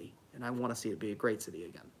great city, and I want to see it be a great city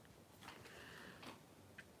again.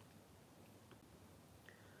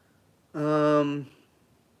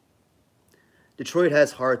 Detroit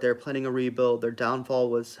has heart. They're planning a rebuild. Their downfall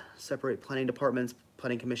was separate planning departments,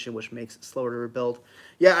 planning commission, which makes it slower to rebuild.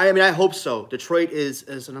 Yeah, I mean, I hope so. Detroit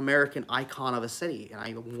is an American icon of a city, and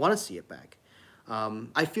I want to see it back.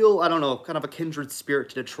 I feel, I don't know, kind of a kindred spirit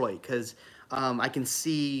to Detroit, because I can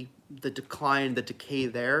see the decline, the decay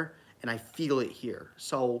there, and I feel it here.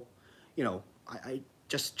 So, I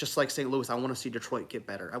just like St. Louis, I want to see Detroit get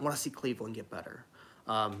better. I want to see Cleveland get better.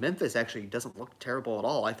 Memphis actually doesn't look terrible at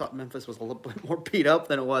all. I thought Memphis was a little bit more beat up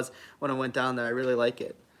than it was when I went down there. I really like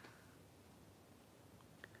it.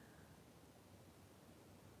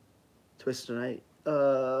 Twist tonight.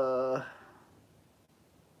 There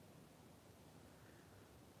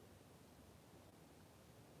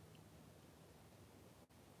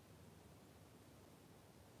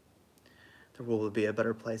will be a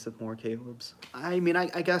better place with more Calebs. I mean,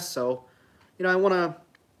 I guess so. I want to...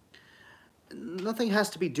 Nothing has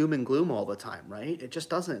to be doom and gloom all the time, right? It just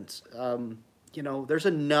doesn't. There's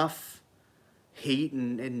enough hate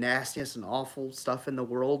and nastiness and awful stuff in the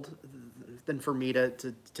world than for me to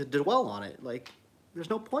dwell on it. Like, there's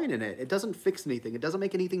no point in it. It doesn't fix anything. It doesn't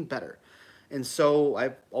make anything better. And so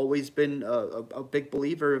I've always been a big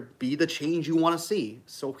believer of be the change you want to see.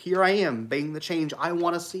 So here I am, being the change I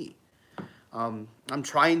want to see. I'm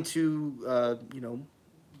trying to,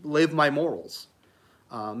 live my morals.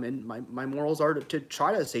 And my morals are to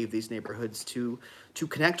try to save these neighborhoods, to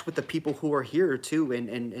connect with the people who are here too,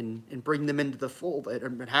 and bring them into the fold,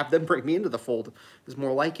 and have them bring me into the fold is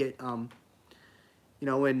more like it. And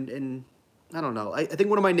I don't know. I think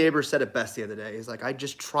one of my neighbors said it best the other day. Is like, I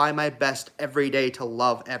just try my best every day to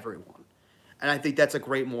love everyone, and I think that's a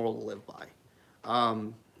great moral to live by.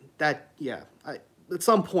 At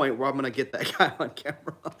some point where I'm gonna get that guy on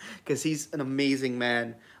camera, because he's an amazing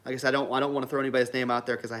man. Like I said, I don't want to throw anybody's name out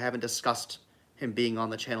there because I haven't discussed him being on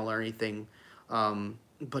the channel or anything.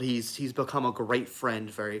 But he's become a great friend,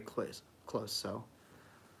 very close. So.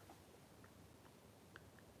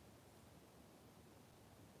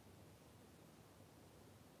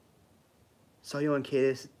 Saw you on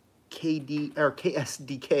KSDK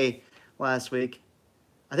last week.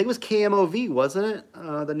 I think it was KMOV, wasn't it?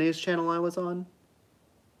 The news channel I was on.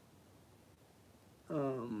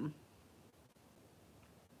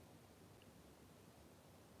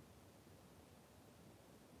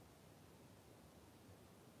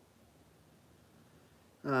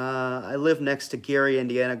 I live next to Gary,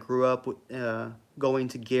 Indiana. Grew up going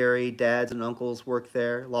to Gary. Dads and uncles worked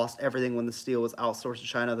there. Lost everything when the steel was outsourced to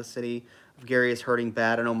China. The city of Gary is hurting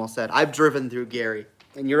bad and almost said, I've driven through Gary.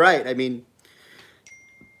 And you're right. I mean,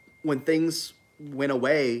 when things went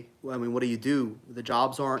away, I mean, what do? The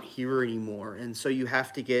jobs aren't here anymore. And so you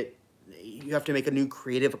have to make a new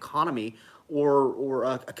creative economy or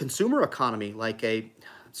a consumer economy, like a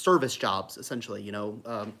service jobs, essentially,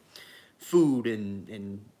 food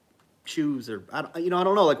and shoes, or I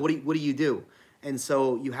don't know, like what do you do? And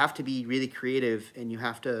so you have to be really creative, and you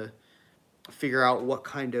have to figure out what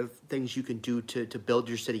kind of things you can do to build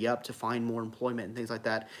your city up, to find more employment and things like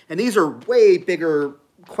that. And these are way bigger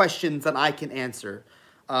questions than I can answer.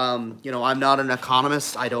 I'm not an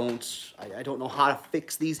economist. I don't know how to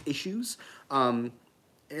fix these issues.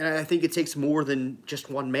 and I think it takes more than just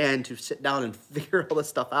one man to sit down and figure all this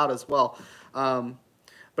stuff out as well.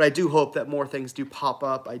 But I do hope that more things do pop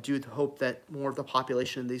up. I do hope that more of the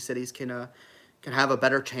population in these cities can have a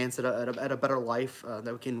better chance at a better life,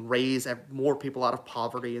 that we can raise more people out of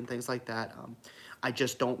poverty and things like that. I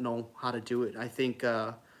just don't know how to do it. I think,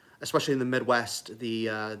 especially in the Midwest,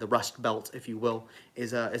 the Rust Belt, if you will,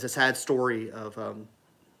 is a sad story of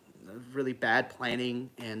really bad planning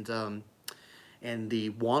and the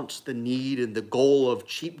want, the need, and the goal of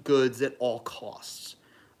cheap goods at all costs.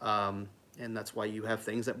 And that's why you have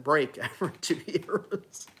things that break every 2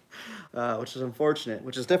 years, which is unfortunate,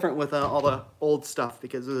 which is different with all the old stuff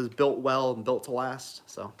because it was built well and built to last.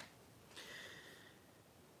 So,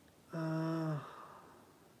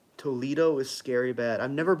 Toledo is scary bad.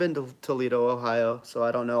 I've never been to Toledo, Ohio, so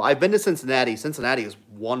I don't know. I've been to Cincinnati. Cincinnati is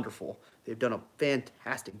wonderful. They've done a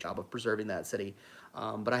fantastic job of preserving that city.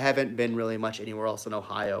 But I haven't been really much anywhere else in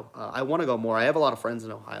Ohio. I want to go more. I have a lot of friends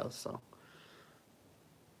in Ohio, so.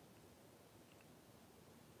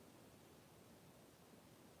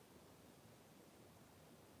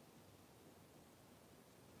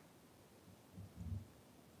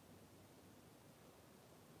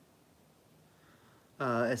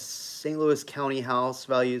 As St. Louis County house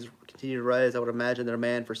values continue to rise, I would imagine the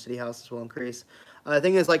demand for city houses will increase. The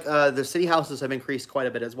thing is, like, the city houses have increased quite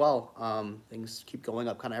a bit as well. Things keep going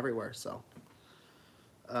up kind of everywhere, so.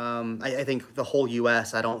 I think the whole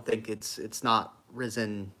U.S., I don't think it's not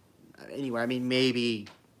risen anywhere. I mean, maybe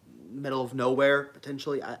middle of nowhere,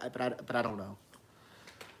 potentially, but I don't know.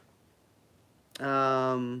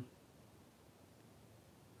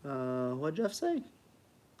 What'd Jeff say?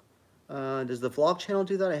 Does the vlog channel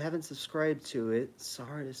do that? I haven't subscribed to it.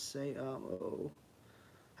 Sorry to say. Oh.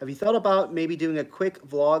 Have you thought about maybe doing a quick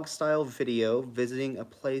vlog style video, visiting a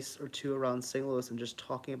place or two around St. Louis and just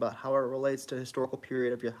talking about how it relates to the historical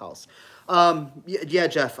period of your house? Yeah,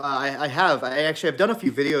 Jeff, I have. I actually have done a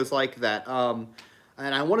few videos like that.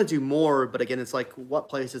 And I want to do more, but again, it's like what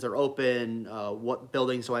places are open, what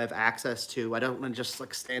buildings do I have access to? I don't want to just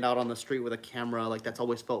like stand out on the street with a camera. Like that's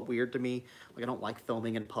always felt weird to me. Like I don't like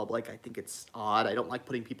filming in public. I think it's odd. I don't like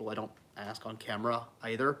putting people I don't ask on camera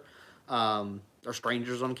either, or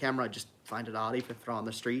strangers on camera. I just find it odd even if they're on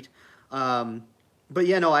the street. But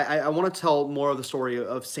yeah, no, I want to tell more of the story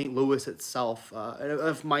of St. Louis itself,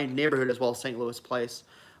 of my neighborhood as well as St. Louis Place.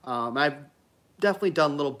 I've definitely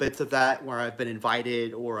done little bits of that where I've been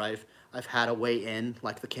invited or I've had a way in,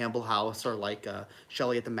 like the Campbell House or like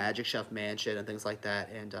Shelley at the Magic Chef Mansion and things like that.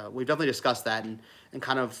 And we've definitely discussed that and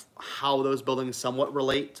kind of how those buildings somewhat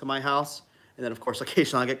relate to my house. And then, of course,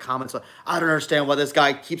 occasionally I get comments like, I don't understand why this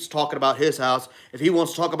guy keeps talking about his house. If he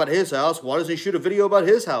wants to talk about his house, why doesn't he shoot a video about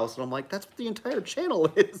his house? And I'm like, that's what the entire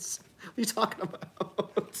channel is. What are you talking about?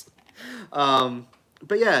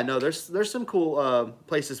 But yeah, no, there's some cool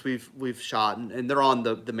places we've shot, and they're on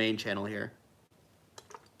the main channel here.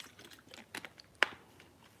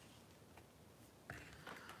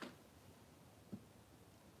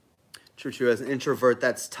 True. As an introvert,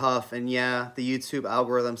 that's tough. And yeah, the YouTube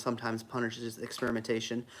algorithm sometimes punishes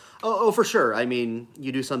experimentation. Oh, for sure. I mean,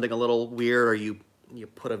 you do something a little weird or you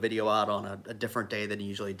put a video out on a different day than you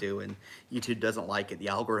usually do, and YouTube doesn't like it. The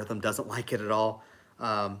algorithm doesn't like it at all.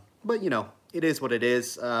 But, you know, it is what it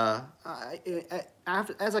is. As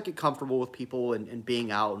I get comfortable with people and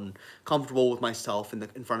being out and comfortable with myself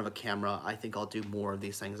in front of a camera, I think I'll do more of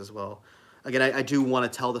these things as well. Again, I do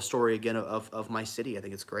want to tell the story again of my city. I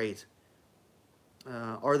think it's great.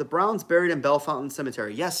 Are the Browns buried in Bellefontaine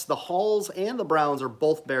Cemetery? Yes, the Halls and the Browns are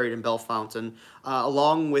both buried in Bellefontaine,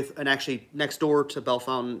 along with, and actually next door to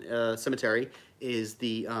Bellefontaine Cemetery is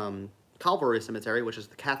the Calvary Cemetery, which is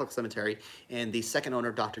the Catholic cemetery, and the second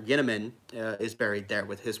owner, Dr. Ginneman, is buried there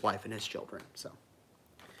with his wife and his children. So,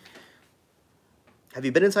 have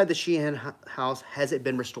you been inside the Sheehan house? Has it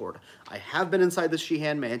been restored? I have been inside the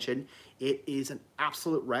Sheehan mansion. It is an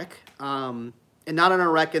absolute wreck, and not a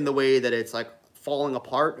wreck in the way that it's like falling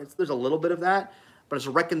apart. There's a little bit of that, but it's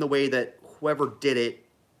a wreck in the way that whoever did it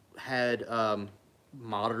had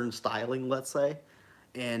modern styling, let's say,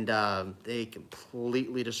 and they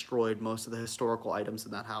completely destroyed most of the historical items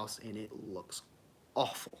in that house, and it looks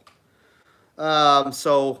awful.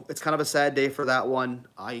 So it's kind of a sad day for that one.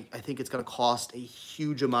 I think it's going to cost a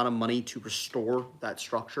huge amount of money to restore that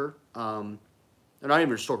structure. Or not even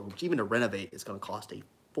restore, even to renovate, it's going to cost a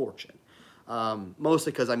fortune.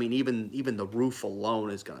 Mostly because, I mean, even the roof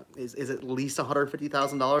alone is at least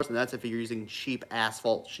 $150,000, and that's if you're using cheap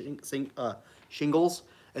asphalt shingles.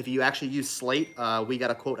 If you actually use slate, we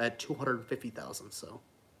got a quote at $250,000. So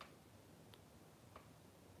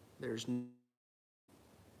there's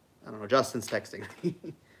I don't know, Justin's texting.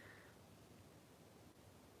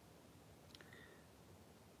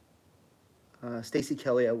 Stacy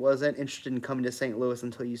Kelly, I wasn't interested in coming to St. Louis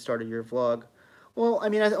until you started your vlog. Well, I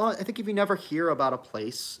mean, I think if you never hear about a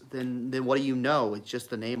place, then what do you know? It's just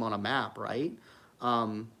the name on a map, right?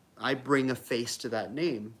 I bring a face to that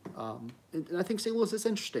name. And I think St. Louis is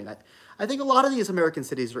interesting. I think a lot of these American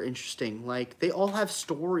cities are interesting. Like, they all have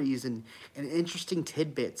stories and interesting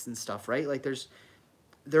tidbits and stuff, right? Like,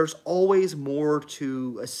 there's always more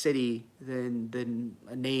to a city than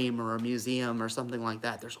a name or a museum or something like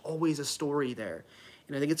that. There's always a story there.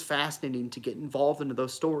 And I think it's fascinating to get involved into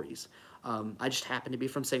those stories. I just happen to be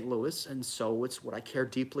from St. Louis, and so it's what I care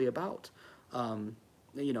deeply about.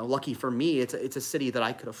 You know, lucky for me, it's a city that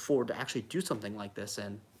I could afford to actually do something like this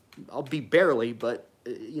in. I'll be barely, but,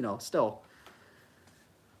 you know, still.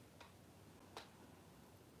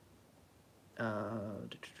 Are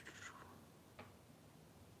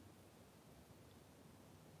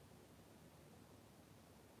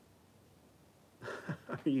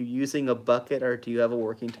you using a bucket or do you have a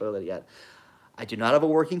working toilet yet? I do not have a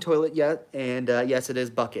working toilet yet, and yes, it is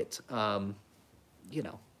bucket. You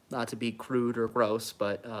know, not to be crude or gross,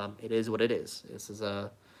 but it is what it is. This is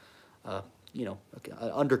a you know,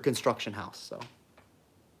 a under construction house, so.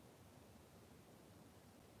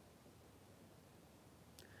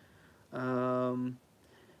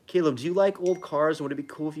 Caleb, do you like old cars? Would it be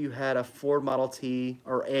cool if you had a Ford Model T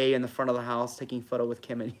or A in the front of the house taking photo with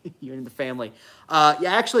Kim and you and the family?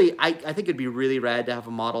 Yeah, actually, I think it'd be really rad to have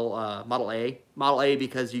a Model A. Model A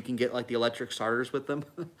because you can get like the electric starters with them.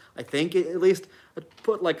 I think at least I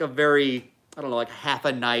put like a very, I don't know, like half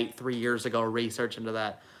a night 3 years ago research into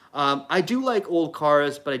that. I do like old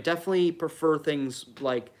cars, but I definitely prefer things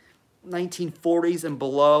like 1940s and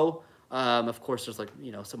below. Of course, there's like,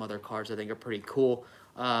 you know, some other cars I think are pretty cool.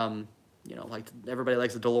 You know, like everybody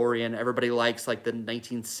likes the DeLorean. Everybody likes like the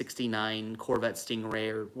 1969 Corvette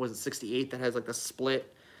Stingray, or was it 68 that has like the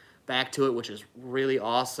split back to it, which is really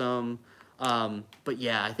awesome. But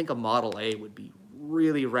yeah, I think a Model A would be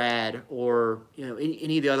really rad, or, you know,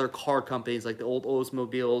 any of the other car companies like the old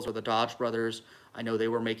Oldsmobiles or the Dodge Brothers. I know they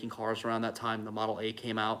were making cars around that time the Model A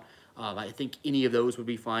came out. I think any of those would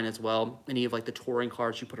be fine as well. Any of like the touring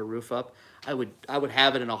cars you put a roof up, I would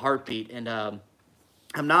have it in a heartbeat. And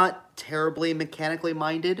I'm not terribly mechanically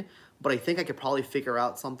minded, but I think I could probably figure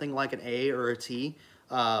out something like an A or a T,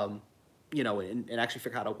 you know, and actually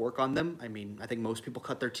figure out how to work on them. I mean, I think most people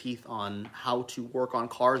cut their teeth on how to work on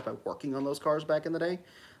cars by working on those cars back in the day.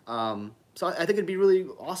 So I think it'd be really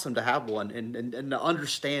awesome to have one and to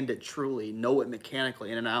understand it truly, know it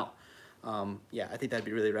mechanically in and out. Yeah, I think that'd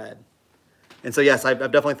be really rad. And so, yes, I've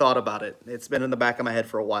definitely thought about it. It's been in the back of my head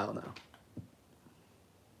for a while now.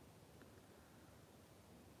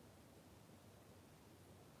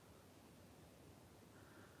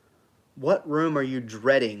 What room are you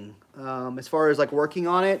dreading? As far as like working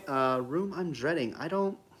on it, room I'm dreading. I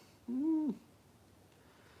don't. You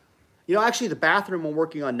know, actually, the bathroom I'm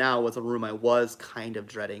working on now was a room I was kind of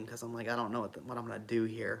dreading because I'm like, I don't know what I'm gonna do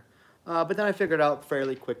here. But then I figured out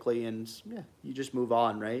fairly quickly, and yeah, you just move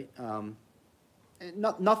on, right?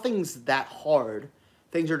 Nothing's that hard.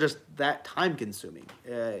 Things are just that time consuming.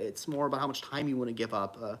 It's more about how much time you want to give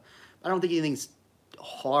up. I don't think anything's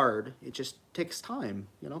hard. It just takes time,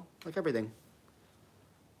 you know, like everything.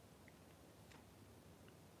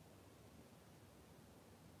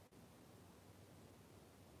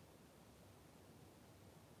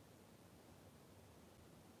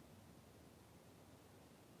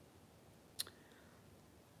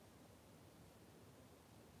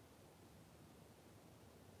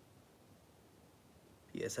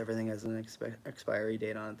 Yes, everything has an expiry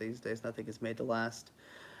date on it these days. Nothing is made to last.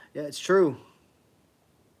 Yeah, it's true.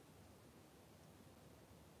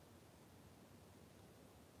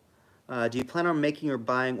 Do you plan on making or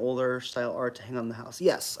buying older style art to hang on the house?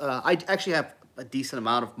 Yes, I actually have a decent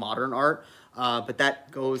amount of modern art, but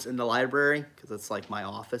that goes in the library because it's like my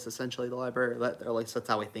office, essentially, the library. Or at least that's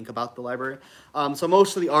how I think about the library. So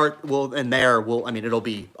most of the art I mean, it'll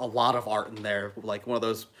be a lot of art in there, like one of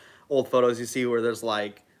those old photos you see where there's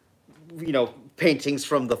like, you know, paintings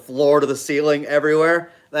from the floor to the ceiling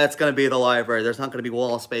everywhere. That's going to be the library. There's not going to be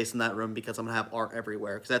wall space in that room because I'm going to have art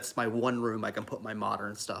everywhere because that's my one room I can put my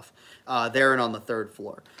modern stuff there and on the third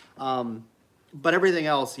floor. But everything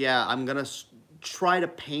else, yeah, I'm going to try to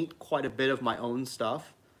paint quite a bit of my own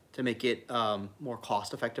stuff to make it more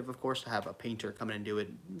cost effective, of course, to have a painter come in and do it.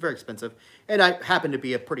 Very expensive. And I happen to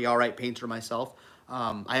be a pretty all right painter myself.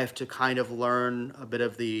 I have to kind of learn a bit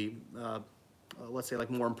of the let's say like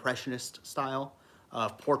more impressionist style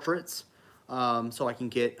of portraits, so I can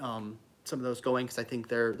get some of those going because I think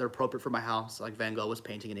they're appropriate for my house. Like Van Gogh was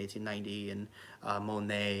painting in 1890, and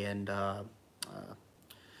Monet, and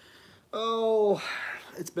oh,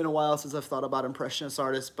 it's been a while since I've thought about Impressionist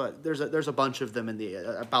artists, but there's a bunch of them in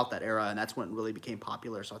the about that era, and that's when it really became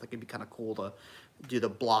popular. So I think it'd be kind of cool to do the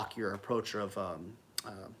blockier approach of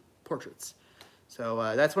portraits.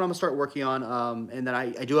 So that's what I'm gonna start working on, and then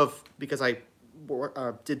I do have, because I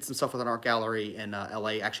did some stuff with an art gallery in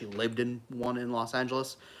LA, actually lived in one in Los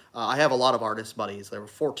Angeles. I have a lot of artist buddies. There were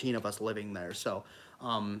 14 of us living there, so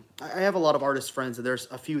I have a lot of artist friends, and there's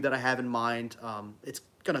a few that I have in mind. It's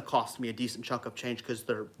gonna cost me a decent chunk of change because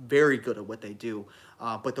they're very good at what they do,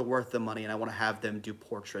 but they're worth the money, and I want to have them do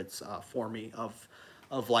portraits for me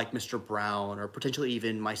of like Mr. Brown, or potentially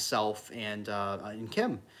even myself and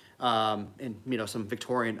Kim, and you know, some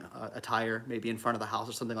Victorian attire maybe in front of the house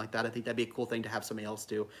or something like that. I think that'd be a cool thing to have somebody else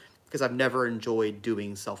do, because I've never enjoyed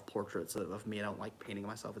doing self-portraits of me. I don't like painting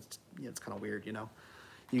myself. It's, you know, it's kind of weird, you know.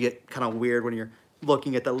 You get kind of weird when you're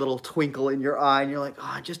looking at that little twinkle in your eye, and you're like,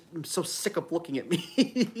 oh, I'm so sick of looking at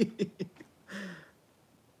me.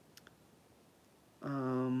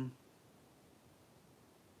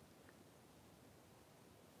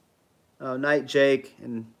 Oh, night, Jake,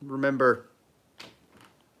 and remember,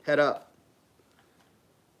 head up.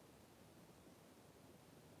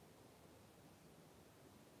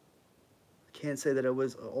 I can't say that it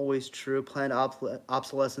was always true. Planned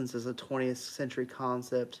obsolescence is a 20th century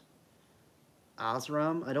concept.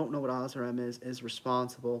 Osram, I don't know what Osram is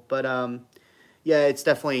responsible, but yeah, it's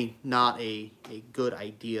definitely not a good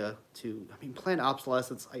idea to, I mean, planned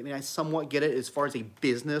obsolescence, I mean, I somewhat get it as far as a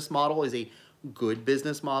business model, is a good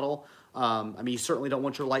business model. I mean, you certainly don't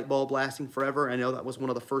want your light bulb lasting forever. I know that was one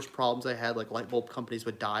of the first problems I had, like light bulb companies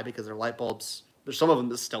would die because their light bulbs, there's some of them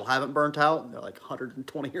that still haven't burnt out, and they're like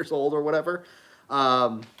 120 years old or whatever.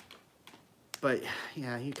 But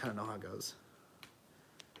yeah, you kind of know how it goes.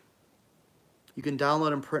 You can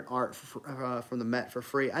download and print art from the Met for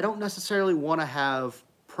free. I don't necessarily want to have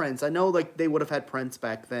prints. I know like they would have had prints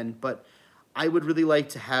back then, but I would really like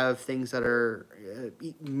to have things that are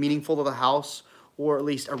meaningful to the house, or at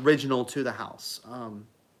least original to the house.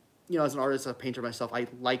 You know, as an artist, a painter myself, I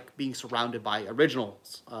like being surrounded by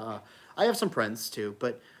originals. I have some prints too,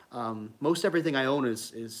 but most everything I own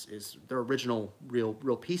is their original,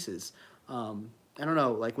 real pieces. I don't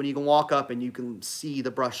know, like when you can walk up and you can see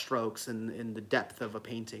the brush strokes and the depth of a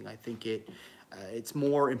painting, I think it's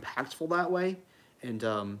more impactful that way. And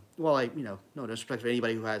well, you know, no disrespect to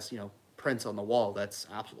anybody who has, you know, prints on the wall, that's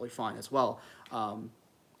absolutely fine as well.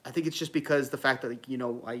 I think it's just because the fact that, like, you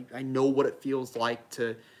know, I know what it feels like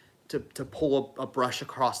to pull a brush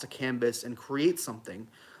across the canvas and create something.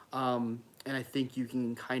 And I think you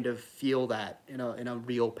can kind of feel that in a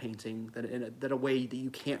real painting, that in a way that you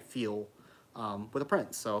can't feel with a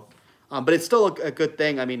print. So, but it's still a good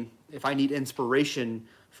thing. I mean, if I need inspiration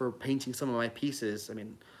for painting some of my pieces, I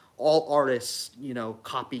mean, all artists, you know,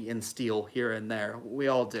 copy and steal here and there. We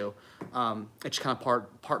all do. It's kind of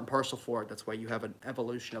part and parcel for it. That's why you have an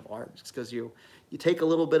evolution of art, just because you take a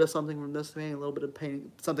little bit of something from this painting, a little bit of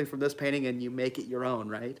painting, something from this painting, and you make it your own,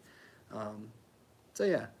 right? So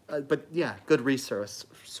yeah, but yeah, good resource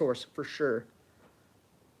for sure.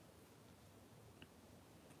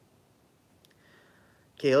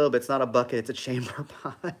 Caleb, it's not a bucket, it's a chamber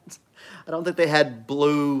pot. I don't think they had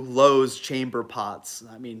blue Lowe's chamber pots.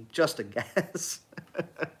 I mean, just a guess.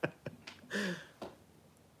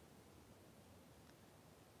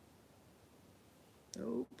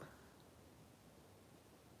 Nope.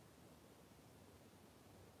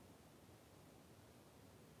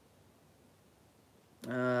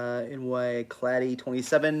 In way, Claddy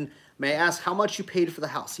 27. May I ask how much you paid for the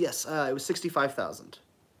house? Yes, it was 65,000.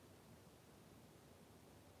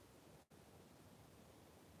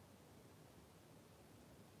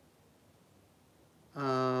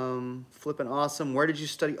 Flippin' awesome. Where did you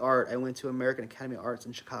study art? I went to American Academy of Arts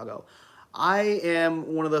in Chicago. I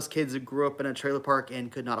am one of those kids that grew up in a trailer park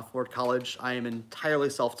and could not afford college. I am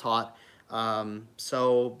entirely self-taught.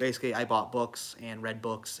 So basically I bought books and read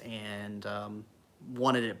books and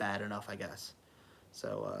wanted it bad enough, I guess.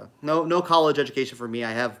 So no college education for me.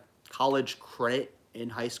 I have college credit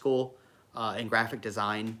in high school in graphic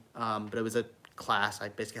design, but it was a class. I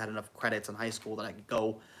basically had enough credits in high school that I could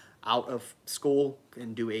go out of school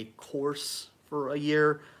and do a course for a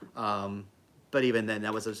year. But even then,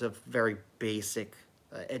 that was just a very basic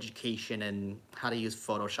education in how to use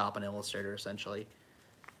Photoshop and Illustrator, essentially.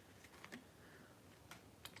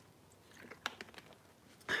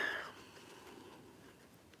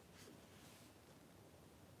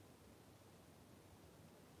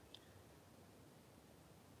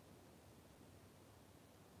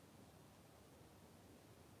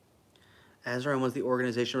 Azeron was the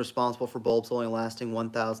organization responsible for bulbs only lasting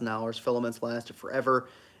 1,000 hours. Filaments lasted forever,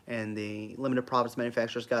 and the limited profits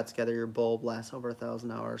manufacturers got together. Your bulb lasts over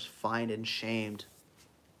 1,000 hours. Fined and shamed.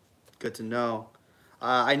 Good to know.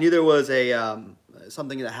 I knew there was a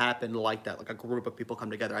something that happened like that, like a group of people come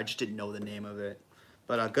together. I just didn't know the name of it.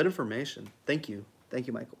 But good information. Thank you. Thank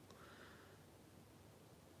you, Michael.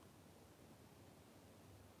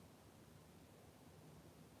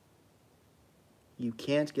 You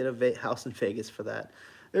can't get a house in Vegas for that.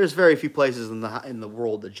 There's very few places in the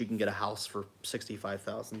world that you can get a house for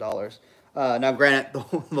 $65,000. Now, granted,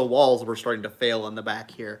 the walls were starting to fail in the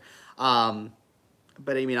back here.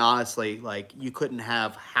 But I mean, honestly, like, you couldn't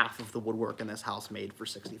have half of the woodwork in this house made for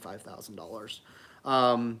 $65,000.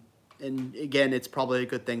 And again, it's probably a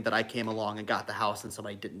good thing that I came along and got the house and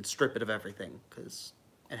somebody didn't strip it of everything, because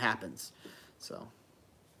it happens. So.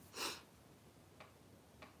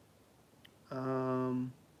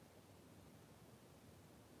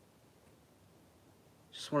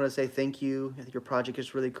 Just want to say thank you. I think your project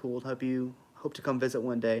is really cool. Hope to come visit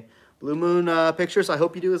one day. Blue Moon Pictures, I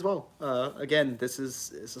hope you do as well. Again, this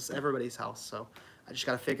is everybody's house, so I just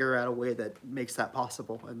got to figure out a way that makes that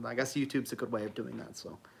possible. And I guess YouTube's a good way of doing that,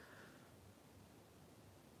 so.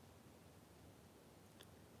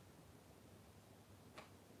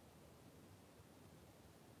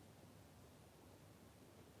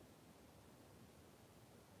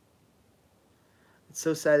 It's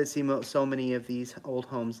so sad to see so many of these old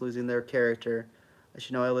homes losing their character. As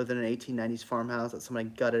you know, I lived in an 1890s farmhouse that somebody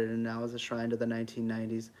gutted and now is a shrine to the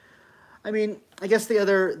 1990s. I mean, I guess the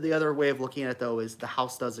other way of looking at it, though, is the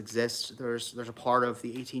house does exist. There's a part of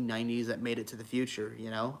the 1890s that made it to the future, you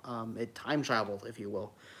know? It time traveled, if you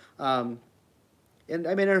will. And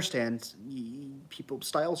I mean, I understand,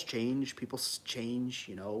 styles change, people change,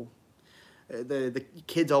 you know. The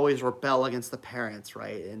kids always rebel against the parents,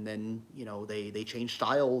 right? And then, you know, they change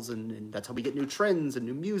styles, and that's how we get new trends and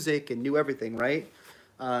new music and new everything, right?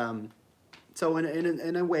 So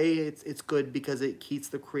in a way, it's good because it keeps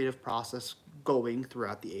the creative process going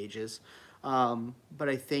throughout the ages. But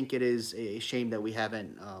I think it is a shame that we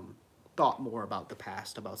haven't thought more about the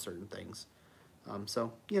past, about certain things.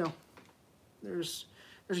 So, you know, there's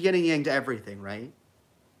yin and yang to everything, right?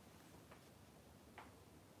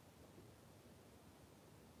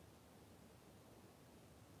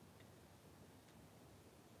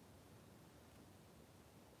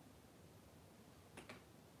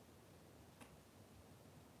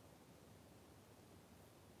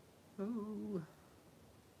 Ooh.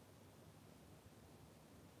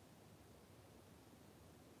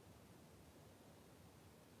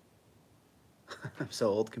 I'm so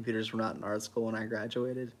old. Computers were not in art school when I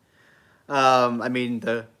graduated. I mean,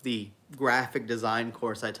 the graphic design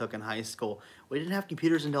course I took in high school, we didn't have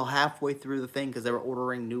computers until halfway through the thing because they were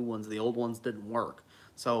ordering new ones. The old ones didn't work.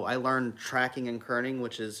 So I learned tracking and kerning,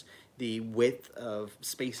 which is the width of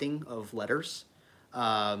spacing of letters.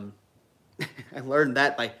 Um, I learned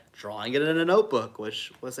that by drawing it in a notebook,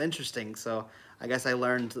 which was interesting. So I guess I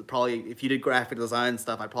learned probably, if you did graphic design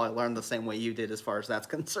stuff, I probably learned the same way you did as far as that's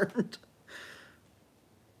concerned.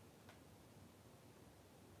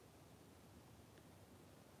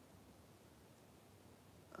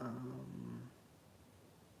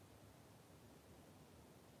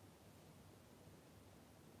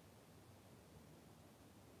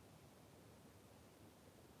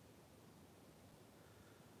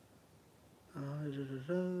 Da, da,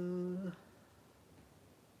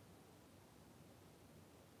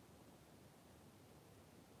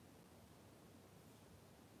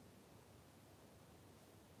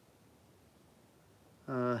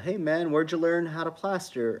 da. Hey man, where'd you learn how to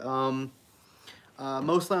plaster?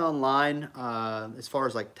 Mostly online, as far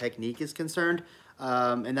as like technique is concerned.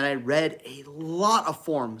 And then I read a lot of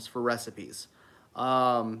forums for recipes.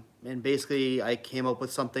 And basically I came up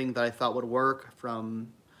with something that I thought would work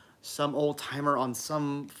from some old timer on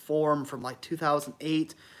some forum from like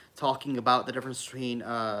 2008, talking about the difference between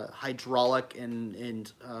hydraulic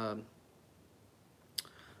and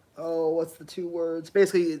oh, what's the two words?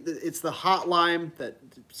 Basically, it's the hot lime that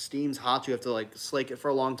steams hot. You have to like slake it for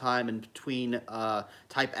a long time, and between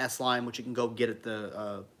type S lime, which you can go get at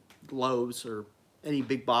the Lowe's or any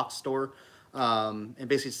big box store. And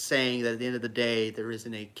basically saying that at the end of the day, there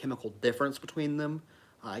isn't a chemical difference between them.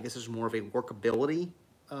 I guess there's more of a workability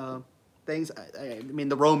things. I mean,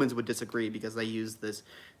 the Romans would disagree because they use the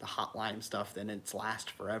hot lime stuff, then it's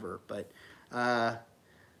last forever. But I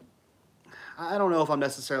don't know if I'm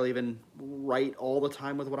necessarily even right all the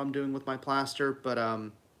time with what I'm doing with my plaster, but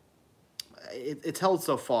it's held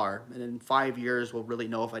so far, and in 5 years we'll really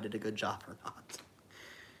know if I did a good job or not.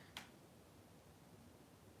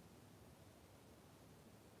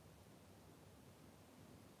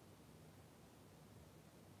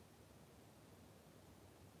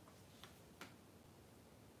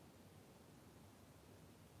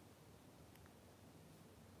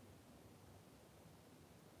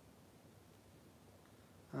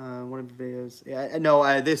 videos. Yeah,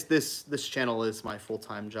 no, this channel is my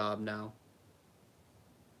full-time job now.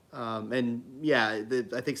 And yeah,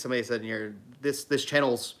 I think somebody said in here, this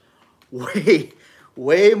channel's way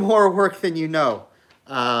more work than you know.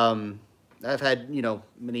 I've had,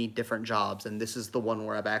 many different jobs, and this is the one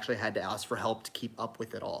where I've actually had to ask for help to keep up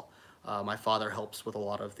with it all. My father helps with a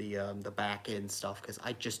lot of the back end stuff, because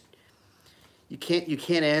you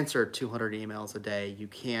can't answer 200 emails a day. You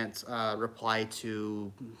can't reply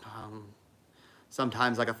to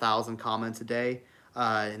sometimes like 1,000 comments a day.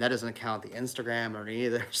 And that doesn't count the Instagram or any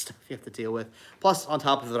of their stuff you have to deal with. Plus, on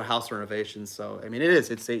top of their house renovations. So, I mean,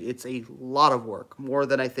 it's a lot of work, more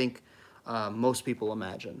than I think most people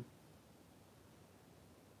imagine.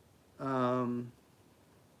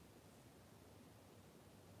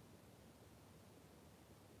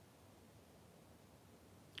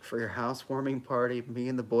 For your housewarming party, me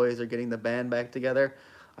and the boys are getting the band back together.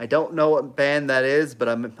 I don't know what band that is, but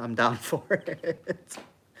I'm down for it.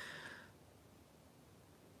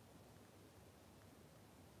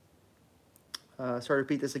 Sorry to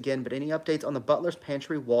repeat this again, but any updates on the butler's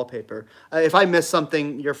pantry wallpaper? If I miss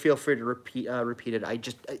something, feel free to repeat it.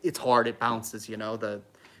 It's hard. It bounces. The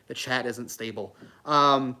chat isn't stable.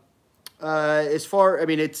 I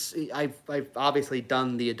mean, I've obviously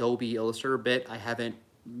done the Adobe Illustrator bit. I haven't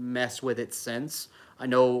messed with it since. I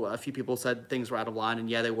know a few people said things were out of line, and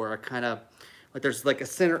yeah, they were. Kind of like there's like a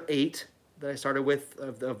center 8 that I started with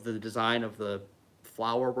of the design of the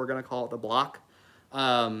flower, we're gonna call it, the block,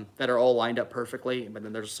 that are all lined up perfectly, but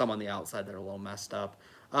then there's some on the outside that are a little messed up.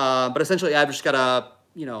 But essentially, I've just gotta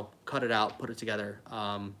cut it out, put it together,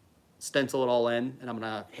 stencil it all in, and I'm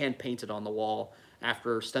gonna hand paint it on the wall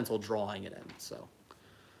after stencil drawing it in. So.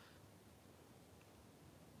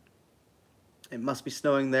 It must be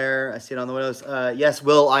snowing there. I see it on the windows. Yes,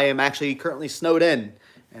 Will, I am actually currently snowed in,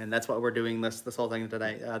 and that's why we're doing this whole thing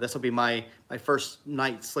today. This will be my first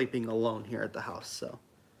night sleeping alone here at the house. So.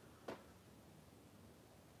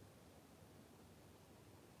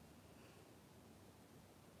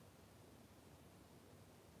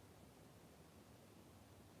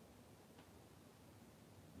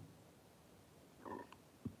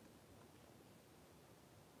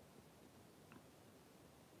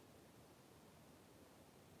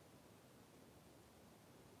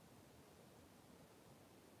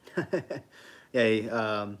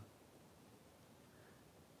 Yeah,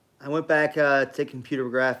 I went back to computer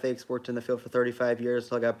graphics, worked in the field for 35 years,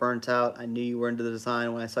 so I got burnt out. I knew you were into the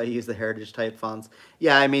design when I saw you use the heritage type fonts.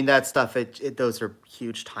 Yeah, I mean, that stuff, those are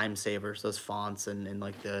huge time savers, those fonts and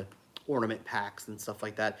like the ornament packs and stuff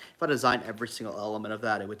like that. If I designed every single element of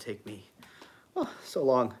that, it would take me so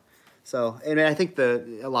long. So, and I think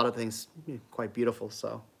a lot of things quite beautiful,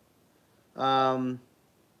 so.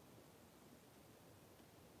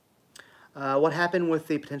 What happened with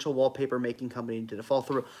the potential wallpaper making company? Did it fall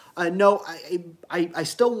through? No, I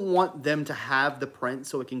still want them to have the print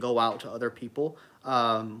so it can go out to other people.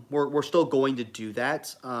 We're still going to do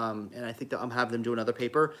that, and I think that I'm having them do another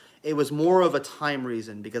paper. It was more of a time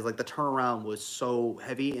reason because like the turnaround was so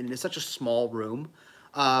heavy and it's such a small room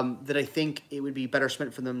that I think it would be better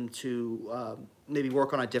spent for them to maybe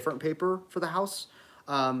work on a different paper for the house.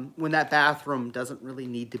 When that bathroom doesn't really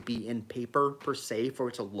need to be in paper per se for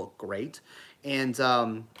it to look great. And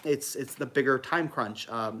it's the bigger time crunch.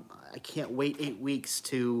 I can't wait 8 weeks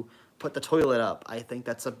to put the toilet up. I think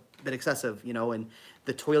that's a bit excessive, and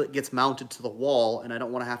the toilet gets mounted to the wall, and I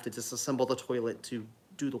don't want to have to disassemble the toilet to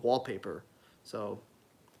do the wallpaper. So,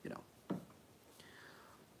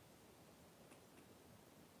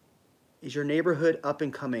 Is your neighborhood up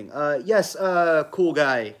and coming? Yes, cool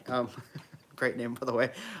guy. Great name, by the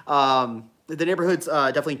way. The neighborhood's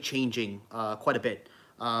definitely changing quite a bit.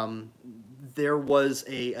 There was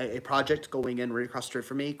a project going in right across the street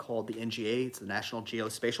from me called the NGA. It's the National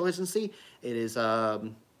Geospatial Agency. It is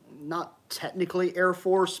not technically Air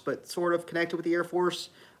Force, but sort of connected with the Air Force.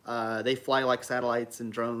 They fly like satellites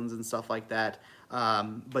and drones and stuff like that.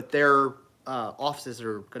 But their offices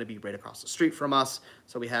are going to be right across the street from us.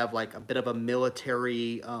 So we have like a bit of a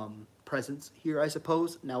military presence here, I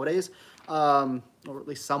suppose, nowadays. Or at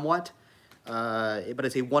least somewhat. But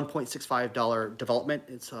it's a $1.65 development.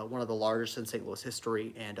 It's one of the largest in St. Louis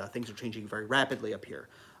history, and things are changing very rapidly up here.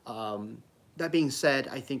 That being said,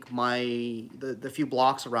 I think the few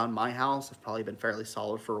blocks around my house have probably been fairly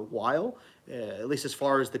solid for a while, at least as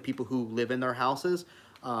far as the people who live in their houses.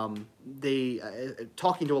 They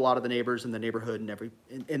talking to a lot of the neighbors in the neighborhood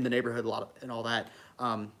and in the neighborhood a lot of, and all that.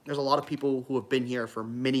 There's a lot of people who have been here for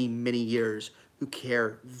many, many years who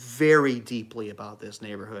care very deeply about this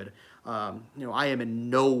neighborhood. You know, I am in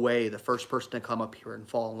no way the first person to come up here and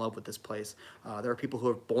fall in love with this place. There are people who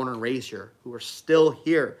are born and raised here, who are still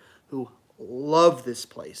here, who love this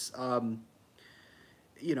place.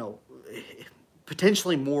 You know,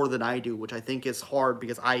 potentially more than I do, which I think is hard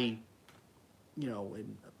because you know,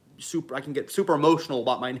 I can get super emotional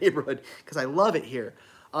about my neighborhood because I love it here.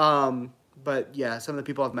 But yeah, some of the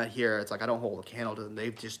people I've met here, it's like I don't hold a candle to them.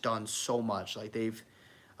 They've just done so much. Like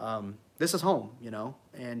this is home, you know,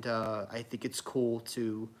 and I think it's cool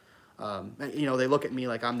to, you know, they look at me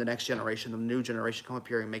like I'm the next generation, the new generation come up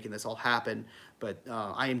here and making this all happen. But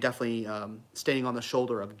I am definitely standing on the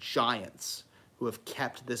shoulder of giants who have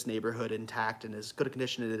kept this neighborhood intact and as good a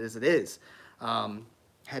condition as it is.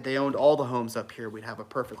 Had they owned all the homes up here, we'd have a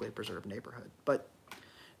perfectly preserved neighborhood. But,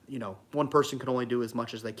 you know, one person can only do as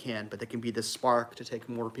much as they can, but they can be this spark to take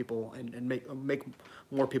more people and make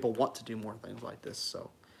more people want to do more things like this.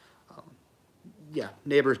 So, yeah,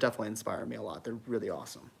 neighbors definitely inspire me a lot. They're really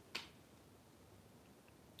awesome.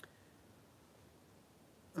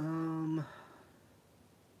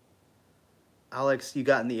 Alex, you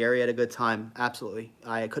got in the area at a good time. Absolutely.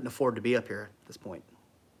 I couldn't afford to be up here at this point.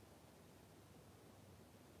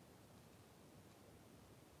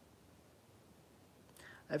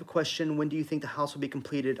 I have a question. When do you think the house will be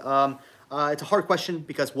completed? It's a hard question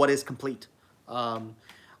because what is complete? I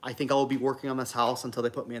think I will be working on this house until they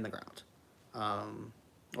put me in the ground.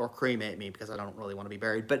 Or cremate me because I don't really want to be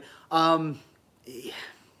buried. But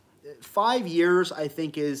 5 years, I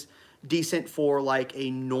think, is decent for like a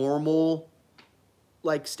normal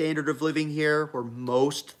like standard of living here where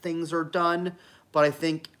most things are done. But I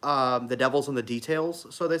think the devil's in the details,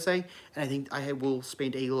 so they say. And I think I will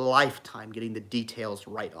spend a lifetime getting the details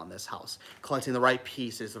right on this house. Collecting the right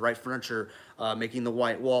pieces, the right furniture, making the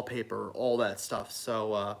white wallpaper, all that stuff.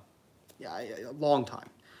 So, yeah, a long time.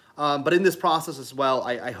 But in this process as well,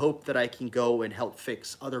 I hope that I can go and help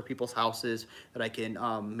fix other people's houses, that I can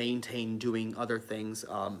maintain doing other things,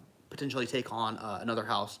 potentially take on another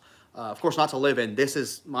house. Of course, not to live in. This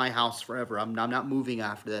is my house forever. I'm not moving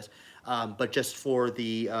after this. But just for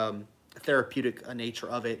the therapeutic nature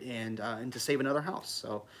of it and to save another house.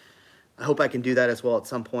 So I hope I can do that as well at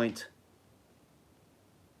some point.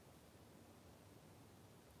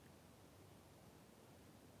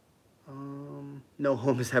 No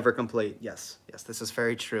home is ever complete. Yes, yes, this is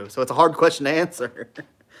very true. So it's a hard question to answer.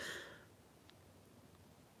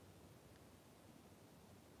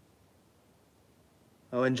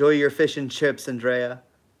 Oh, enjoy your fish and chips, Andrea.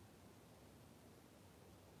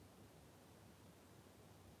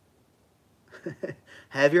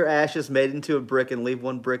 Have your ashes made into a brick and leave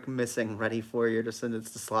one brick missing, ready for your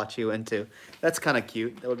descendants to slot you into. That's kind of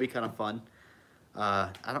cute. That would be kind of fun. I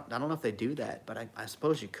don't know if they do that, but I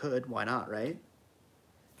suppose you could. Why not, right?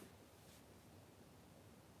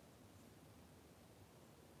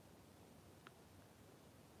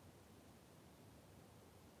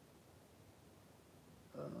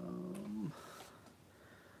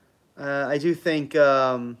 I do think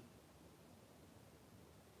yeah,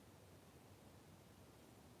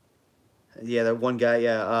 that one guy,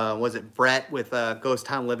 yeah, was it Brett with Ghost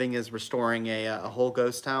Town Living is restoring a whole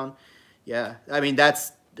ghost town? Yeah, I mean,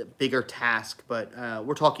 that's the bigger task, but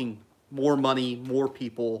we're talking more money, more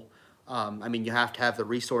people. I mean, you have to have the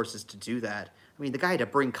resources to do that. I mean, the guy had to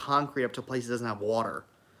bring concrete up to a place that doesn't have water.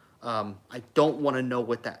 I don't want to know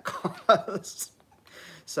what that costs.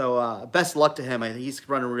 So best luck to him. I think he's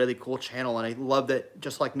running a really cool channel, and I love that,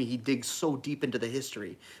 just like me, he digs so deep into the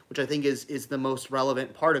history, which I think is the most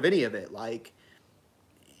relevant part of any of it. Like,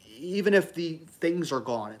 even if the things are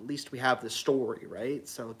gone, at least we have the story, right?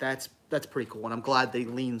 So that's pretty cool, and I'm glad they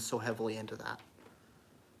lean so heavily into that.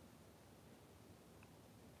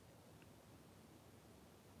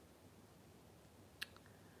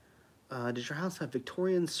 Did your house have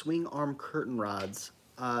Victorian swing arm curtain rods?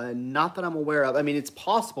 Not that I'm aware of. I mean, it's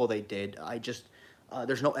possible they did. I just,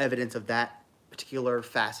 there's no evidence of that particular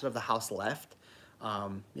facet of the house left.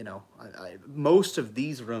 You know, most of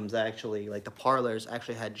these rooms actually, like the parlors,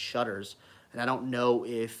 actually had shutters. And I don't know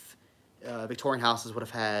if Victorian houses would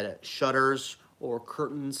have had shutters or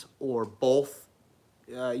curtains or both,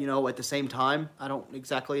 you know, at the same time. I don't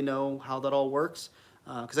exactly know how that all works.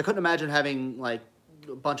 Because I couldn't imagine having, like,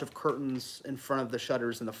 a bunch of curtains in front of the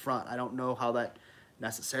shutters in the front. I don't know how that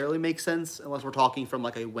necessarily makes sense unless we're talking from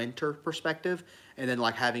like a winter perspective, and then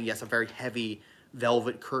like having, yes, a very heavy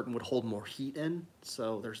velvet curtain would hold more heat in,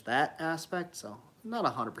 so there's that aspect. So I'm not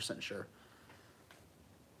 100% sure.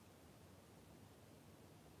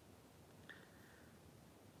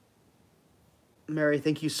 Mary,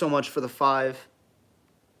 thank you so much for the 5.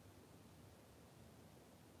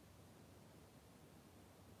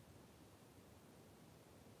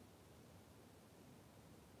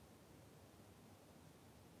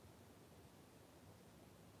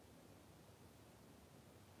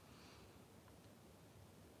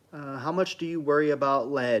 How much do you worry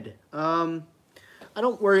about lead? I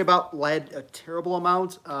don't worry about lead a terrible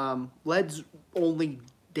amount. Lead's only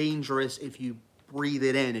dangerous if you breathe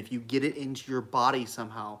it in, if you get it into your body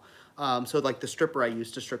somehow. So like the stripper I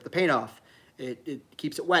use to strip the paint off, it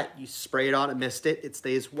keeps it wet. You spray it on, it mist it, it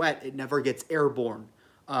stays wet. It never gets airborne.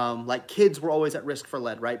 Like kids were always at risk for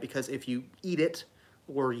lead, right? Because if you eat it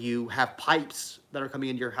or you have pipes that are coming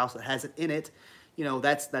into your house that has it in it, you know,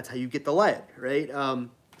 that's how you get the lead, right?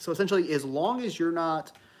 So essentially, as long as you're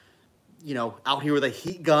not, you know, out here with a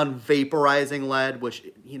heat gun vaporizing lead, which,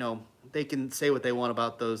 you know, they can say what they want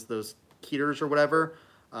about those heaters or whatever.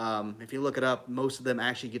 If you look it up, most of them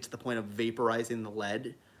actually get to the point of vaporizing the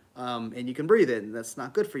lead, and you can breathe it, and that's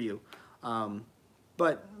not good for you.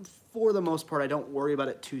 But for the most part, I don't worry about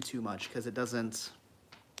it too much because it doesn't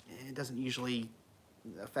usually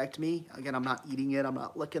affect me. Again, I'm not eating it, I'm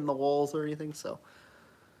not licking the walls or anything, so.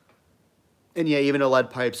 And yeah, even a lead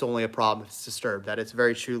pipe's only a problem if it's disturbed. That it's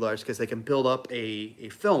very true, Lars, because they can build up a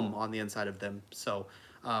film on the inside of them. So,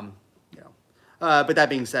 you know. But that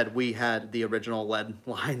being said, we had the original lead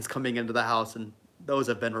lines coming into the house, and those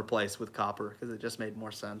have been replaced with copper because it just made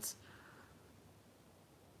more sense.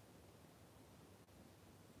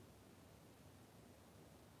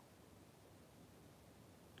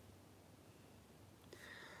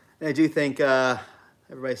 And I do think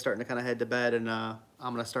everybody's starting to kind of head to bed, and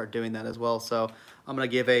I'm going to start doing that as well. So I'm going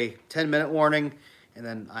to give a 10-minute warning, and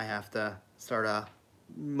then I have to start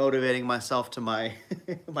motivating myself to my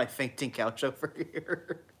my fainting couch over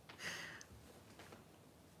here.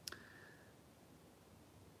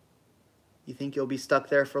 You think you'll be stuck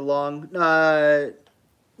there for long?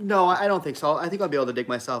 No, I don't think so. I think I'll be able to dig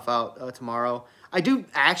myself out tomorrow. I do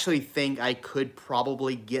actually think I could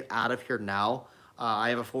probably get out of here now. I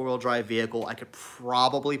have a 4-wheel drive vehicle. I could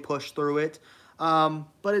probably push through it.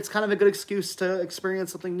 But it's kind of a good excuse to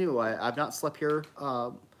experience something new. I've not slept here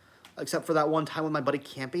except for that one time with my buddy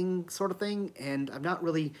camping sort of thing. And I've not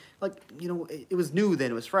really, like, you know, it was new then.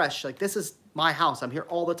 It was fresh. Like, this is my house. I'm here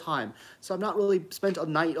all the time. So I've not really spent a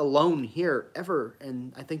night alone here ever.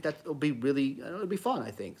 And I think that will be really, it'll be fun,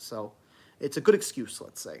 I think. So it's a good excuse,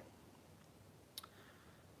 let's say.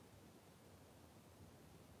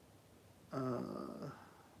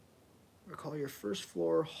 Recall your first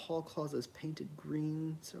floor hall closet is painted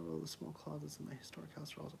green. Several of the small closets in my historic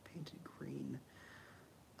house are also painted green.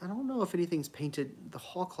 I don't know if anything's painted, the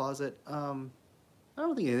hall closet, I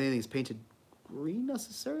don't think anything's painted green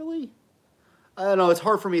necessarily. I don't know, it's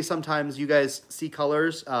hard for me sometimes. You guys see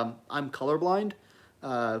colors. I'm colorblind,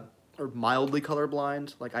 or mildly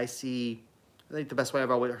colorblind. Like I think the best way I've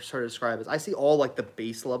always started to describe is I see all like the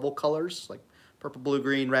base level colors, like purple, blue,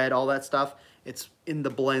 green, red, all that stuff. It's in the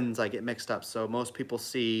blends I get mixed up. So most people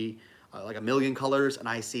see like 1,000,000 colors, and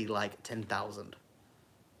I see like 10,000,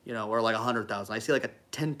 you know, or like 100,000. I see like a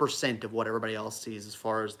 10% of what everybody else sees as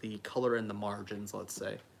far as the color in the margins, let's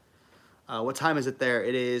say. What time is it there?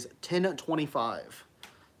 It is 10:25.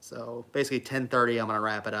 So basically 10:30, I'm going to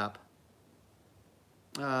wrap it up.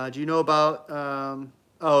 Do you know about,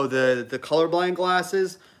 the colorblind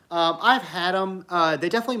glasses? I've had them. They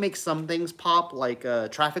definitely make some things pop, like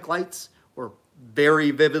traffic lights were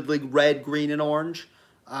very vividly red, green, and orange.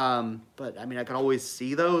 But I mean, I could always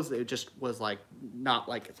see those. It just was like not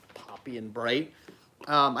like it's poppy and bright.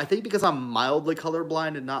 I think because I'm mildly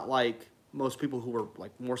colorblind and not like most people who are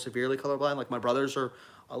like more severely colorblind. Like my brothers are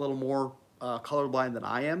a little more colorblind than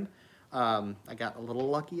I am. I got a little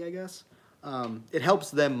lucky, I guess. It helps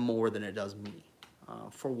them more than it does me,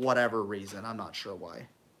 for whatever reason. I'm not sure why.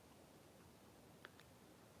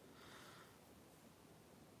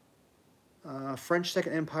 French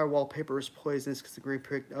Second Empire wallpaper is poisonous because the green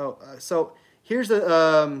prick. So here's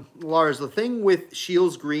the Lars. The thing with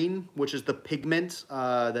Shields Green, which is the pigment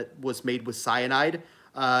that was made with cyanide,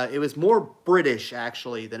 it was more British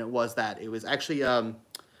actually than it was that. It was actually man,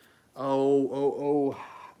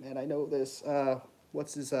 I know this.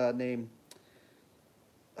 What's his name?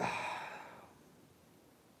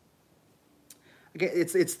 Okay,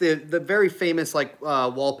 it's the very famous like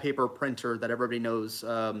wallpaper printer that everybody knows.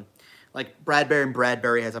 Like Bradbury and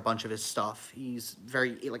Bradbury has a bunch of his stuff. He's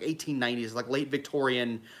very like 1890s, like late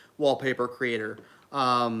Victorian wallpaper creator.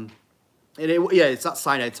 And it's not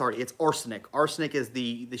cyanide. Sorry, it's arsenic. Arsenic is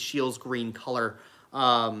the Shields Green color.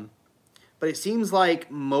 But it seems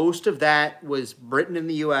like most of that was written in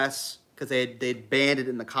the U.S. because they'd banned it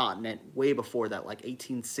in the continent way before that, like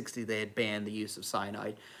 1860. They had banned the use of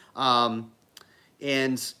cyanide.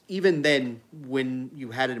 And even then, when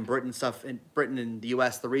you had it in Britain and the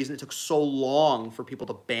U.S., the reason it took so long for people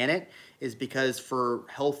to ban it is because for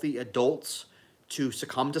healthy adults to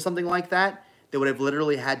succumb to something like that, they would have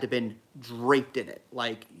literally had to been draped in it.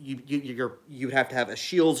 Like you would have to have a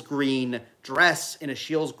Shields green dress in a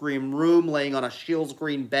Shields green room, laying on a Shields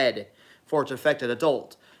green bed for it to affect an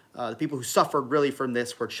adult. The people who suffered really from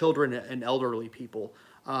this were children and elderly people.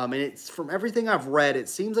 And it's from everything I've read, it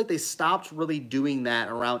seems like they stopped really doing that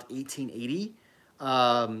around 1880.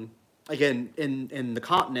 Again, in the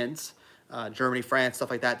continents, Germany, France, stuff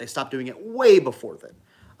like that, they stopped doing it way before then.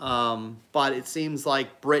 But it seems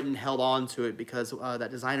like Britain held on to it because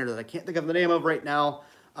that designer that I can't think of the name of right now,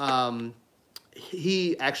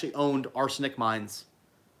 he actually owned arsenic mines.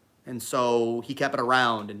 And so he kept it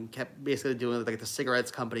around and kept basically doing like the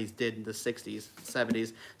cigarettes companies did in the 60s,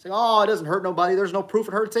 70s. Saying, oh, it doesn't hurt nobody. There's no proof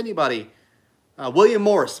it hurts anybody. William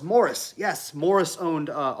Morris. Yes, Morris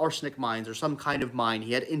owned arsenic mines or some kind of mine.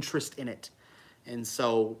 He had interest in it. And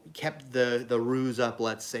so kept the ruse up,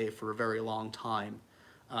 let's say, for a very long time.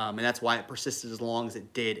 And that's why it persisted as long as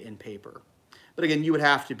it did in paper. But again, you would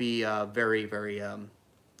have to be very, very,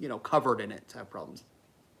 covered in it to have problems.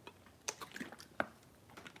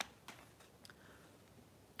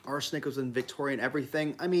 Arsenic was in Victorian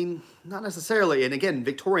everything. I mean, not necessarily. And again,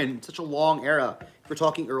 Victorian, such a long era. If we're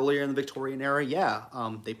talking earlier in the Victorian era, yeah,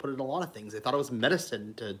 they put it in a lot of things. They thought it was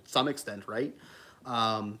medicine to some extent, right?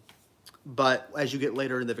 But as you get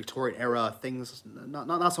later in the Victorian era, things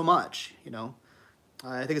not so much.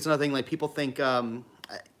 I think it's another thing. Like people think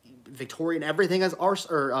Victorian everything has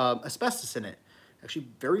asbestos in it. Actually,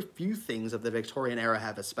 very few things of the Victorian era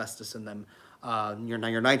have asbestos in them. Your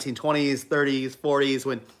 1920s, 30s, 40s,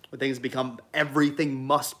 when things become everything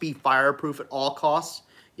must be fireproof at all costs,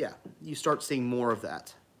 yeah, you start seeing more of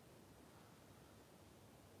that.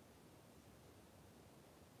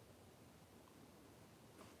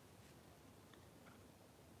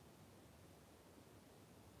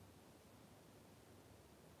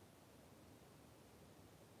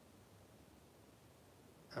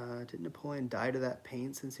 Did Napoleon die to that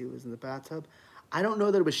paint since he was in the bathtub? I don't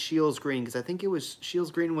know that it was Shields green, because I think it was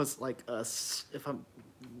Shields green was like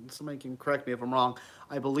somebody can correct me if I'm wrong.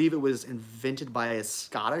 I believe it was invented by a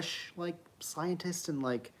Scottish scientist in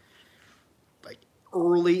like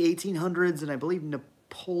early 1800s, and I believe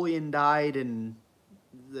Napoleon died in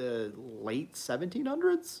the late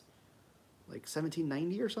 1700s, like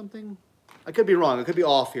 1790 or something. I could be wrong. I could be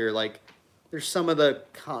off here. Like there's some of the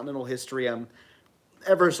continental history I'm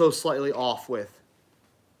ever so slightly off with.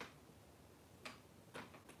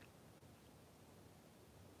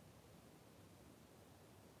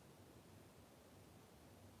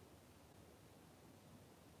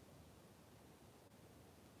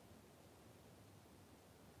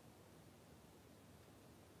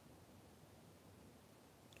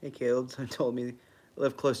 Hey, Caleb told me I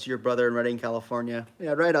live close to your brother in Redding, California.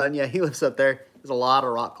 Yeah, right on. Yeah, he lives up there. There's a lot of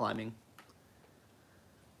rock climbing.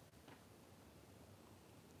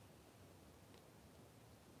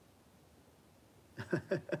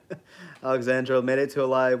 Alexandra made it to a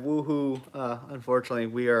live. Woohoo. Unfortunately,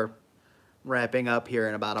 we are wrapping up here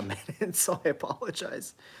in about a minute, so I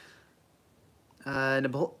apologize.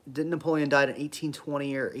 Didn't Napoleon died in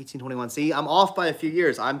 1820 or 1821? See, I'm off by a few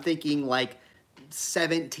years. I'm thinking like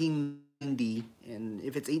 1790, and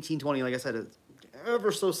if it's 1820, like I said, it's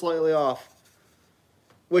ever so slightly off.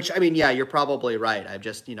 Which, I mean, yeah, you're probably right. I've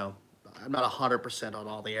just, I'm not 100% on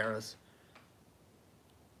all the eras.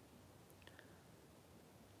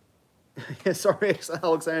 Sorry,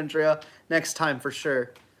 Alexandria. Next time for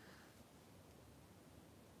sure.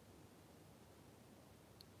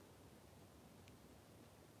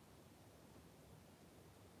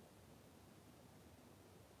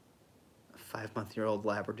 A 5-month-old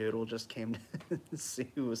Labradoodle just came to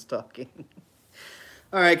see who was talking.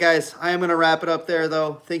 All right, guys, I am going to wrap it up there,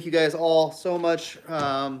 though. Thank you guys all so much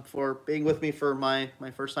for being with me for my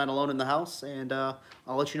first night alone in the house, and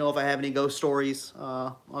I'll let you know if I have any ghost stories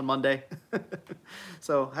on Monday.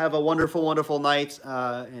 So have a wonderful, wonderful night,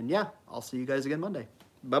 and yeah, I'll see you guys again Monday.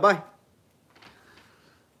 Bye-bye.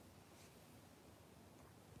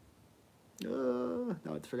 Now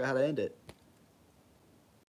I forgot how to end it.